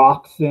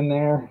rocks in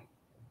there.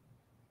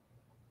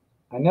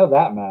 I know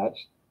that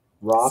much.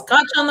 Rocks.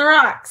 Scotch on the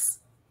rocks.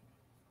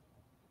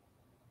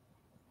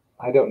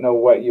 I don't know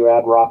what you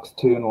add rocks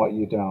to and what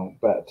you don't,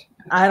 but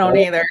I don't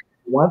either.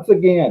 Once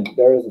again,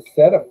 there is a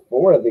set of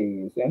 4 of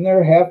these, and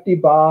they're hefty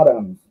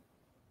bottoms.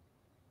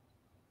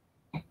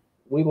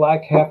 We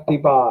like hefty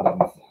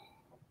bottoms.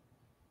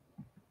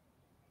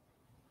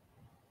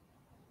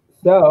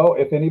 So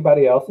if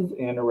anybody else is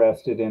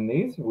interested in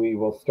these, we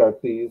will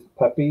start these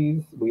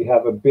puppies. We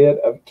have a bid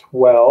of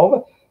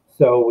 12,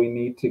 so we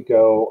need to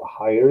go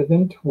higher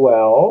than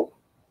 12.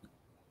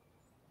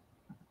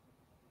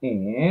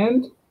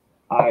 And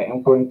I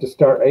am going to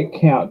start a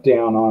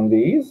countdown on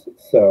these.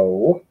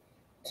 So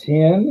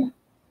 10,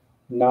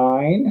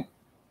 9,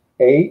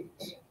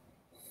 8,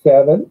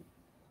 7,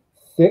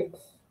 6,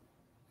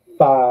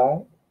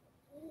 5,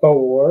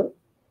 4,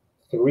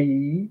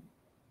 3,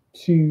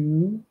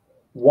 2,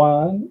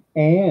 1,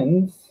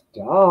 and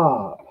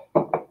stop.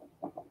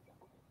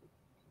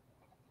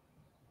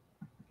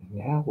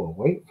 Now we'll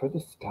wait for the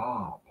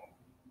stop.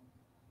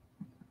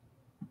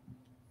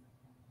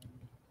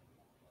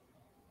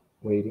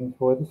 Waiting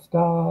for the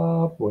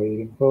stop,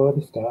 waiting for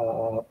the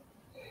stop.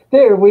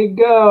 There we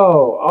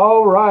go.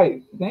 All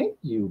right. Thank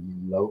you,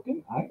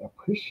 Logan. I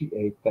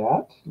appreciate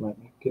that. Let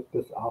me get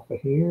this off of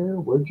here.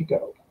 Where'd you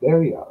go?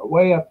 There you are,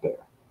 way up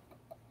there.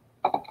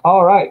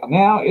 All right.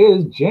 Now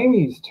is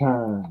Jamie's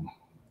turn.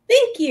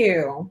 Thank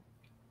you.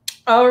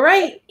 All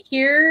right.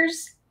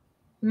 Here's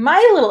my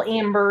little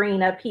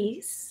Amberina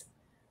piece.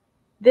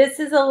 This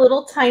is a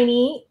little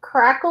tiny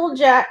Crackle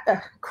Jack.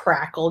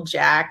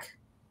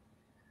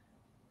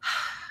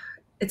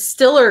 It's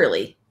still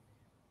early.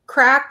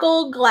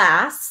 Crackle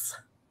glass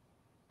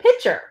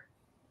pitcher.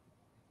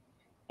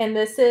 And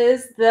this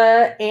is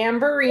the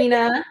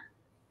Amberina.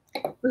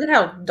 Look at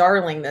how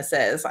darling this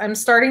is. I'm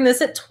starting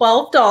this at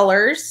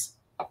 $12.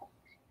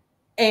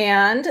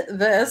 And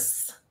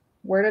this,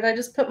 where did I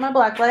just put my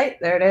black light?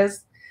 There it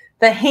is.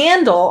 The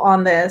handle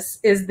on this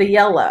is the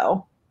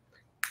yellow.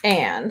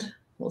 And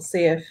we'll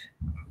see if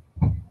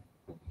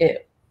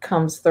it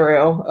comes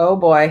through. Oh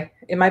boy,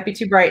 it might be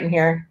too bright in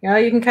here. You know,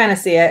 you can kind of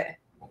see it.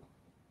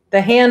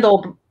 The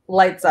handle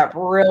lights up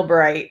real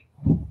bright.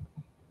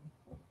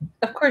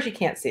 Of course, you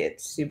can't see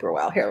it super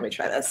well. Here, let me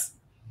try this.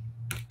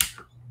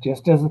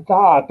 Just as a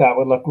thought, that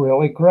would look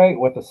really great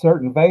with a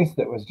certain vase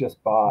that was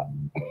just bought.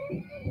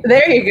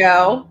 There you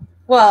go.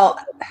 Well,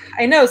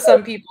 I know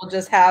some people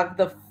just have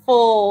the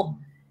full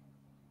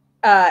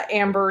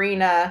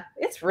Amberina.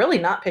 It's really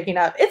not picking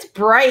up. It's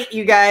bright,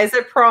 you guys.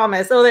 I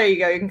promise. Oh, there you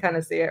go. You can kind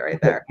of see it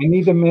right there. I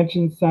need to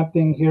mention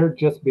something here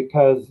just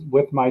because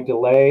with my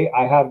delay,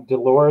 I have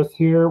Dolores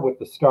here with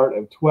the start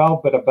of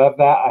 12, but above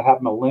that, I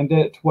have Melinda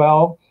at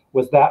 12.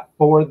 Was that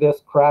for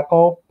this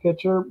Crackle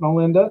picture,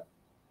 Melinda?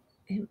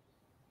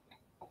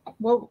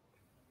 Well,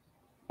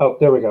 oh,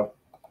 there we go.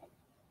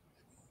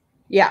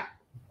 Yeah.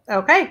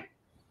 Okay.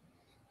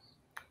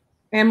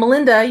 And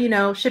Melinda, you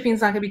know,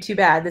 shipping's not going to be too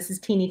bad. This is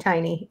teeny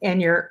tiny, and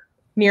you're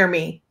near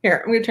me.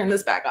 Here, I'm going to turn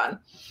this back on.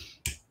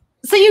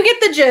 So you get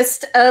the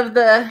gist of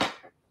the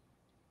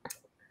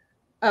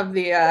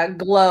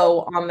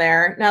glow on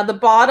there. Now the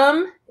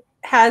bottom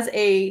has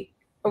a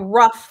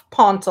rough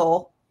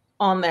pontil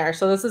on there.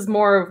 So this is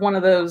more of one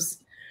of those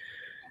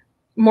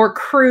more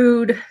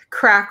crude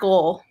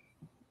Crackle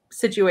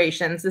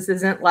situations. This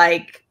isn't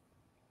like,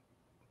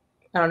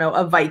 I don't know,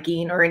 a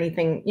Viking or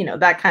anything, you know,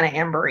 that kind of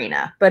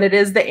Amberina. But it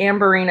is the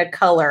Amberina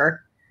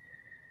color.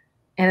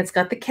 And it's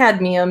got the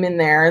cadmium in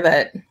there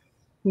that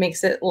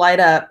makes it light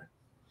up.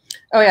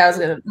 Oh, yeah, I was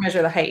going to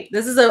measure the height.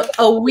 This is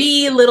a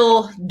wee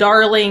little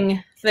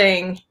darling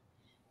thing.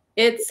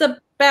 It's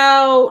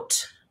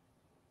about,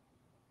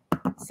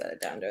 set it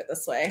down, do it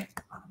this way.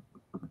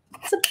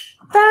 It's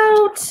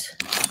about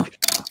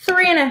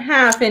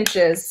 3.5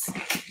 inches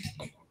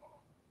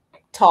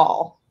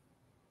tall.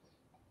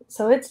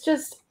 So it's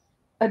just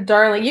a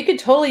darling. You could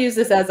totally use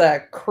this as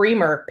a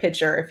creamer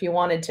pitcher if you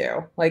wanted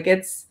to. Like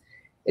it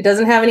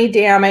doesn't have any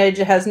damage.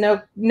 It has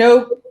no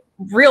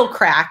real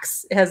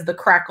cracks. It has the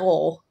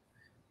crackle,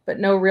 but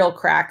no real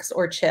cracks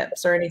or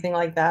chips or anything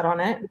like that on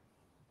it.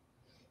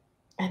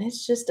 And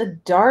it's just a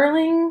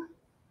darling.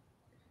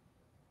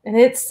 And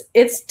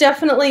it's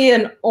definitely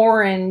an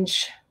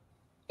orange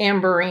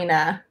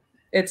Amberina.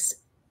 It's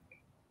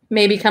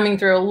maybe coming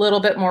through a little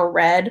bit more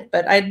red,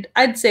 but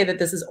I'd say that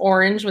this is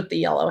orange with the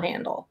yellow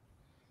handle.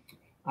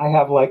 I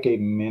have like a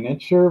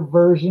miniature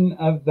version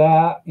of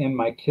that in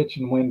my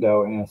kitchen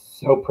window, and it's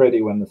so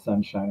pretty when the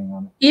sun's shining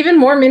on it. Even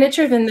more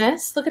miniature than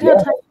this? Look at how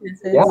tiny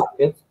this is. Yeah,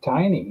 it's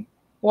tiny.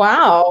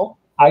 Wow.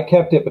 I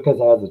kept it because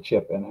it has a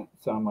chip in it.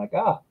 So I'm like,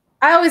 I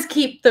always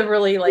keep the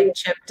really like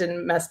chipped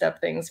and messed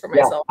up things for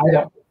myself.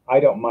 Yeah, I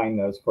don't mind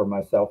those for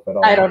myself at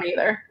all. I don't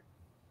either.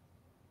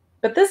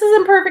 But this is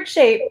in perfect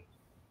shape.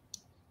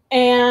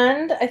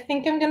 And I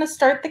think I'm going to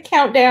start the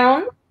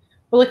countdown.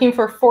 We're looking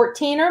for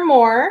 14 or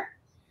more.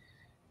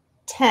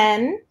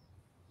 10,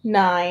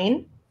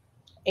 9,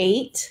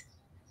 8,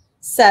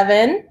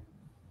 7,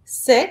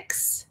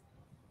 6,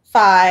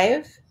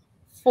 5,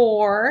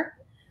 4,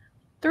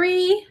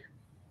 3,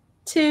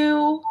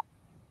 2,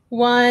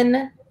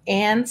 1,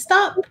 and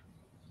stop.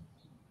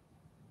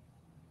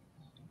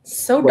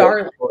 So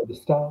darling. Waiting for the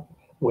stop.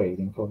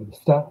 Waiting for the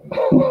stop.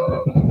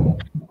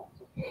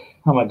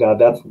 Oh my God,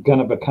 that's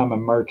gonna become a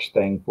merch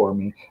thing for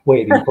me.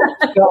 Waiting for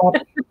the stop.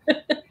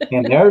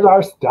 And there's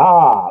our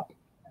stop.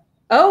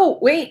 Oh,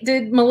 wait,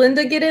 did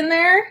Melinda get in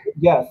there?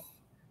 Yes.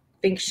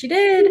 Think she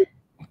did.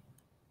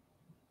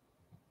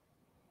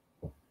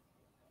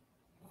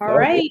 All So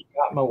right. we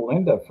got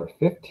Melinda for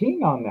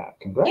 15 on that.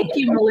 Congratulations.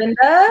 Thank you,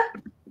 Melinda.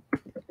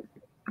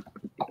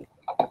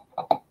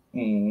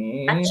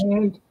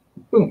 And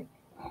boom.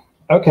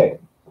 Okay.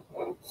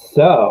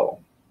 So,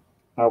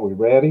 are we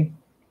ready?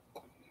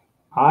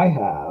 I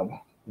have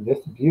this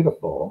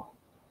beautiful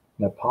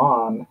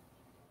Nippon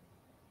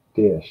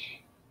dish.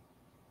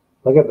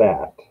 Look at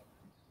that.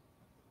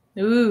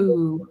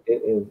 Ooh.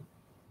 It is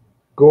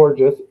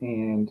gorgeous,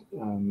 and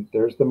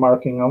there's the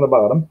marking on the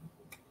bottom.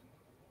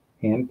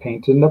 Hand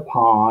painted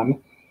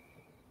Nippon.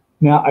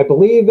 Now, I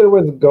believe there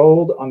was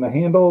gold on the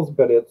handles,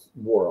 but it's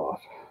wore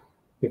off.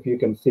 If you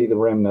can see the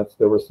remnants,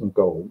 there was some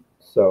gold.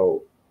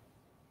 So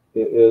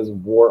it is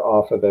wore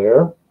off of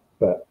there.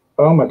 But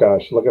oh my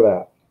gosh, look at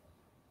that.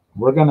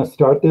 We're going to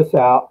start this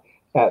out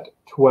at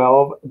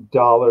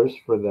 $12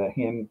 for the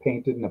hand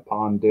painted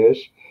Nippon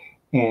dish.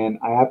 And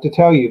I have to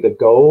tell you, the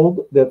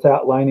gold that's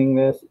outlining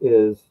this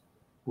is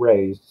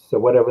raised. So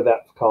whatever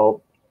that's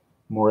called,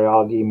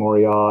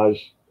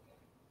 moriage,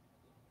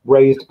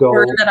 raised gold.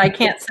 Word that I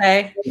can't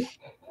say.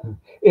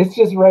 It's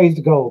just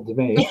raised gold to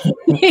me.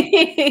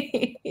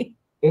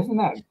 Isn't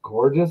that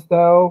gorgeous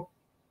though?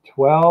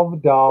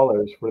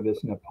 $12 for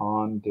this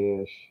Nippon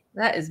dish.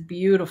 That is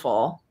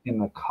beautiful.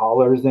 And the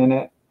colors in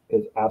it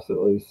is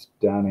absolutely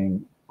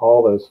stunning.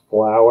 All those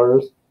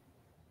flowers.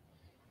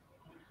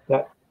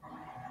 That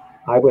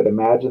I would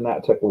imagine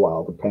that took a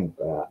while to paint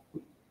that.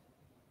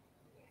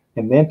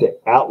 And then to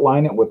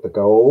outline it with the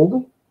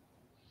gold.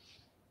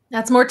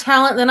 That's more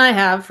talent than I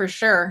have, for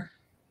sure.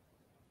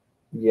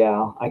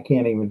 Yeah, I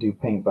can't even do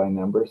paint by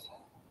numbers.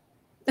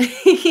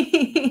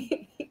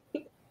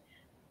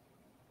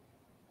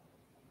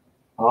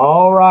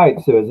 All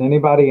right, so is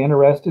anybody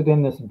interested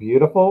in this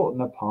beautiful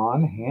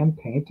Nippon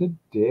hand-painted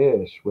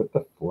dish with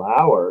the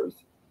flowers?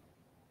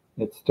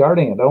 It's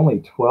starting at only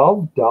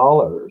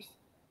 $12.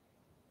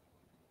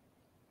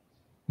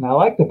 And I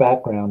like the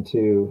background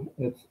too.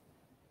 It's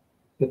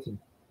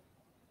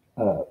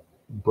a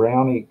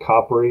browny,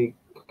 coppery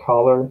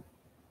color.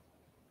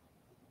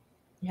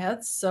 Yeah,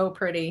 it's so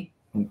pretty.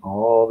 And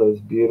all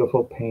those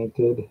beautiful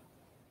painted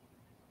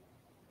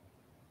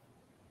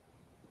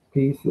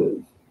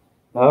pieces.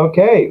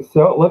 Okay,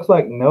 so it looks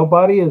like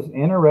nobody is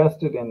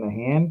interested in the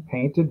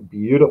hand-painted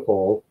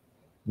beautiful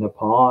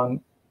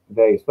Nippon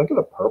vase. Look at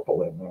the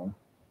purple in there.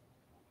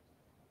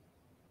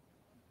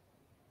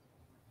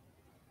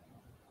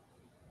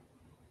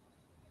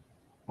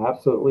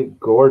 Absolutely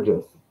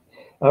gorgeous.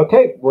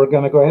 Okay, we're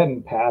going to go ahead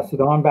and pass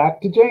it on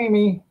back to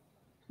Jamie.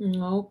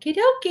 Okie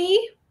dokie.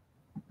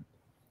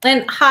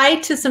 And hi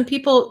to some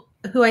people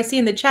who I see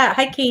in the chat.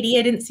 Hi, Katie.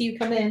 I didn't see you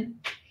come in.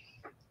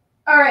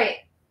 All right.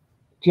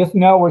 Just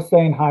know we're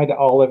saying hi to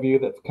all of you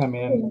that's come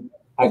in.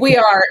 We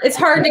are. It's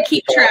hard to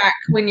keep track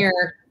when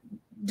you're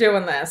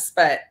doing this,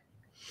 but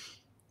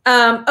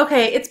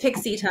okay, it's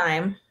pixie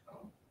time.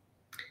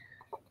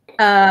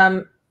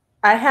 I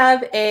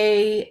have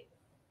a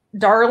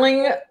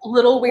darling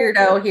little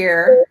weirdo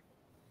here.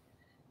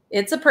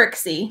 It's a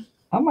Prixie.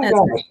 Oh my gosh.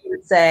 I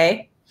would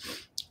say.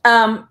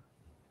 I'm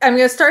going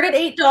to start at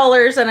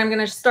 $8, and I'm going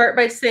to start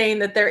by saying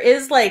that there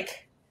is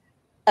like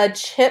a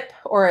chip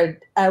or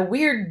a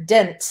weird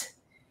dent,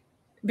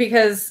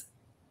 because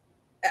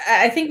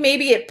I think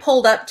maybe it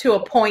pulled up to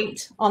a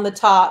point on the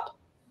top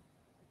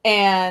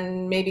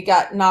and maybe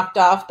got knocked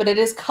off, but it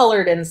is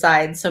colored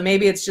inside. So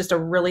maybe it's just a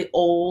really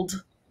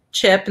old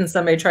chip and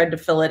somebody tried to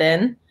fill it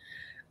in.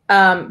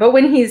 But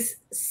when he's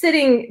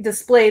sitting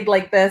displayed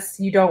like this,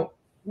 you don't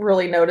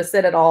really notice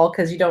it at all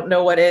because you don't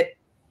know what it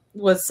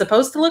was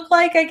supposed to look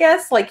like, I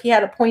guess. Like he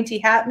had a pointy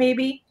hat,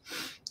 maybe.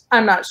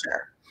 I'm not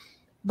sure.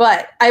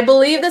 But I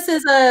believe this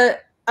is a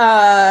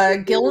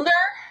Gilner.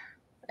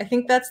 I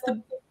think that's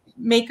the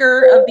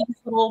maker of these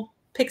little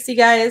pixie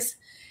guys.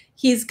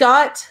 He's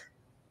got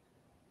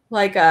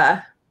like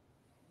a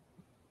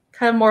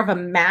kind of more of a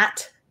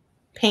matte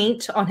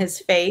paint on his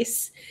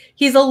face.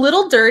 He's a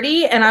little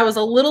dirty, and I was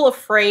a little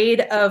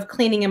afraid of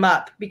cleaning him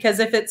up because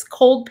if it's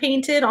cold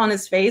painted on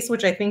his face,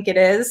 which I think it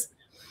is,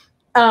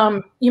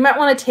 you might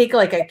want to take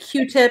like a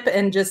Q-tip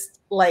and just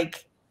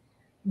like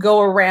go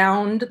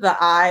around the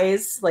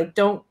eyes. Like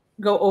don't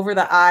go over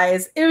the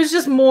eyes. It was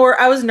just more,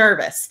 I was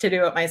nervous to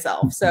do it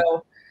myself.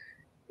 So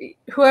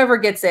whoever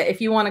gets it,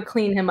 if you want to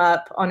clean him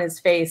up on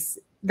his face,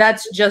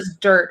 that's just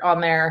dirt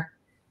on there.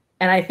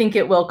 And I think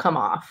it will come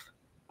off.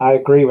 I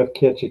agree with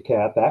Kitty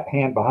Cat. That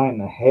hand behind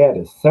the head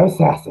is so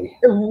sassy.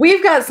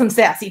 We've got some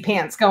sassy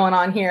pants going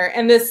on here.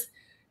 And this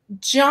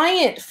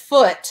giant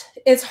foot,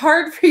 it's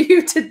hard for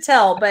you to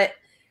tell, but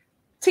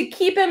to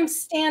keep him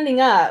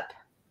standing up,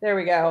 there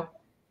we go.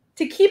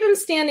 To keep him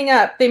standing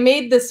up, they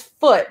made this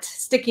foot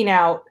sticking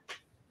out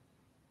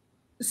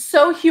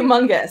so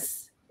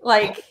humongous.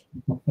 Like,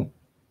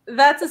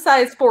 that's a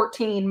size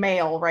 14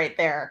 male right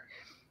there,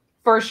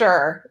 for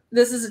sure.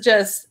 This is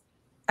just,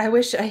 I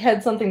wish I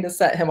had something to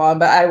set him on,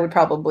 but I would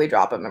probably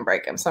drop him and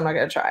break him, so I'm not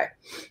going to try.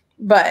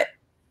 But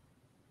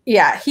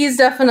yeah, he's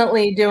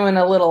definitely doing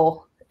a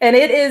little, and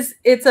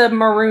it's a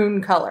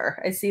maroon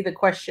color. I see the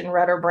question,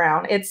 red or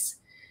brown. It's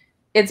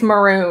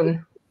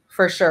maroon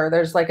for sure.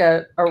 There's like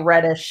a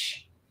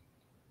reddish,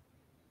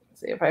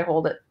 let's see if I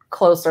hold it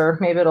closer,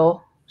 maybe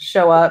it'll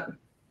show up.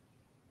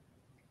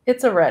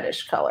 It's a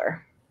reddish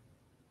color.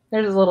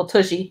 There's a little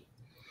tushy.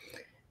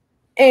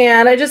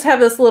 And I just have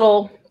this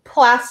little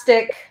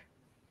plastic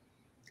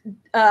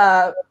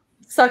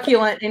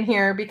succulent in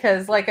here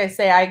because, like I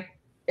say, I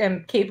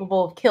am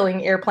capable of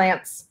killing air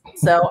plants.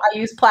 So I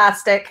use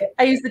plastic.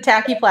 I use the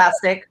tacky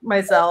plastic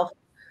myself.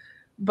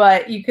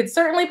 But you could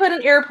certainly put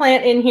an air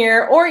plant in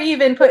here, or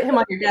even put him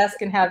on your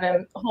desk and have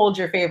him hold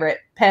your favorite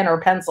pen or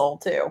pencil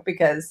too,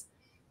 because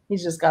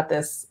he's just got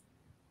this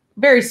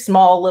very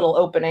small little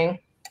opening.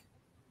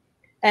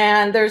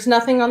 And there's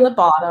nothing on the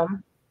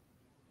bottom.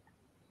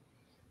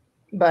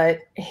 But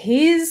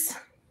he's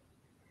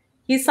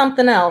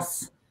something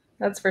else.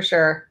 That's for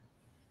sure.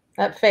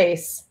 That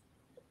face.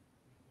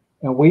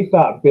 And we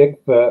thought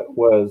Bigfoot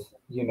was,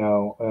 you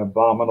know, an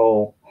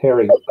abominable,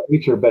 hairy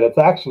creature, but it's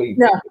actually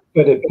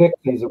footed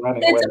pixies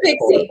running away. It's a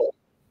pixie.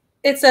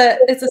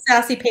 It's a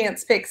sassy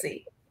pants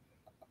pixie.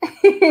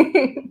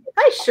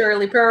 Hi,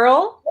 Shirley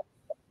Pearl.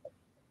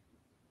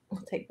 I'll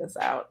take this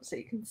out so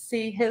you can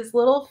see his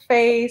little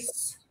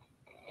face.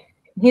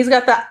 He's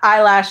got the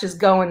eyelashes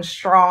going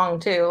strong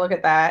too. Look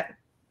at that.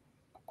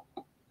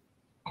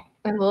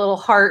 And the little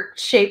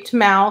heart-shaped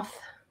mouth.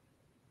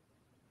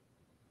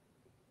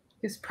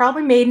 It's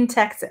probably made in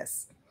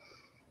Texas.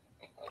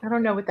 I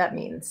don't know what that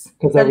means.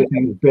 Because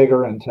everything's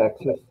bigger in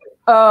Texas.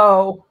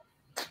 Oh.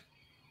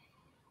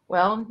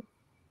 Well,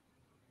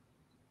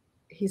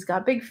 he's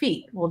got big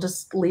feet. We'll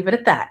just leave it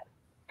at that.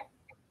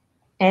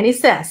 And he's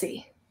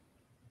sassy.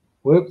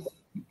 Whoops.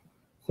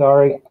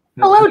 Sorry.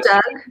 Hello,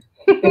 Doug.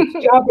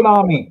 It's jumping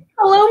on me.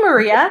 Hello,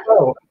 Maria.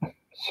 Oh,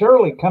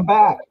 Shirley, come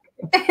back.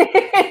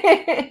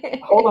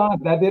 Hold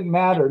on. That didn't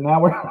matter. Now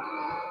we're...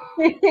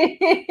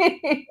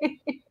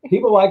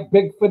 People like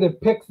big-footed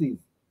pixies.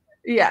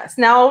 Yes.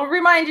 Now I'll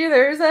remind you,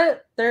 there is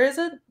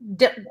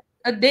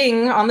a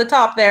ding on the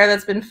top there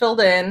that's been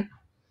filled in,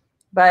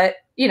 but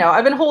you know,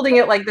 I've been holding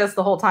it like this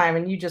the whole time,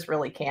 and you just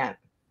really can't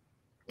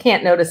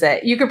notice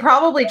it. You could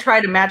probably try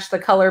to match the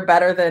color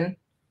better than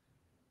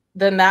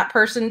that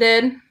person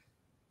did.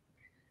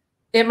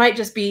 It might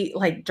just be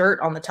like dirt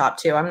on the top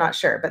too. I'm not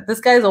sure, but this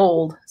guy's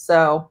old,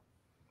 so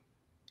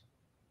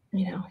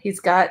you know, he's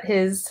got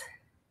his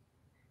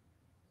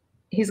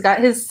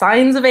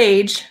signs of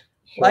age,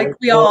 like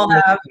we all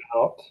have.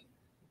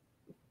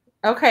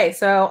 Okay,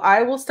 so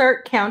I will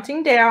start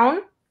counting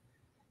down.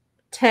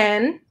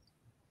 10,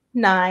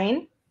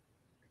 9,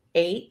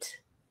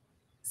 8,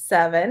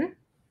 7,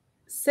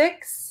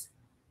 6,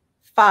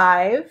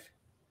 5,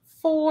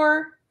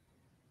 4,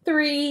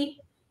 3,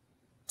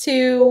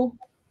 2,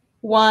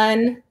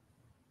 1,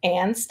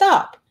 and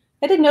stop.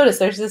 I did notice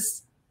there's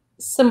this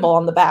symbol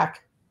on the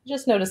back.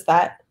 Just noticed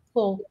that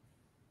little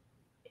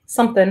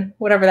something,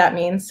 whatever that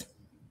means.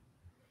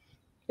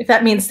 If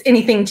that means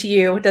anything to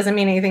you, it doesn't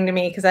mean anything to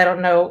me because I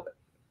don't know.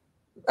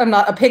 I'm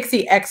not a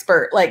pixie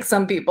expert like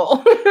some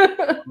people.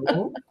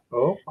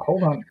 oh,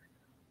 hold on.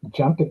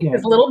 Jumped again.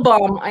 His little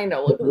bum. I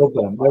know. Little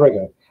bum. There we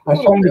go. I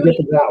was trying to get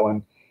to that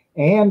one.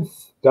 And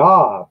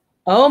stop.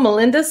 Oh,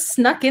 Melinda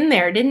snuck in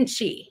there, didn't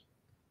she?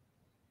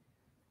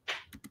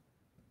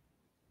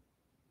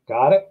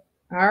 Got it.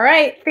 All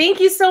right. Thank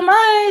you so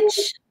much.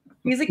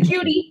 He's a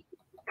cutie.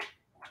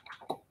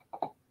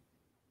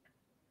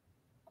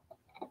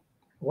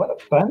 What a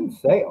fun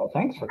sale.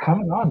 Thanks for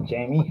coming on,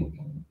 Jamie.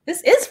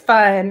 This is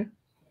fun.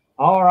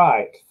 All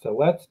right. So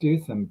let's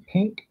do some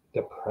pink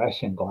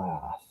depression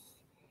glass.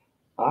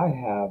 I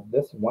have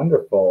this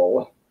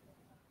wonderful,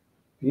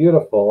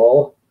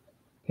 beautiful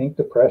pink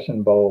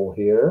depression bowl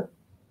here.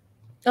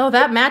 Oh,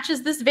 that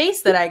matches this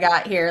vase that I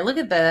got here. Look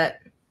at that.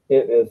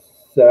 It is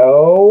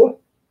so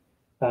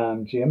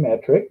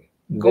geometric.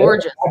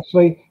 Gorgeous.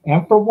 Actually,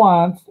 and for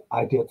once,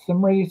 I did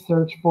some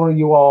research for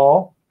you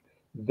all.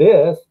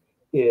 This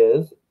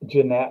is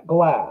Jeanette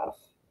glass.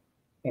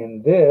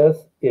 And this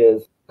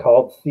is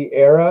called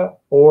Sierra,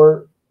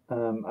 or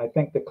I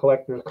think the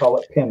collectors call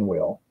it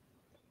pinwheel.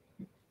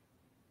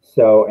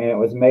 So, and it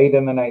was made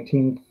in the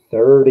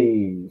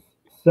 1930s.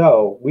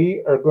 So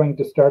we are going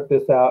to start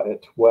this out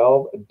at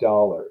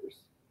 $12.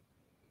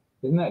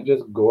 Isn't that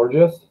just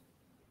gorgeous?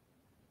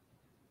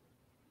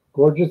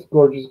 Gorgeous,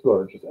 gorgeous,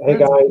 gorgeous. Hey,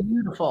 that's guys.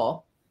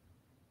 Beautiful.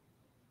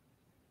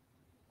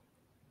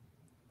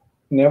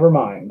 Never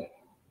mind.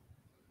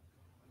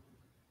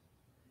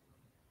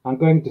 I'm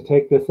going to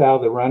take this out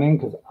of the running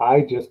because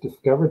I just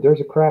discovered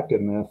there's a crack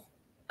in this.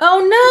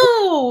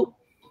 Oh no!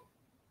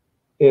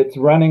 It's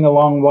running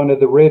along one of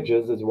the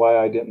ridges is why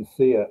I didn't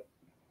see it.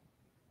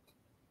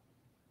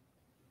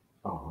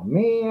 Oh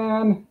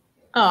man.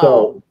 Oh.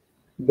 So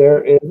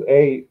there is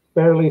a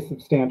fairly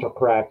substantial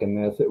crack in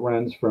this. It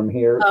runs from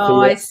here.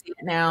 Oh, I see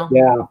it now.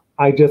 Yeah,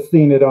 I just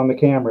seen it on the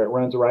camera. It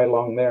runs right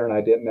along there and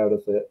I didn't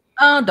notice it.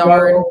 Oh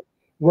darn. So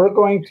we're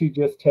going to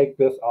just take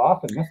this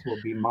off and this will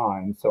be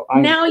mine. So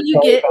I'm now you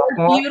get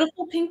your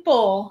beautiful pink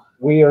bowl.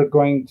 We are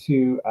going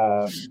to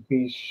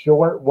be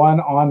short one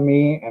on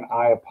me and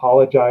I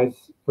apologize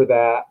for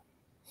that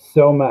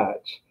so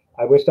much.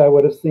 I wish I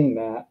would have seen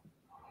that.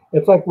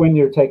 It's like when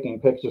you're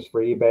taking pictures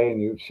for eBay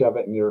and you shove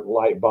it in your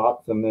light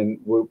box and then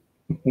whoop,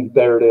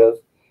 there it is.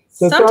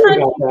 So sometimes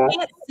you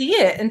can't see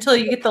it until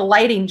you get the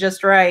lighting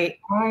just right.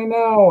 I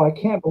know. I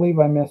can't believe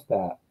I missed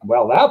that.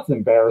 Well, that's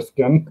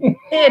embarrassing.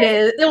 It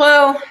is.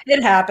 Well,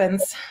 it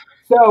happens.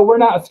 So we're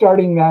not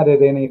starting that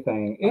at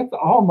anything. It's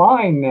all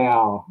mine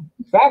now.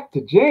 Back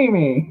to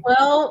Jamie.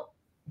 Well,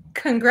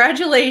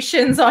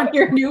 congratulations on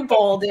your new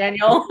bowl,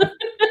 Daniel.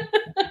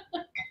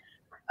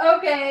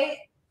 Okay.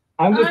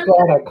 I'm just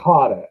glad I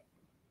caught it.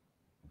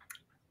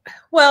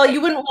 Well,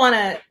 you wouldn't want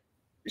to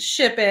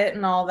ship it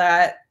and all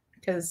that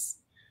because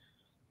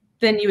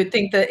then you would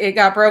think that it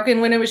got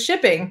broken when it was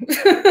shipping.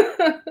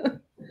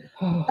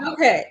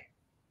 Okay.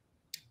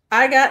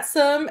 I got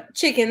some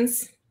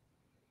chickens.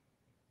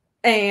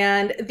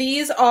 And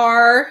these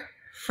are,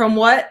 from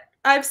what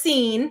I've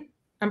seen,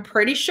 I'm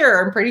pretty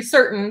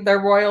certain they're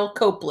Royal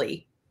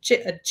Copley.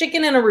 A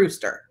chicken and a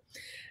rooster.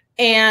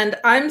 And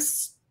I'm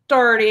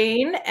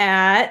starting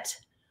at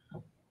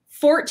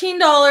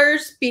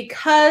 $14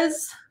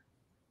 because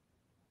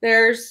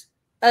there's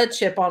a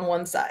chip on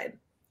one side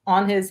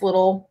on his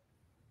little,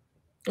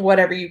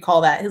 whatever you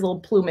call that, his little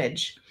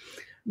plumage.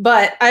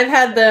 But I've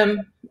had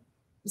them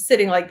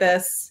sitting like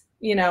this,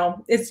 you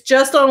know, it's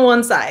just on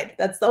one side.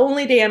 That's the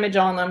only damage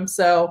on them.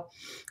 So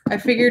I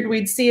figured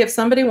we'd see if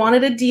somebody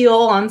wanted a deal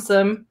on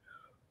some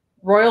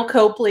Royal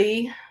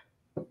Copley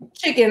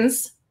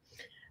chickens.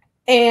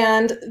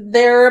 And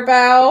they're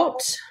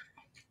about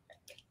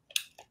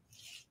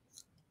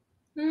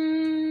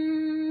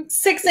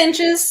 6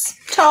 inches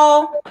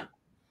tall.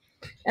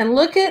 And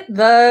look at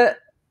the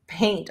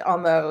paint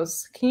on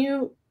those. Can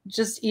you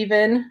just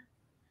even...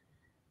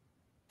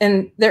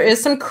 And there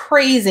is some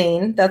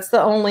crazing. That's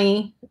the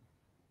only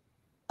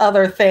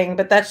other thing,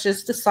 but that's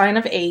just a sign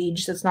of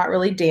age. That's not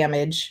really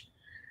damage.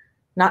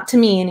 Not to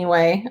me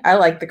anyway. I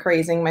like the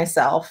crazing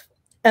myself.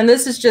 And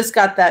this has just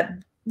got that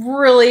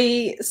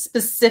really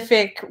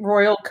specific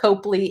Royal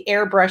Copley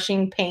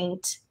airbrushing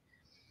paint.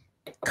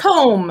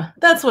 Comb.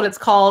 That's what it's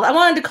called. I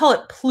wanted to call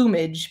it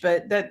plumage,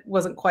 but that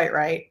wasn't quite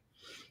right.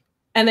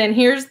 And then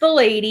here's the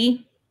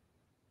lady.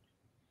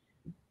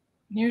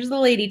 Here's the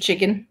lady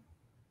chicken.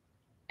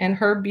 And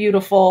her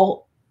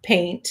beautiful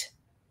paint.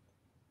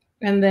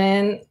 And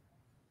then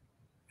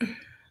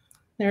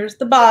there's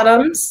the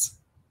bottoms.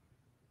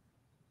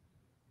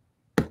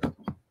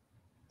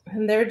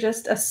 And they're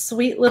just a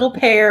sweet little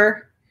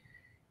pair.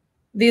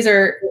 These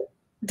are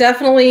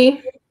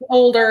definitely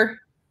older.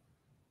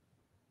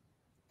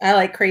 I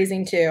like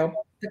crazing too.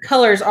 The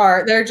colors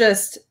they're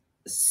just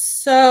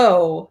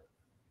so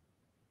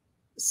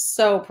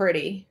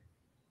pretty.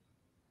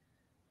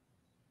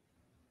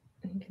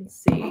 You can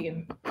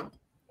see.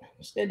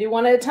 Just gonna do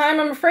one at a time.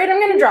 I'm afraid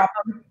I'm gonna drop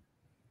them.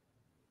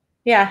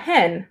 Yeah,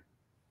 hen.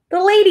 The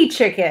lady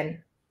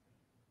chicken.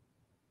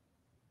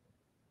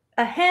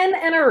 A hen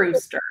and a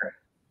rooster.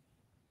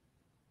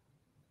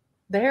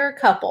 They're a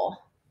couple.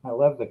 I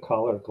love the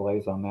color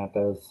glaze on that.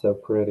 That is so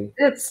pretty.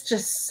 It's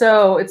just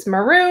it's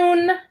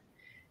maroon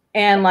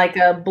and like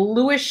a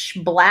bluish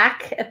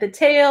black at the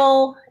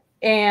tail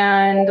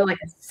and like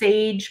a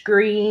sage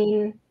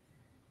green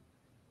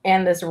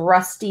and this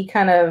rusty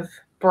kind of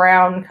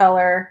brown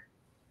color.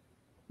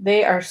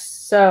 They are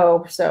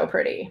so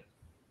pretty.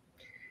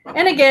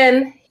 And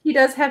again, he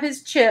does have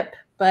his chip,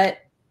 but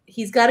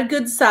he's got a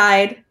good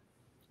side.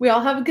 We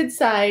all have a good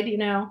side, you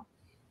know.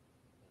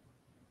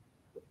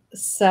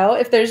 So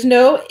if there's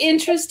no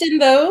interest in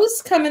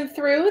those coming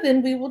through,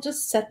 then we will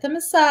just set them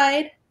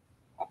aside.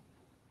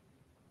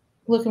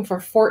 Looking for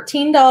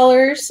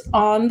 $14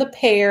 on the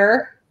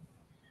pair,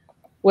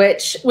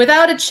 which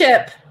without a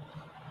chip,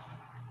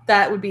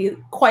 that would be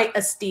quite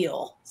a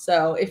steal.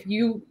 So if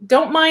you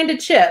don't mind a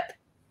chip,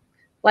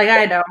 like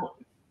I don't,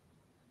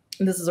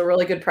 this is a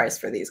really good price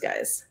for these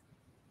guys.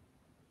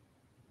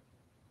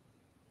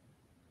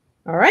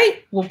 All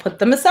right, we'll put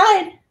them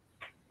aside.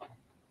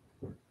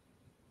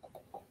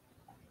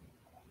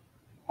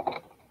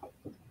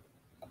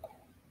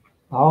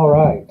 All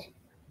right.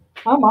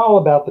 I'm all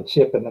about the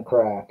chip and the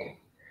crack,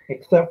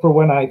 except for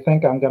when I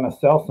think I'm going to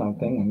sell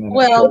something and then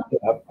it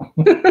up.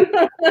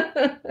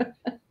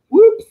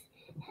 Whoops.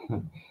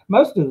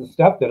 Most of the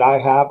stuff that I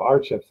have are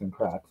chips and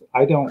cracks.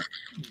 I don't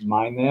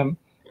mind them.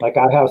 Like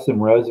I have some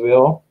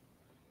Roseville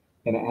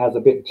and it has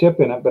a big chip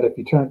in it, but if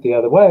you turn it the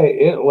other way,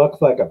 it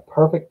looks like a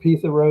perfect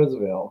piece of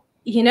Roseville.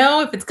 You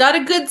know, if it's got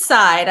a good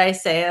side, I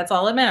say that's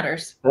all that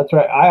matters. That's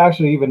right. I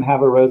actually even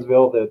have a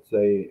Roseville that's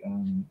a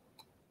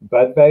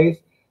bud vase,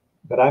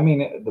 but I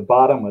mean, the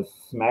bottom was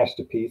smashed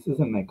to pieces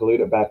and they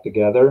glued it back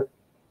together.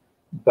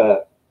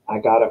 But I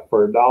got it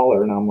for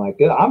 $1, and I'm like,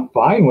 yeah, I'm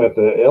fine with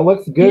it. It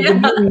looks good to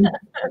me.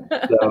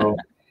 So,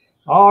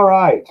 all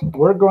right,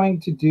 we're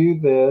going to do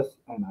this,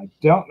 and I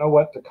don't know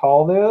what to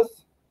call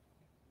this.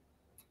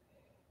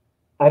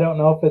 I don't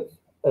know if it's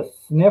a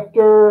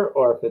snifter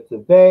or if it's a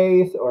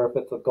vase or if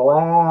it's a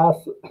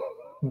glass.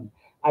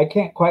 I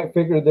can't quite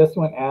figure this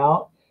one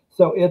out.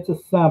 So it's a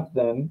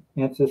something.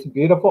 It's this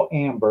beautiful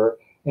amber,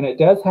 and it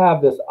does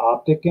have this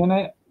optic in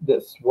it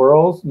that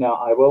swirls. Now,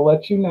 I will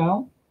let you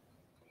know.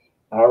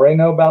 I already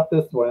know about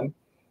this one.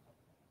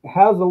 It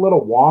has a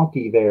little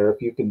wonky there,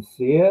 if you can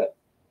see it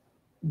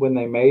when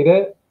they made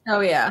it. Oh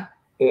yeah.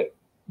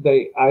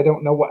 I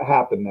don't know what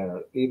happened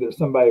there. Either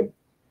somebody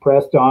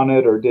pressed on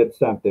it or did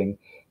something.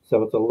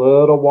 So it's a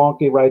little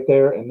wonky right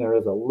there, and there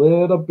is a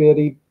little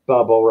bitty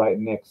bubble right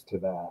next to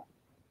that.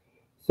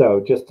 So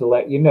just to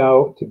let you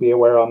know, to be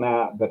aware on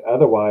that, but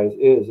otherwise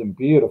it is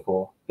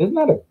beautiful. Isn't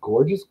that a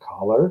gorgeous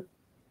color?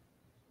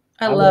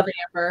 I love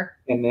amber.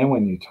 And then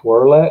when you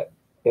twirl it,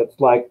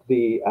 it's like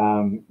the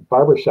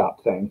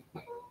barbershop thing.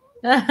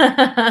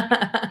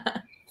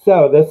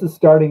 So this is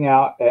starting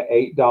out at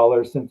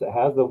 $8 since it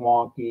has the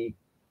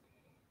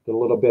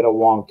little bit of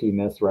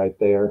wonkiness right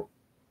there.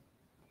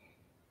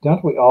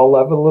 Don't we all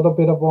love a little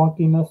bit of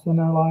wonkiness in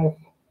our life?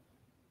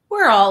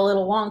 We're all a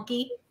little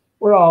wonky.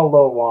 We're all a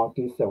little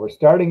wonky, so we're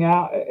starting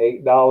out at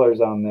 $8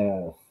 on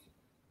this.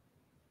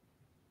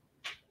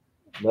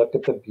 Look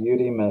at the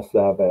beautiness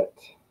of it.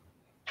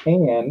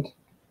 And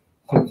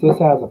since this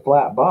has a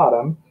flat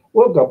bottom,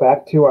 we'll go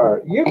back to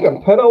you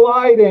can put a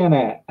light in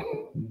it.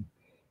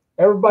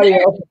 Everybody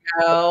else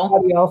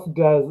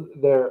does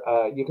their,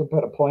 you can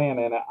put a plant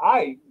in it.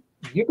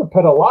 You can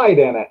put a light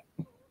in it.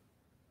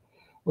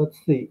 Let's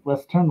see.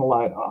 Let's turn the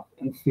light off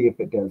and see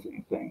if it does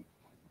anything.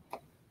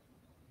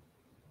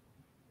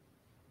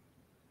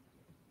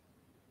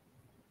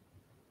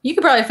 You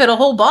could probably fit a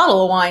whole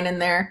bottle of wine in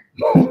there.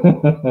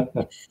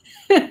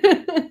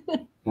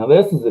 Now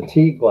this is a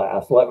tea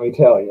glass, let me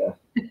tell you.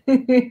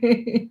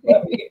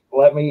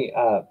 let me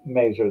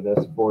measure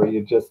this for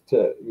you just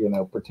to,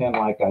 pretend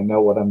like I know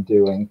what I'm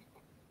doing.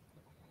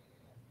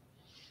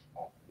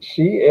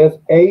 She is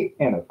 8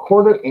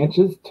 1/4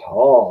 inches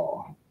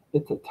tall.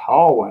 It's a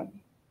tall one.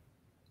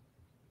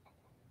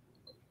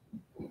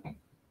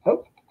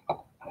 Oh, I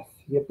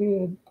see a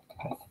bid.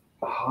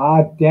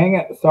 Ah, dang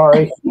it.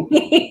 Sorry.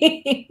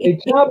 They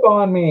jump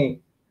on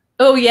me.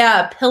 Oh,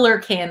 yeah. Pillar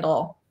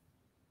candle.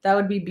 That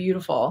would be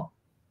beautiful.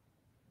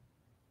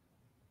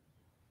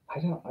 I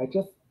don't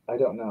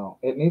know.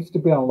 It needs to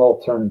be on a little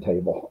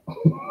turntable.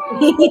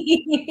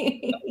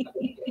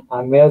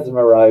 I'm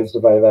mesmerized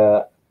by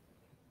that.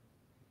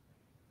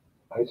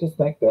 I just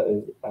think that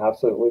is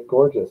absolutely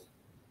gorgeous.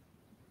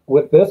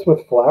 With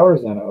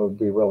flowers in it would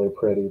be really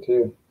pretty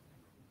too.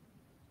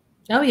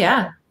 Oh,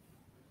 yeah.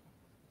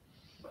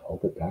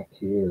 Hold it back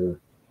here.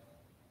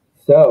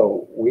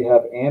 So we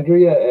have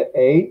Andrea at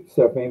 8.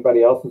 So if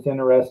anybody else is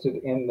interested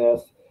in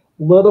this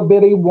little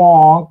bit of a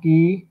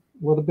wonkiness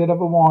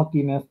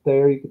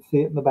there, you can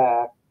see it in the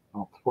back.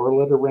 I'll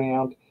twirl it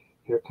around.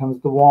 Here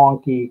comes the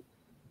wonky.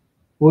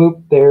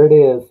 Whoop, there it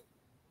is.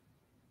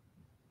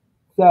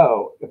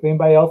 So if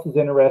anybody else is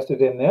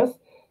interested in this,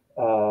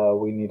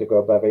 we need to go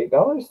above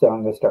 $8. So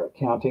I'm going to start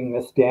counting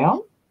this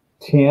down.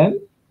 10,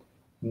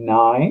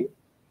 9,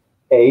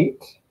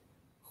 8,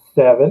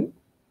 7,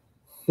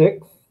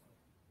 6,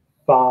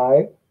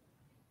 5,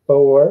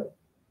 4,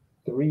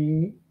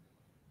 3,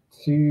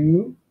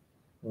 2,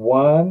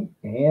 1,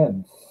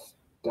 and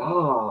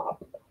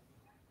stop.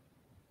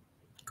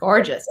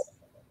 Gorgeous.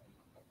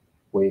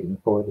 Waiting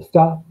for the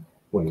stop.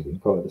 Waiting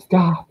for the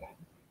stop.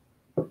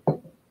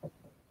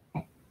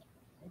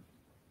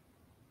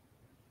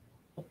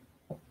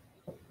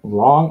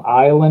 Long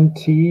Island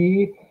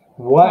tea.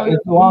 What is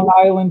Long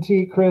Island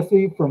tea,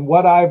 Chrissy? From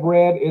what I've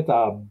read, it's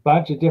a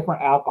bunch of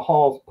different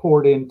alcohols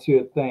poured into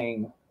a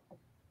thing.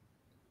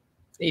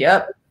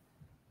 Yep.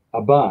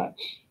 A bunch.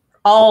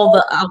 All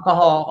the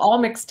alcohol, all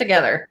mixed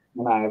together.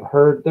 And I've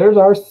heard there's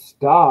our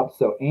stop.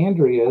 So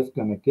Andrea is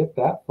going to get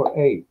that for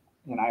 8.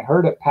 And I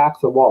heard it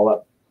packs a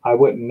wallop. I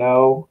wouldn't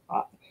know.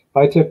 If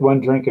I took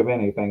one drink of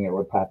anything, it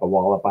would pack a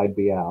wallop. I'd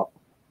be out.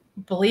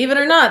 Believe it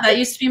or not, that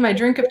used to be my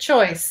drink of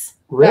choice.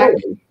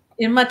 Really?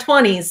 In my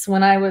 20s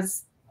when I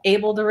was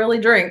able to really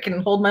drink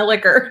and hold my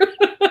liquor.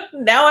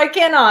 Now I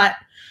cannot.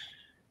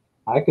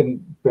 I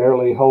can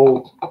barely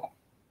hold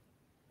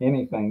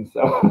anything,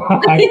 so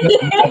I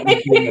couldn't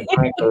imagine being a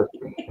drinker.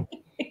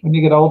 When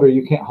you get older,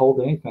 you can't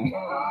hold anything.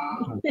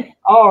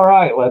 All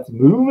right, let's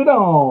move it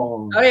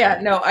on. Oh yeah,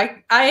 no,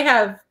 I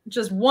have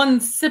just one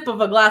sip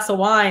of a glass of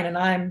wine and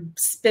I'm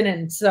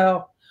spinning.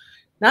 So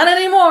not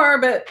anymore,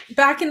 but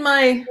back in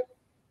my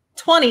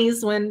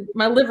 20s when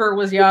my liver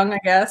was young, I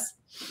guess.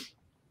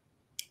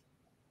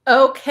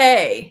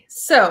 Okay,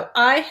 so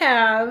I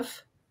have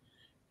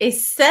a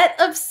set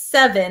of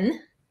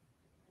 7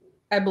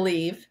 I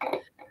believe.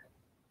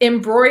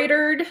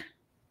 Embroidered.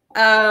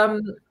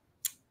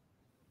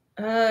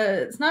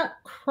 It's not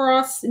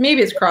cross.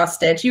 Maybe it's cross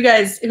stitch. You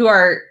guys who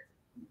are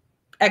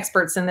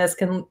experts in this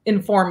can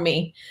inform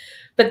me.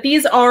 But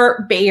these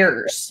are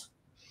bears.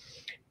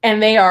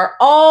 And they are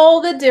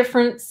all the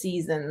different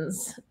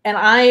seasons. And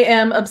I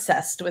am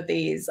obsessed with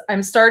these.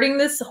 I'm starting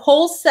this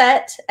whole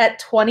set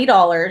at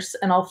 $20,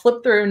 and I'll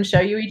flip through and show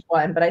you each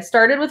one. But I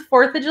started with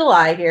 4th of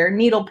July here,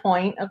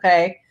 needlepoint.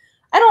 Okay.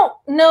 I don't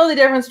know the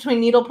difference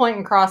between needlepoint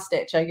and cross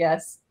stitch, I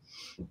guess.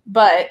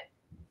 But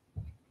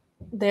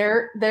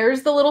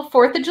there's the little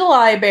 4th of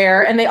July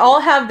bear. And they all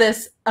have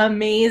this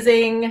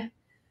amazing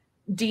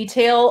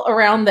detail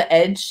around the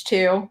edge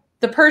too.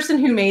 The person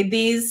who made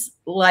these,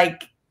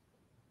 like,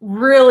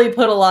 really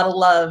put a lot of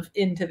love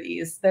into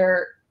these.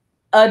 They're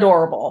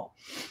adorable.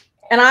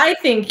 And I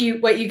think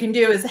what you can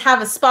do is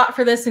have a spot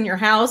for this in your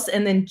house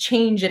and then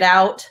change it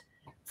out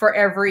for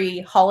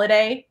every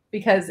holiday,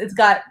 because it's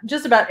got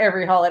just about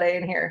every holiday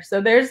in here. So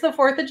there's the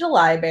 4th of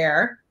July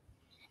bear.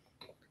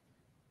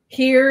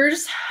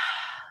 Here's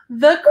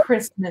the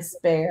Christmas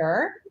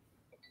bear.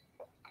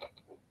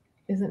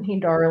 Isn't he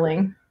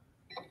darling?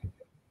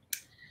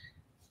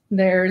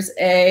 There's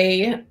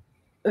a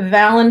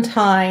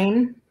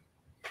Valentine,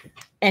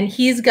 and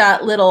he's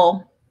got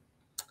little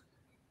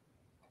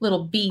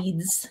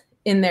beads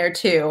in there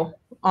too,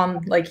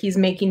 on, like, he's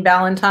making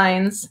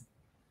Valentines.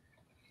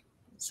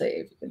 Let's see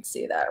if you can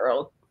see that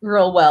real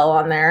well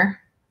on there.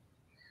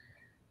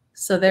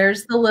 So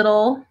there's the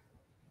little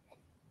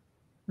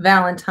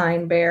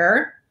Valentine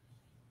bear.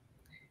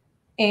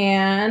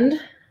 And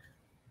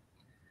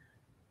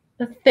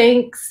the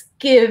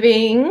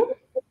Thanksgiving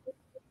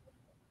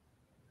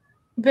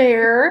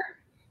bear.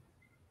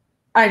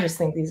 I just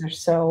think these are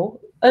so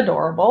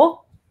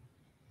adorable.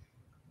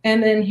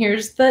 And then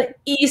here's the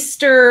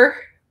Easter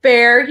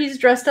bear. He's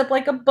dressed up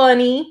like a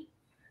bunny,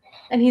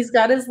 and he's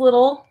got his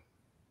little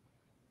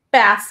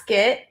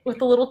basket with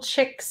the little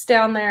chicks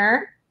down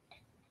there.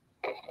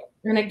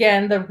 And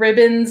again, the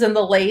ribbons and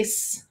the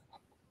lace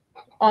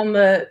on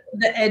the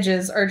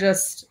edges are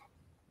just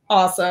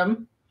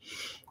awesome.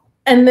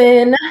 And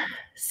then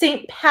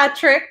St.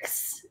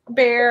 Patrick's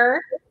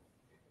bear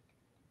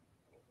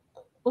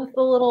with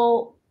the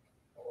little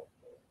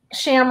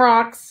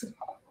shamrocks,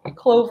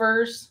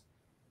 clovers.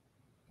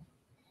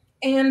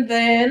 And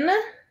then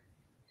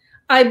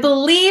I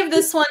believe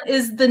this one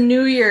is the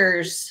New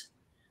Year's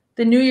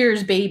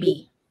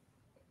baby.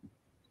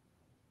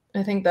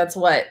 I think that's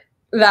what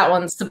that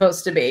one's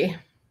supposed to be,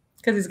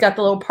 because he's got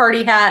the little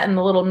party hat and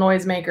the little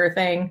noisemaker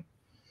thing.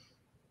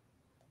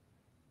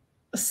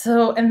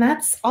 So, and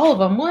that's all of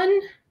them. 1,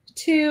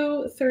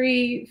 2,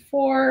 3,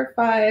 4,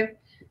 5,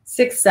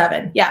 6,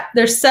 7. Yeah,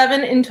 there's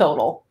 7 in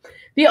total.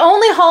 The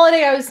only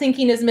holiday I was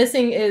thinking is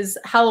missing is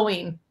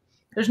Halloween.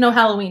 There's no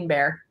Halloween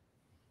bear.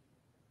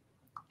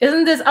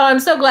 Isn't this? Oh, I'm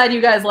so glad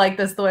you guys like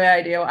this the way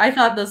I do. I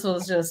thought this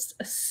was just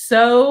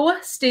so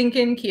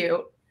stinking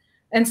cute.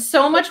 And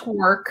so much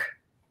work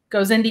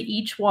goes into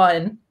each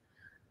one.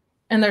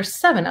 And there's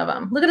 7 of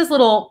them. Look at his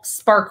little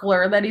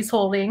sparkler that he's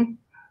holding.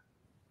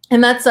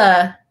 And that's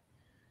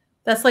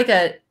like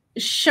a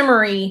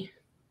shimmery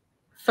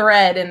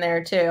thread in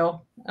there too.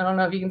 I don't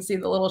know if you can see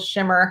the little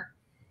shimmer.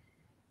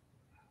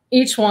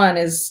 Each one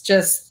is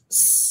just,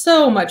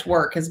 so much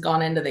work has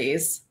gone into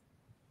these.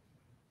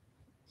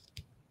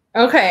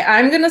 Okay,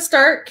 I'm going to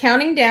start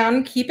counting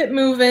down. Keep it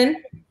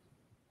moving.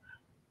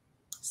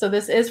 So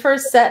this is for a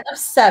set of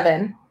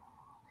 7.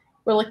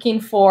 We're looking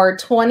for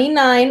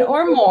 29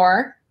 or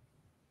more.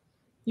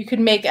 You could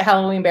make a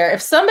Halloween bear.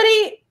 If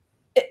somebody,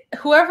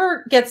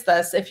 whoever gets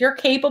this, if you're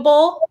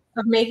capable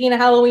of making a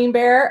Halloween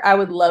bear, I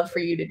would love for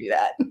you to do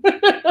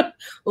that.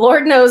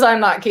 Lord knows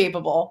I'm not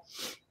capable.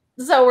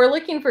 So we're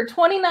looking for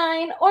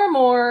 29 or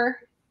more.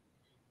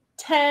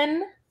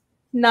 10,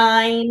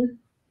 9,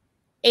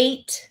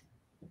 8,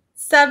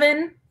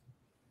 7,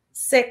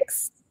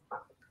 6,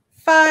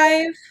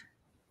 5,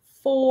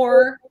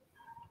 4,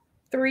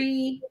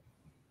 3,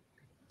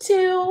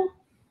 2,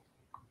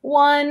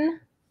 1,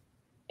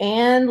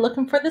 and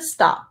looking for the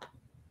stop.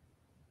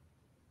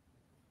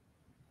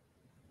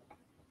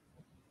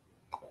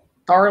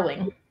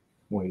 Darling.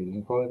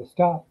 Waiting for the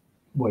stop.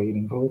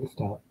 Waiting for the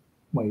stop.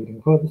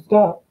 Waiting for the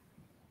stop.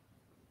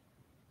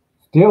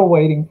 Still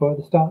waiting for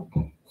the stop.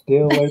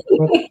 Still waiting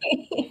for the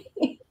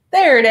stop.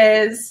 There it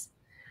is.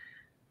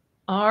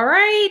 All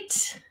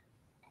right.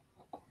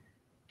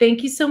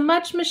 Thank you so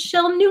much,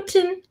 Michelle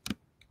Newton.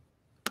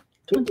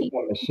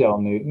 Michelle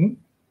Newton.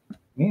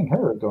 Me and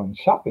her are going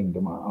shopping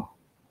tomorrow.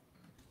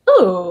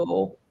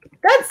 Ooh,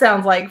 that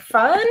sounds like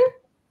fun.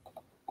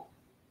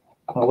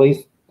 At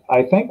least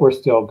I think we're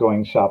still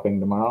going shopping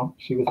tomorrow.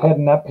 She was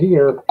heading up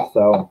here,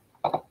 so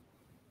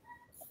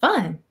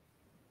fun.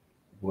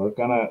 We're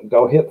gonna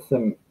go hit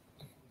some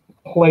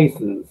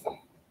places.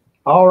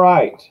 All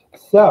right,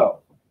 so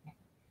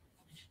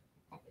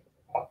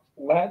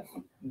let's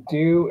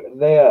do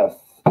this.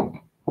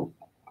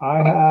 I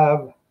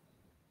have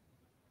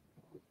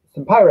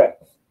some Pyrex.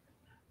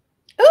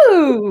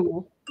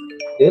 Ooh,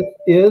 This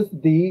is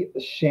the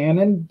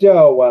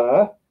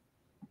Shenandoah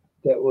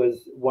that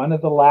was one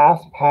of the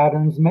last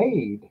patterns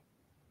made.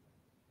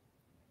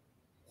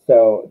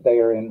 So they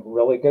are in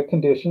really good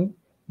condition.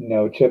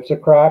 No chips or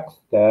cracks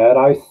that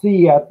I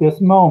see at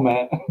this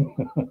moment.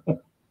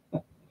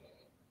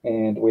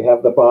 And we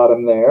have the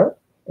bottom there,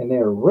 and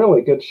they're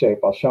really good shape.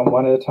 I'll show them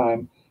one at a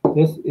time.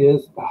 This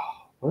is,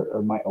 oh, where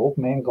are my old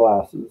man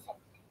glasses?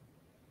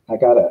 I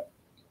gotta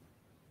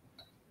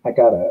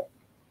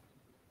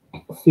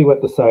see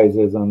what the size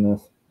is on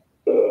this.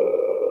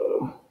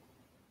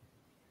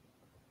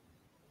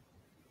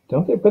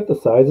 Don't they put the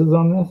sizes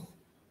on this?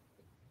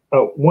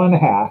 Oh,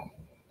 1/2.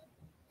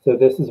 So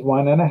this is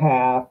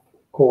 1.5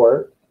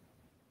 quart.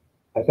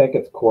 I think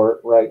it's quart,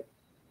 right,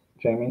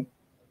 Jamie?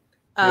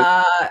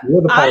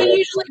 I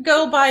usually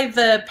go by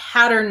the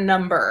pattern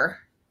number,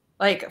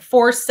 like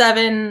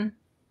 47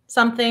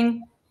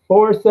 something.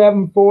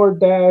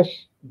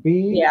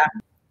 474-B. Yeah,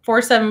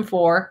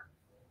 474.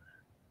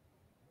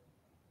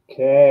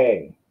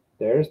 Okay,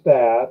 there's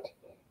that.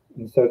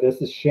 And so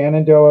this is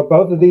Shenandoah.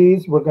 Both of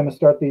these, we're going to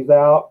start these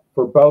out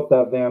for both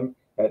of them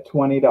at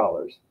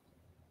 $20.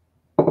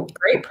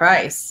 Great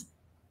price.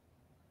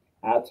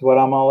 That's what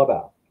I'm all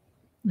about.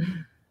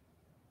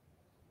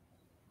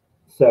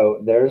 So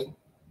there's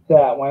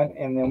that one.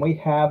 And then we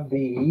have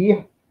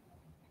the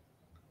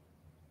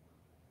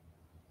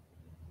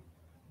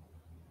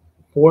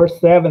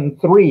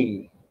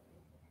 473.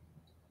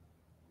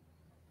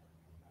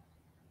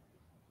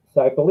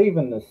 So I believe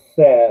in the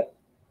set,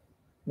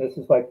 this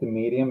is like the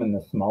medium and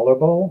the smaller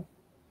bowl,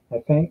 I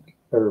think,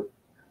 or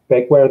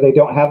bakeware. They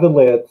don't have the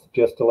lids,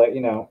 just to let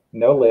you know,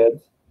 no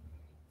lids.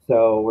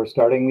 So we're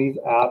starting these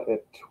out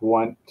at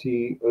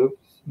 20.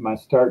 Oops, my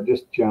start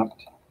just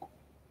jumped.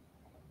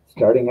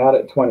 Starting out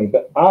at 20,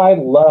 but I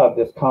love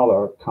this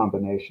color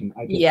combination.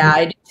 I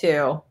do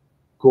too.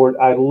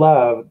 I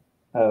love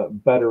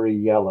buttery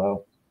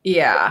yellow.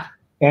 Yeah.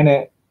 And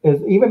it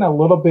is even a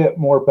little bit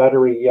more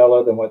buttery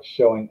yellow than what's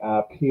showing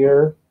up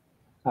here.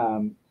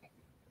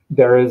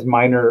 There is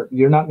minor,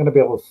 you're not going to be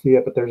able to see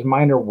it, but there's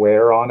minor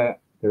wear on it.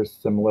 There's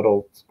some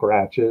little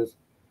scratches.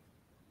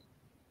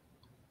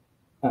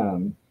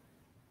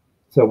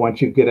 So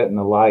once you get it in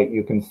the light,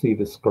 you can see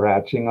the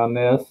scratching on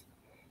this.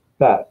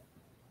 But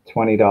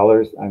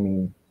 $20, I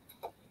mean,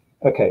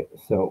 okay,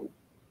 so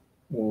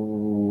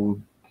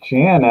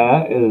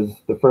Jana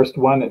is the first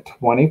one at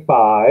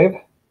 25.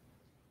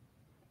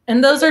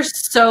 And those are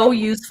so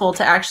useful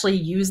to actually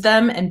use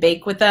them and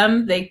bake with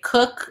them. They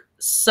cook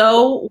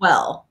so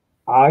well.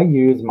 I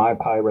use my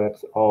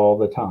Pyrex all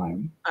the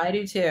time. I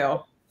do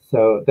too.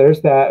 So there's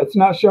that. It's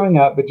not showing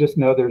up, but just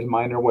know there's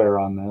minor wear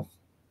on this.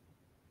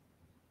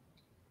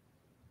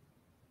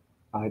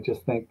 I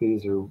just think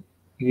these are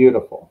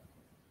beautiful.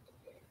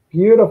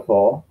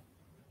 Beautiful.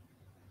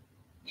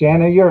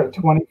 Jana, you're at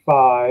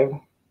 25.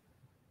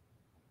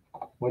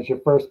 Was your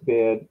first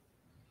bid.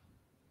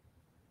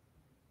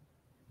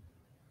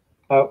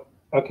 Oh,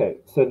 okay.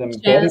 So then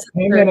Betty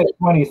came in at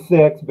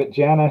 26, but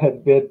Jana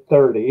had bid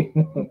 30.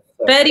 So.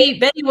 Betty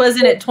was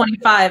in at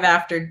 25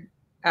 after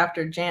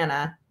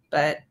Jana,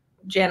 but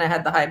Jana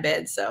had the high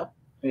bid, so.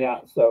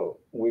 Yeah, so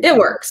it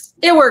works.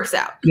 It works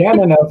out.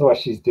 Jana knows what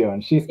she's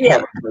doing. She's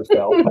covering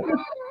herself.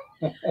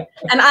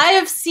 And I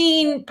have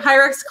seen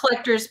Pyrex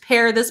collectors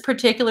pair this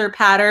particular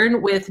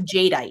pattern with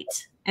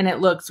jadeite, and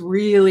it looks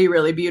really,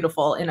 really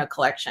beautiful in a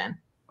collection.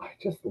 I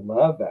just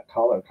love that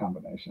color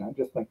combination. I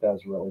just think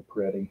that's really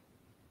pretty.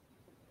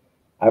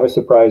 I was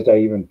surprised I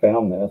even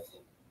found this.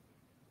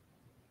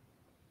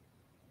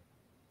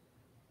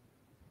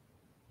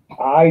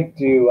 I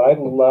do. I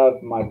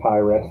love my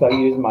Pyrex. I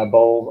use my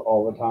bowls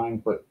all the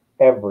time for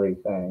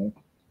everything.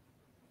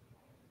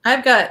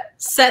 I've got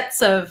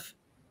sets of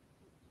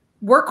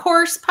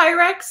workhorse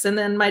Pyrex and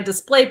then my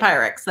display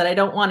Pyrex that I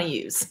don't want to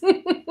use.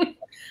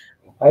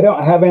 I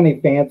don't have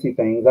any fancy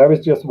things. I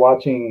was just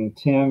watching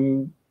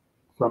Tim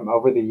from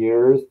over the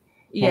years.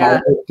 Yeah. And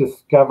I just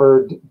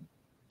discovered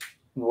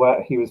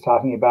what he was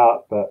talking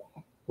about, but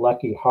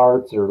Lucky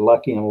Hearts or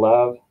Lucky in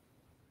Love.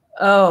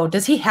 Oh,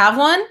 does he have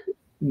one?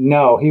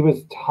 No, he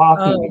was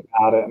talking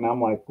about it, and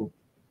I'm like,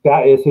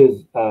 that is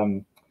his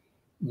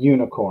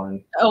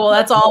unicorn. Oh, well,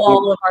 that's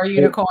all of our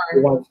unicorn.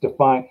 He wants to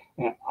find,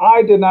 and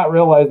I did not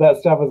realize that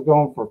stuff was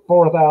going for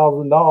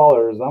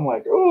 $4,000. I'm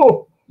like,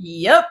 oh.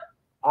 Yep.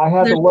 I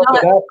had to look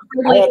it up.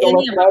 I had to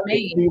look it up to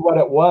see what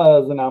it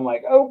was, and I'm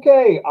like,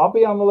 okay, I'll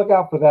be on the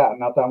lookout for that.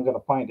 Not that I'm going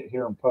to find it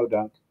here in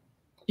Podunk.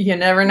 You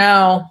never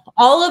know.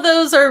 All of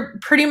those are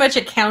pretty much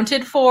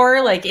accounted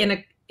for, like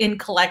in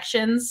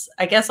collections.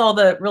 I guess all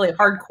the really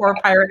hardcore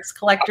Pyrex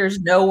collectors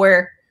know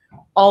where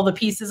all the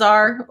pieces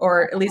are,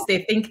 or at least they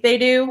think they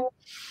do.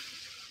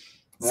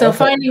 So okay.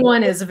 Finding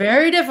one is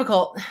very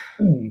difficult.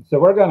 So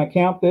we're going to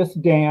count this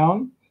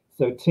down.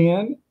 So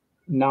 10,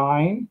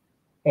 9,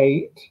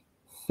 8,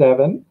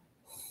 7,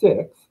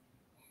 6,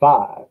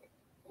 5,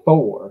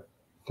 4,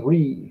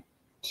 3,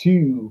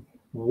 2,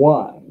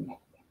 1,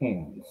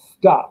 and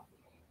stop.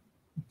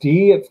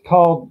 D, it's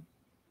called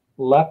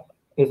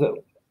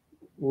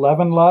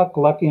Love and luck,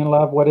 lucky and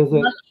love. What is it?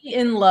 Lucky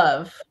in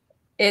Love.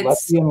 It's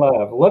Lucky and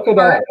love. Look it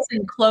up. Hearts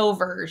and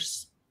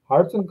Clovers.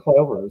 Hearts and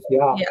clovers.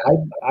 Yeah, Yeah.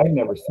 I've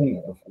never seen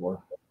it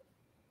before.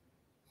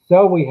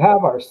 So we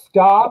have our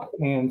stop,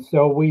 and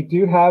so we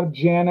do have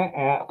Jana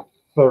at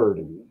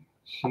 30.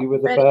 She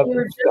was Betty, above you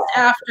were the just stop.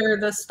 after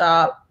the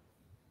stop.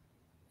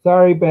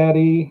 Sorry,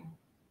 Betty.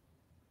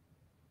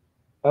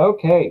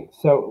 Okay,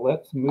 so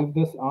let's move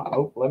this on.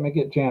 Oh, let me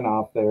get Jana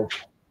off there.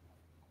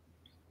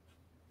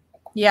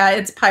 Yeah,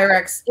 it's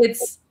Pyrex.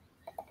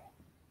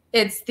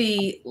 It's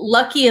the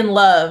Lucky in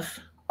Love,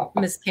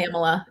 Miss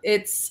Pamela.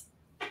 It's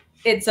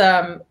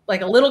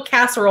like a little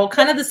casserole,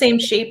 kind of the same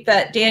shape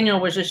that Daniel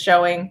was just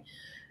showing,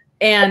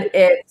 and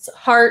it's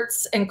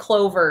hearts and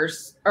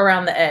clovers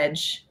around the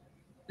edge.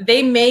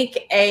 They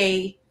make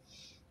a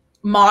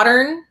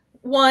modern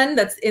one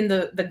that's in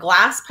the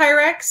glass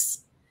Pyrex,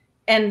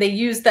 and they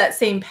use that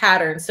same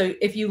pattern. So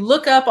if you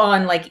look up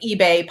on like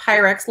eBay,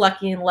 Pyrex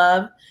Lucky in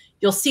Love,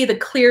 you'll see the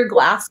clear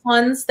glass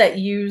ones that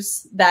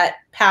use that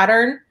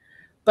pattern.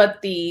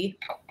 But the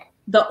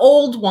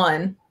old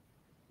one,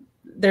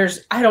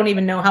 I don't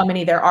even know how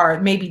many there are,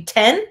 maybe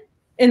 10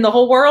 in the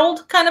whole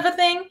world, kind of a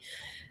thing.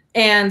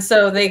 And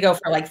so they go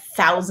for like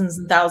thousands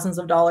and thousands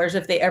of dollars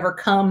if they ever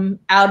come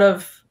out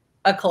of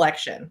a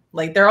collection.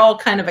 Like they're all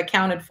kind of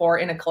accounted for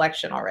in a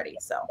collection already.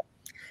 So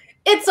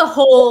it's a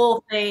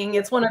whole thing.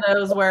 It's one of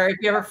those where if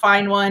you ever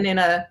find one in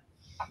a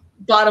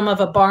bottom of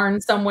a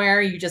barn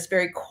somewhere, you just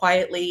very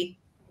quietly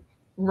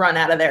run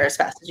out of there as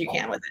fast as you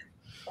can with it.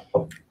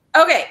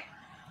 Okay.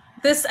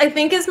 This, I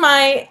think, is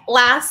my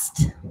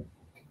last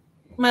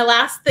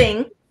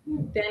thing.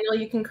 Daniel,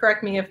 you can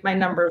correct me if my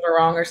numbers are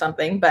wrong or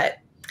something, but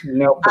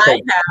nope. I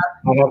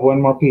have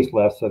one more piece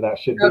left, so that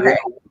should be okay. it.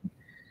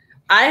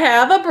 I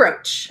have a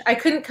brooch. I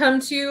couldn't come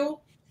to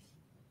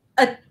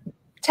a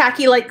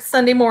tacky like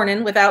Sunday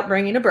morning without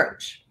bringing a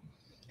brooch.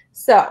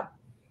 So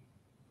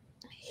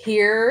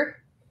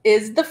here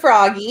is the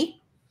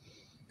froggy,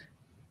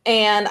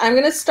 and I'm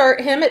going to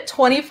start him at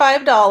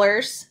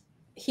 $25.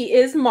 He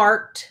is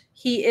marked.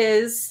 He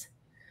is,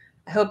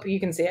 I hope you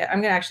can see it. I'm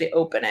going to actually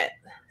open it,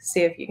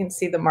 see if you can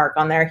see the mark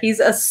on there.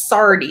 He's a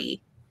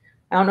sardi.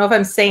 I don't know if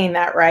I'm saying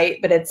that right,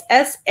 but it's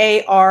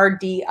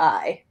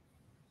S-A-R-D-I.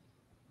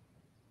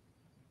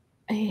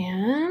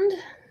 And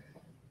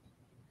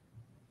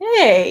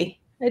hey,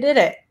 I did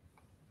it.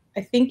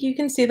 I think you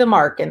can see the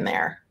mark in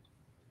there.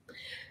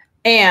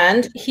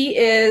 And he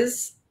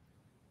is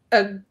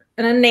an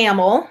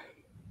enamel.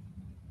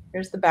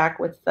 Here's the back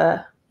with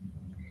the,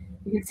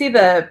 you can see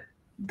the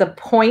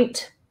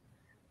point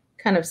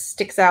kind of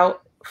sticks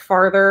out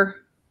farther.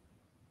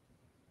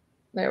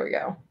 There we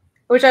go.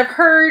 Which I've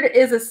heard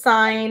is a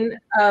sign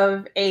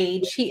of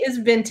age. He is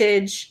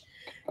vintage.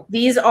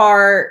 These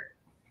are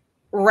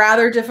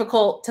rather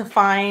difficult to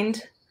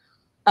find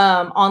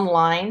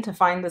online, to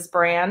find this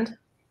brand.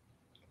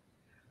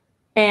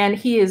 And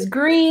he is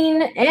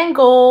green and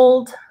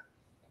gold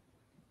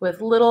with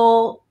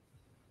little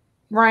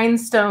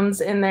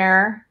rhinestones in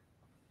there.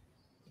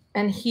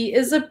 And he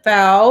is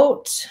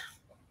about,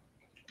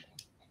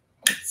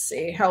 let's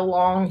see how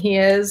long he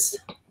is,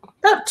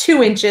 about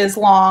 2 inches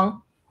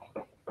long.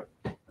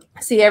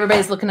 See,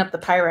 everybody's looking up the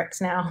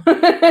Pyrex now.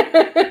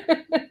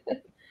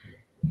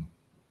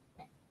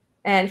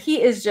 And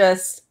he is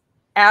just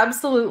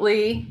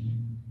absolutely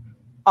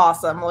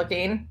awesome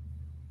looking.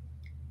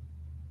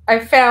 I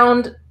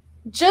found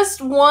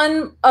just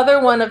one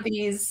other one of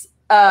these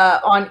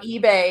on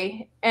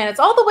eBay, and it's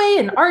all the way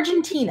in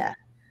Argentina.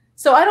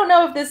 So I don't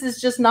know if this is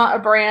just not a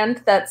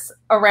brand that's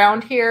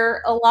around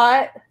here a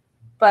lot,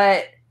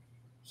 but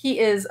he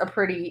is a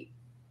pretty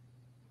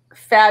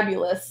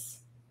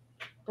fabulous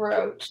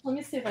brooch. Let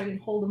me see if I can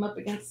hold him up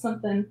against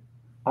something.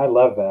 I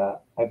love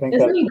that. I think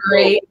Isn't he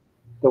great?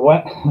 The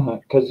one,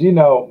 because you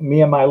know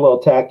me and my little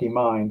tacky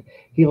mind,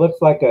 he looks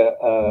like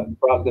a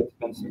frog that's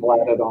been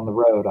splatted on the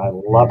road. I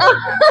love it.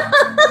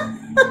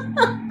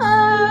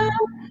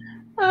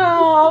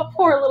 Oh,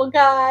 poor little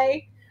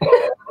guy.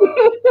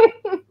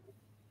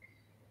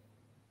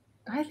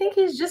 I think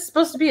he's just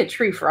supposed to be a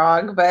tree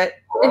frog, but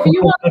if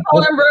you want to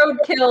call him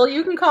roadkill,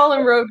 you can call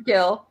him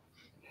roadkill.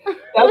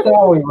 That's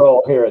how we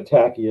roll here at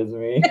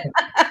Tacky-isme.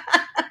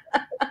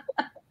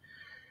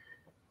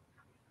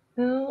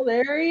 Oh,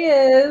 there he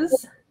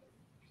is.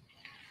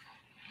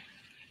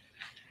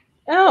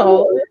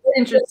 Oh, that's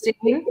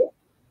interesting.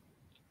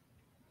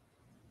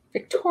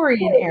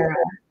 Victorian era.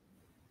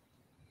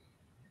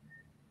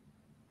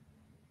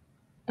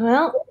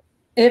 Well,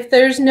 if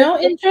there's no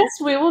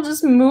interest, we will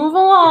just move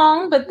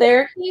along. But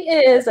there he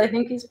is. I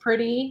think he's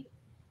pretty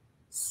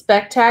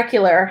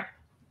spectacular.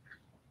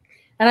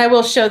 And I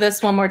will show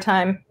this one more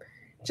time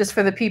just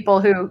for the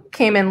people who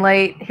came in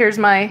late. Here's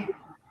my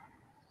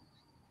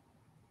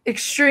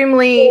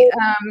extremely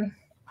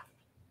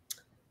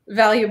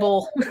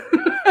valuable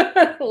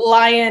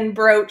lion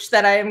brooch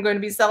that I am going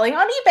to be selling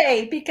on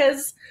eBay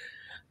because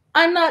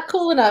I'm not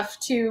cool enough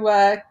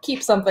to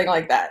keep something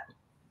like that.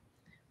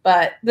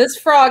 But this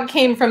frog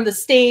came from the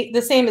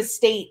same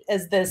estate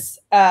as this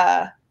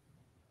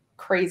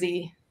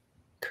crazy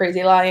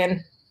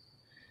lion.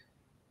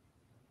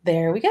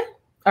 There we go.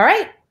 All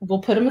right, we'll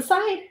put them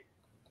aside.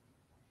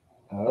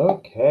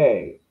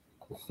 Okay,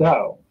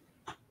 so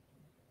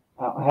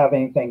I don't have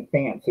anything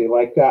fancy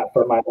like that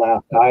for my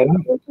last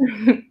item.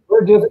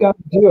 We're just going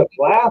to do a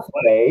glass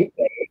bake.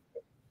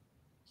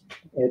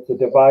 It's a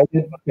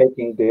divided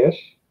baking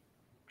dish.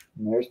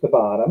 And there's the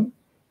bottom.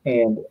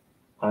 And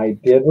I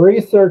did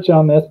research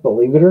on this,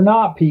 believe it or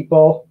not,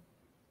 people.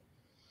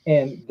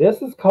 And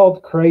this is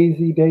called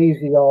Crazy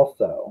Daisy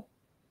also.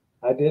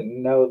 I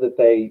didn't know that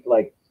they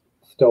like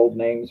stole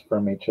names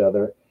from each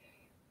other.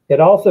 It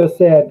also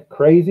said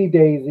Crazy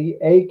Daisy,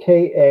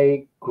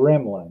 aka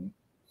Gremlin.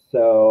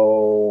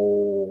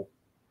 So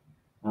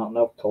I don't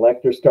know if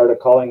collectors started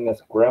calling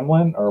this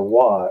Gremlin or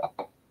what.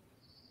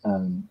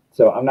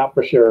 So I'm not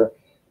for sure.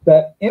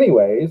 But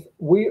anyways,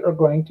 we are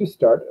going to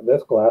start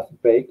this glass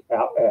bake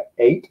out at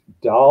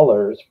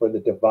 $8 for the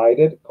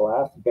divided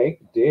glass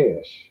bake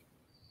dish.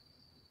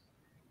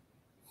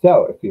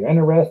 So if you're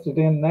interested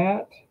in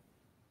that,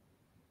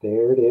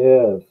 there it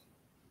is.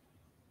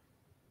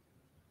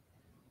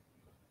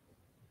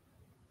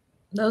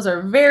 Those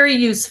are very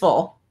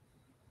useful.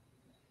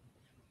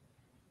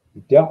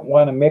 You don't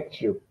want to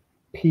mix your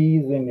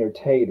peas and your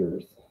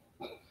taters.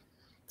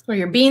 Or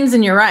your beans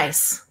and your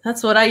rice.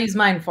 That's what I use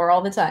mine for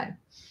all the time.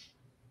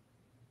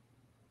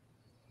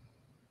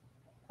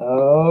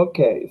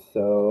 Okay,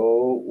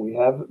 so we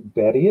have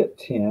Betty at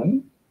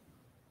 10.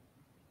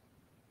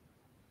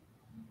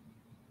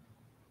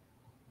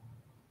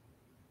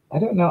 I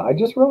don't know. I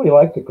just really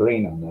like the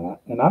green on that.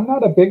 And I'm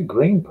not a big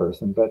green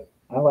person, but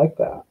I like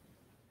that.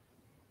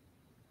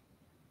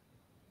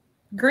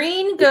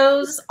 Green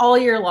goes all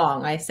year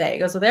long, I say. It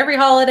goes with every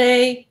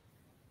holiday,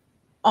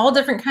 all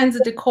different kinds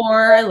of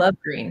decor. I love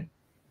green.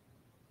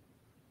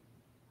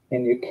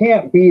 And you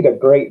can't beat a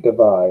great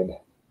divide.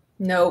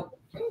 Nope.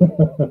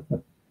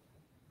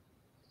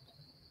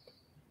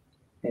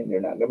 And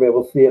you're not going to be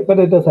able to see it, but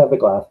it does have the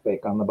glass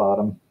bake on the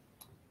bottom.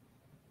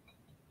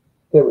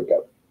 There we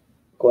go.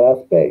 Glass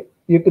bake.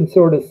 You can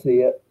sort of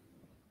see it.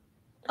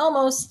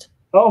 Almost.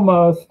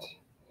 Almost.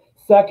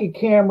 Sucky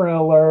camera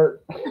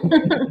alert.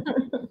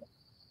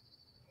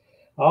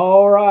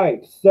 All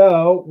right,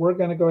 so we're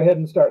going to go ahead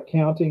and start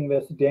counting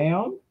this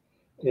down.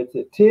 It's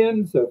at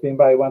 10, so if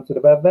anybody wants it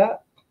above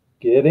that,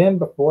 get in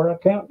before I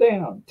count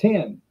down.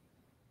 10,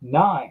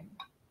 9,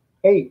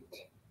 8,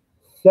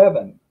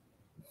 7,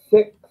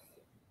 6,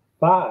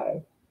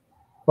 5,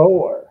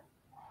 4,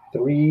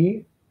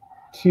 3,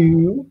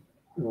 2,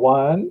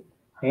 1,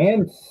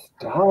 and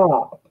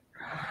stop.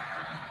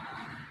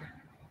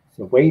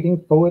 So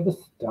waiting for the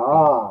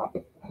stop.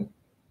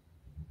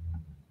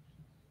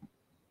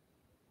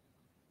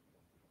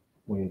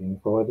 Waiting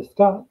for the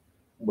stop.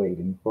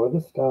 Waiting for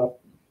the stop.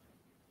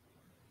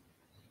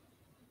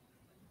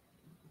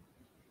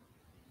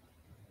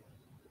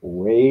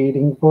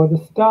 Waiting for the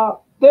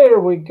stop. There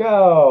we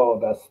go.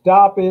 The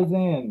stop is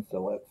in.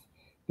 So let's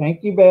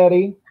thank you,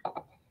 Betty.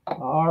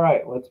 All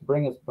right, let's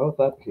bring us both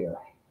up here.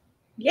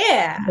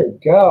 Yeah. There we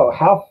go.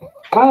 How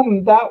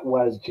fun that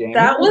was, Jamie.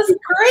 That was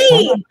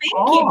great.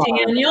 Thank you,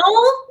 Daniel.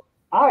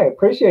 I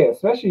appreciate it,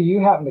 especially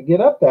you happen to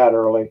get up that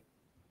early.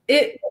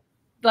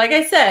 Like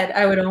I said,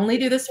 I would only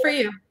do this for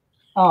you.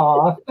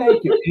 Aw,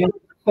 thank you. And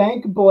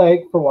thank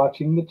Blake for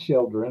watching the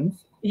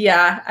children's.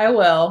 Yeah, I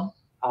will.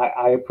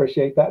 I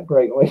appreciate that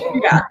greatly.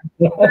 Yeah.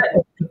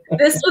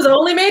 This was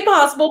only made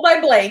possible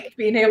by Blake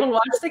being able to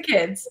watch the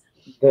kids.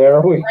 There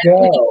we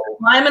go.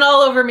 Climbing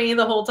all over me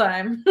the whole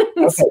time.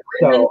 Okay,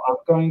 so I'm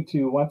going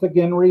to once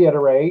again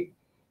reiterate,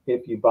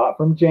 if you bought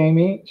from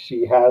Jamie,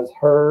 she has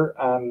her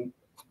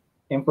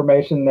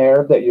information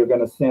there that you're going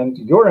to send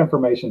your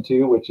information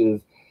to, which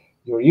is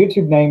your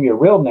YouTube name, your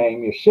real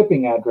name, your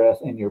shipping address,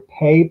 and your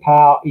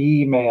PayPal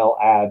email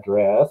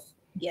address.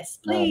 Yes,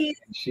 please.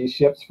 She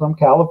ships from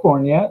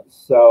California.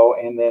 So,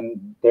 and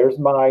then there's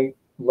my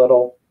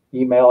little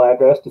email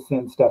address to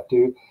send stuff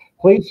to.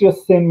 Please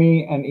just send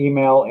me an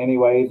email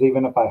anyways,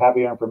 even if I have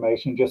your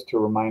information, just to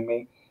remind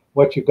me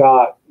what you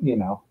got. You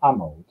know,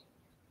 I'm old.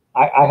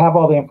 I have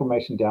all the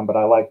information down, but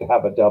I like to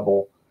have a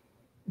double,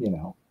 you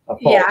know.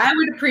 Yeah, I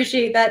would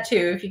appreciate that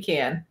too, if you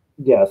can.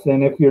 Yes,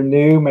 and if you're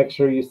new, make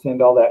sure you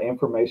send all that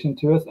information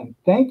to us. And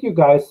thank you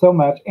guys so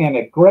much. And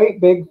a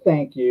great big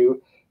thank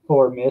you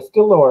for Miss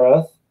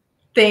Dolores.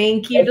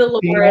 Thank you,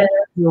 Dolores.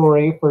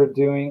 Jewelry for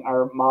doing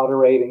our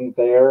moderating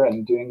there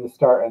and doing the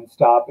start and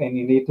stop. And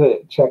you need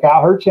to check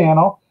out her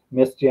channel,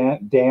 Miss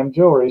Damn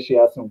Jewelry. She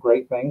has some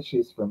great things.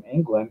 She's from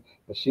England,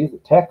 but she's a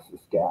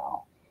Texas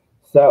gal.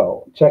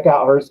 So check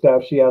out her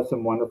stuff. She has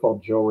some wonderful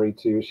jewelry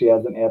too. She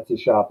has an Etsy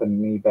shop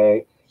and an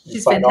eBay.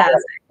 She's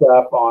fantastic.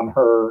 Stuff on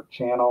her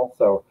channel.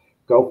 So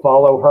go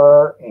follow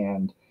her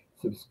and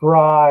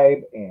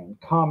subscribe and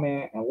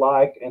comment and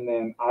like. And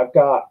then I've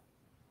got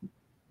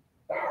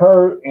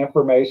her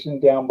information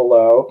down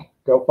below.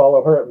 Go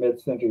follow her at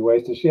Mid-Century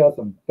Wasted. She has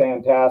some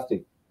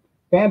fantastic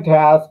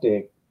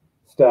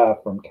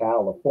stuff from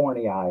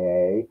California,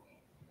 IA.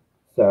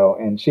 So,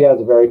 and she has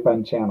a very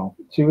fun channel.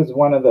 She was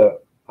one of the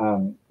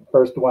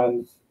first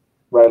ones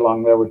right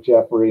along there with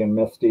Jeffrey and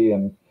Misty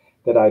and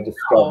that I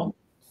discovered.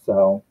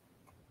 So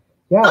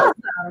Yeah,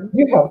 Awesome.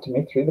 you helped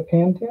me through the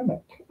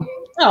pandemic.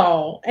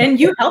 Oh, and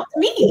you helped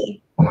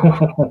me.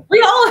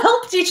 We all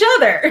helped each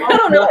other. I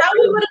don't know how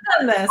we would have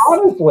done this.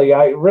 Honestly,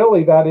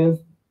 that is,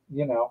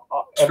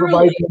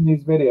 everybody Truly. in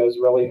these videos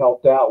really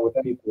helped out with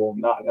people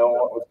not knowing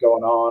what was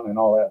going on and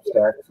all that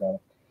stuff. So,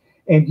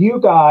 and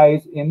you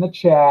guys in the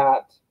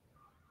chat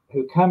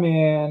who come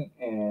in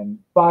and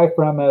buy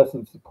from us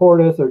and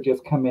support us, or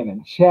just come in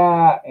and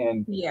chat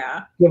and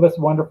give us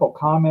wonderful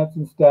comments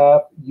and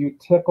stuff, you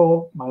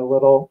tickle my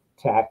little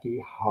tacky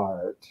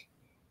heart.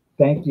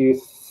 Thank you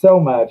so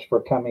much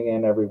for coming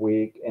in every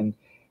week and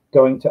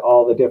going to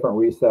all the different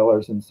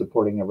resellers and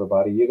supporting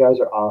everybody. You guys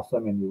are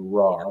awesome and you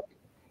rock.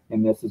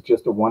 And this is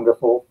just a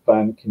wonderful,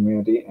 fun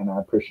community, and I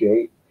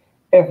appreciate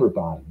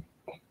everybody.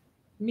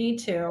 Me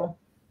too.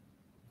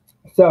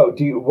 So,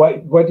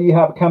 what do you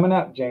have coming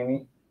up,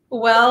 Jamie?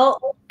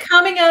 Well,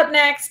 coming up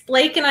next,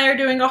 Blake and I are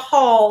doing a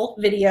haul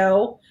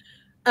video.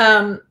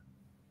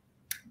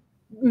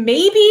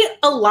 Maybe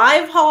a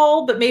live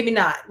haul, but maybe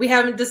not. We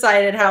haven't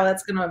decided how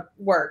that's going to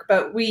work,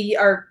 but we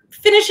are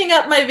finishing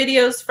up my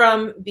videos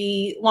from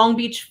the Long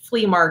Beach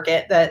flea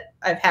market that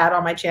I've had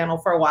on my channel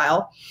for a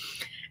while.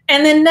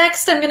 And then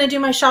next I'm going to do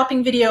my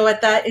shopping video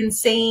at that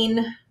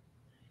insane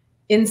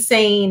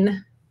estate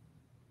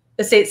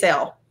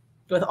sale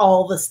with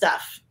all the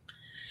stuff.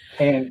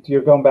 And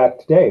you're going back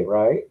today,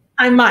 right?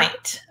 I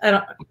might.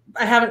 I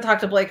haven't talked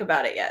to Blake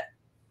about it yet.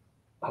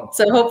 Oh.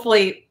 So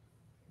hopefully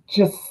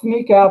just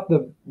sneak out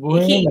the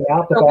room and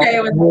out the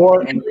back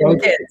door and go to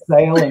the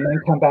sale, and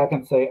then come back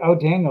and say, "Oh,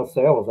 Daniel's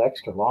sale was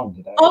extra long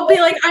today." I'll be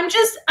like, I'm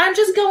just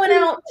going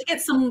out to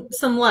get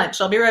some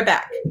lunch. I'll be right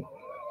back.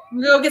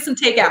 We'll go get some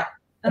takeout,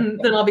 and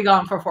then I'll be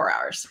gone for 4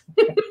 hours.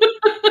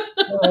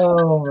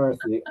 Oh,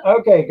 mercy.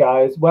 Okay,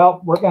 guys.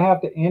 Well, we're gonna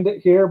have to end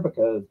it here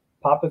because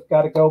Papa's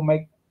got to go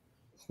make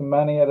some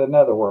money at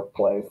another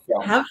workplace. So.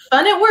 Have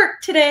fun at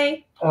work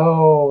today.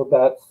 Oh,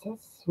 that's so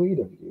sweet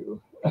of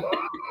you.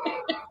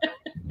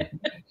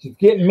 She's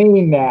getting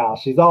mean now.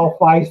 She's all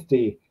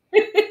feisty.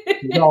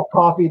 She's all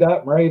coffeeed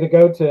up and ready to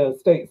go to a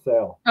estate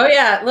sale. Oh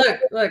yeah,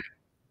 look.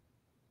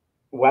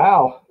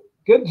 Wow,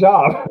 good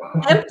job.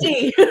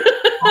 Empty.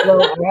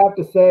 Although I have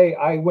to say,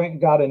 I went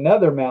and got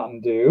another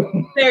Mountain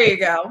Dew. There you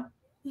go.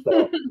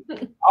 So,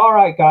 all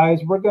right, guys,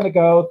 we're going to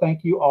go.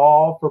 Thank you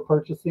all for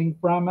purchasing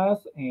from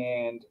us,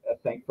 and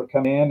thanks for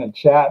coming in and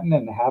chatting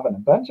and having a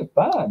bunch of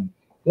fun.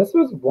 This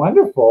was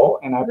wonderful,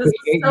 and I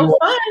appreciate you.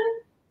 Fun.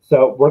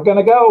 So we're going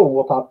to go.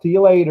 We'll talk to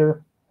you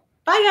later.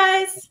 Bye,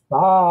 guys.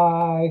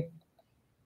 Bye.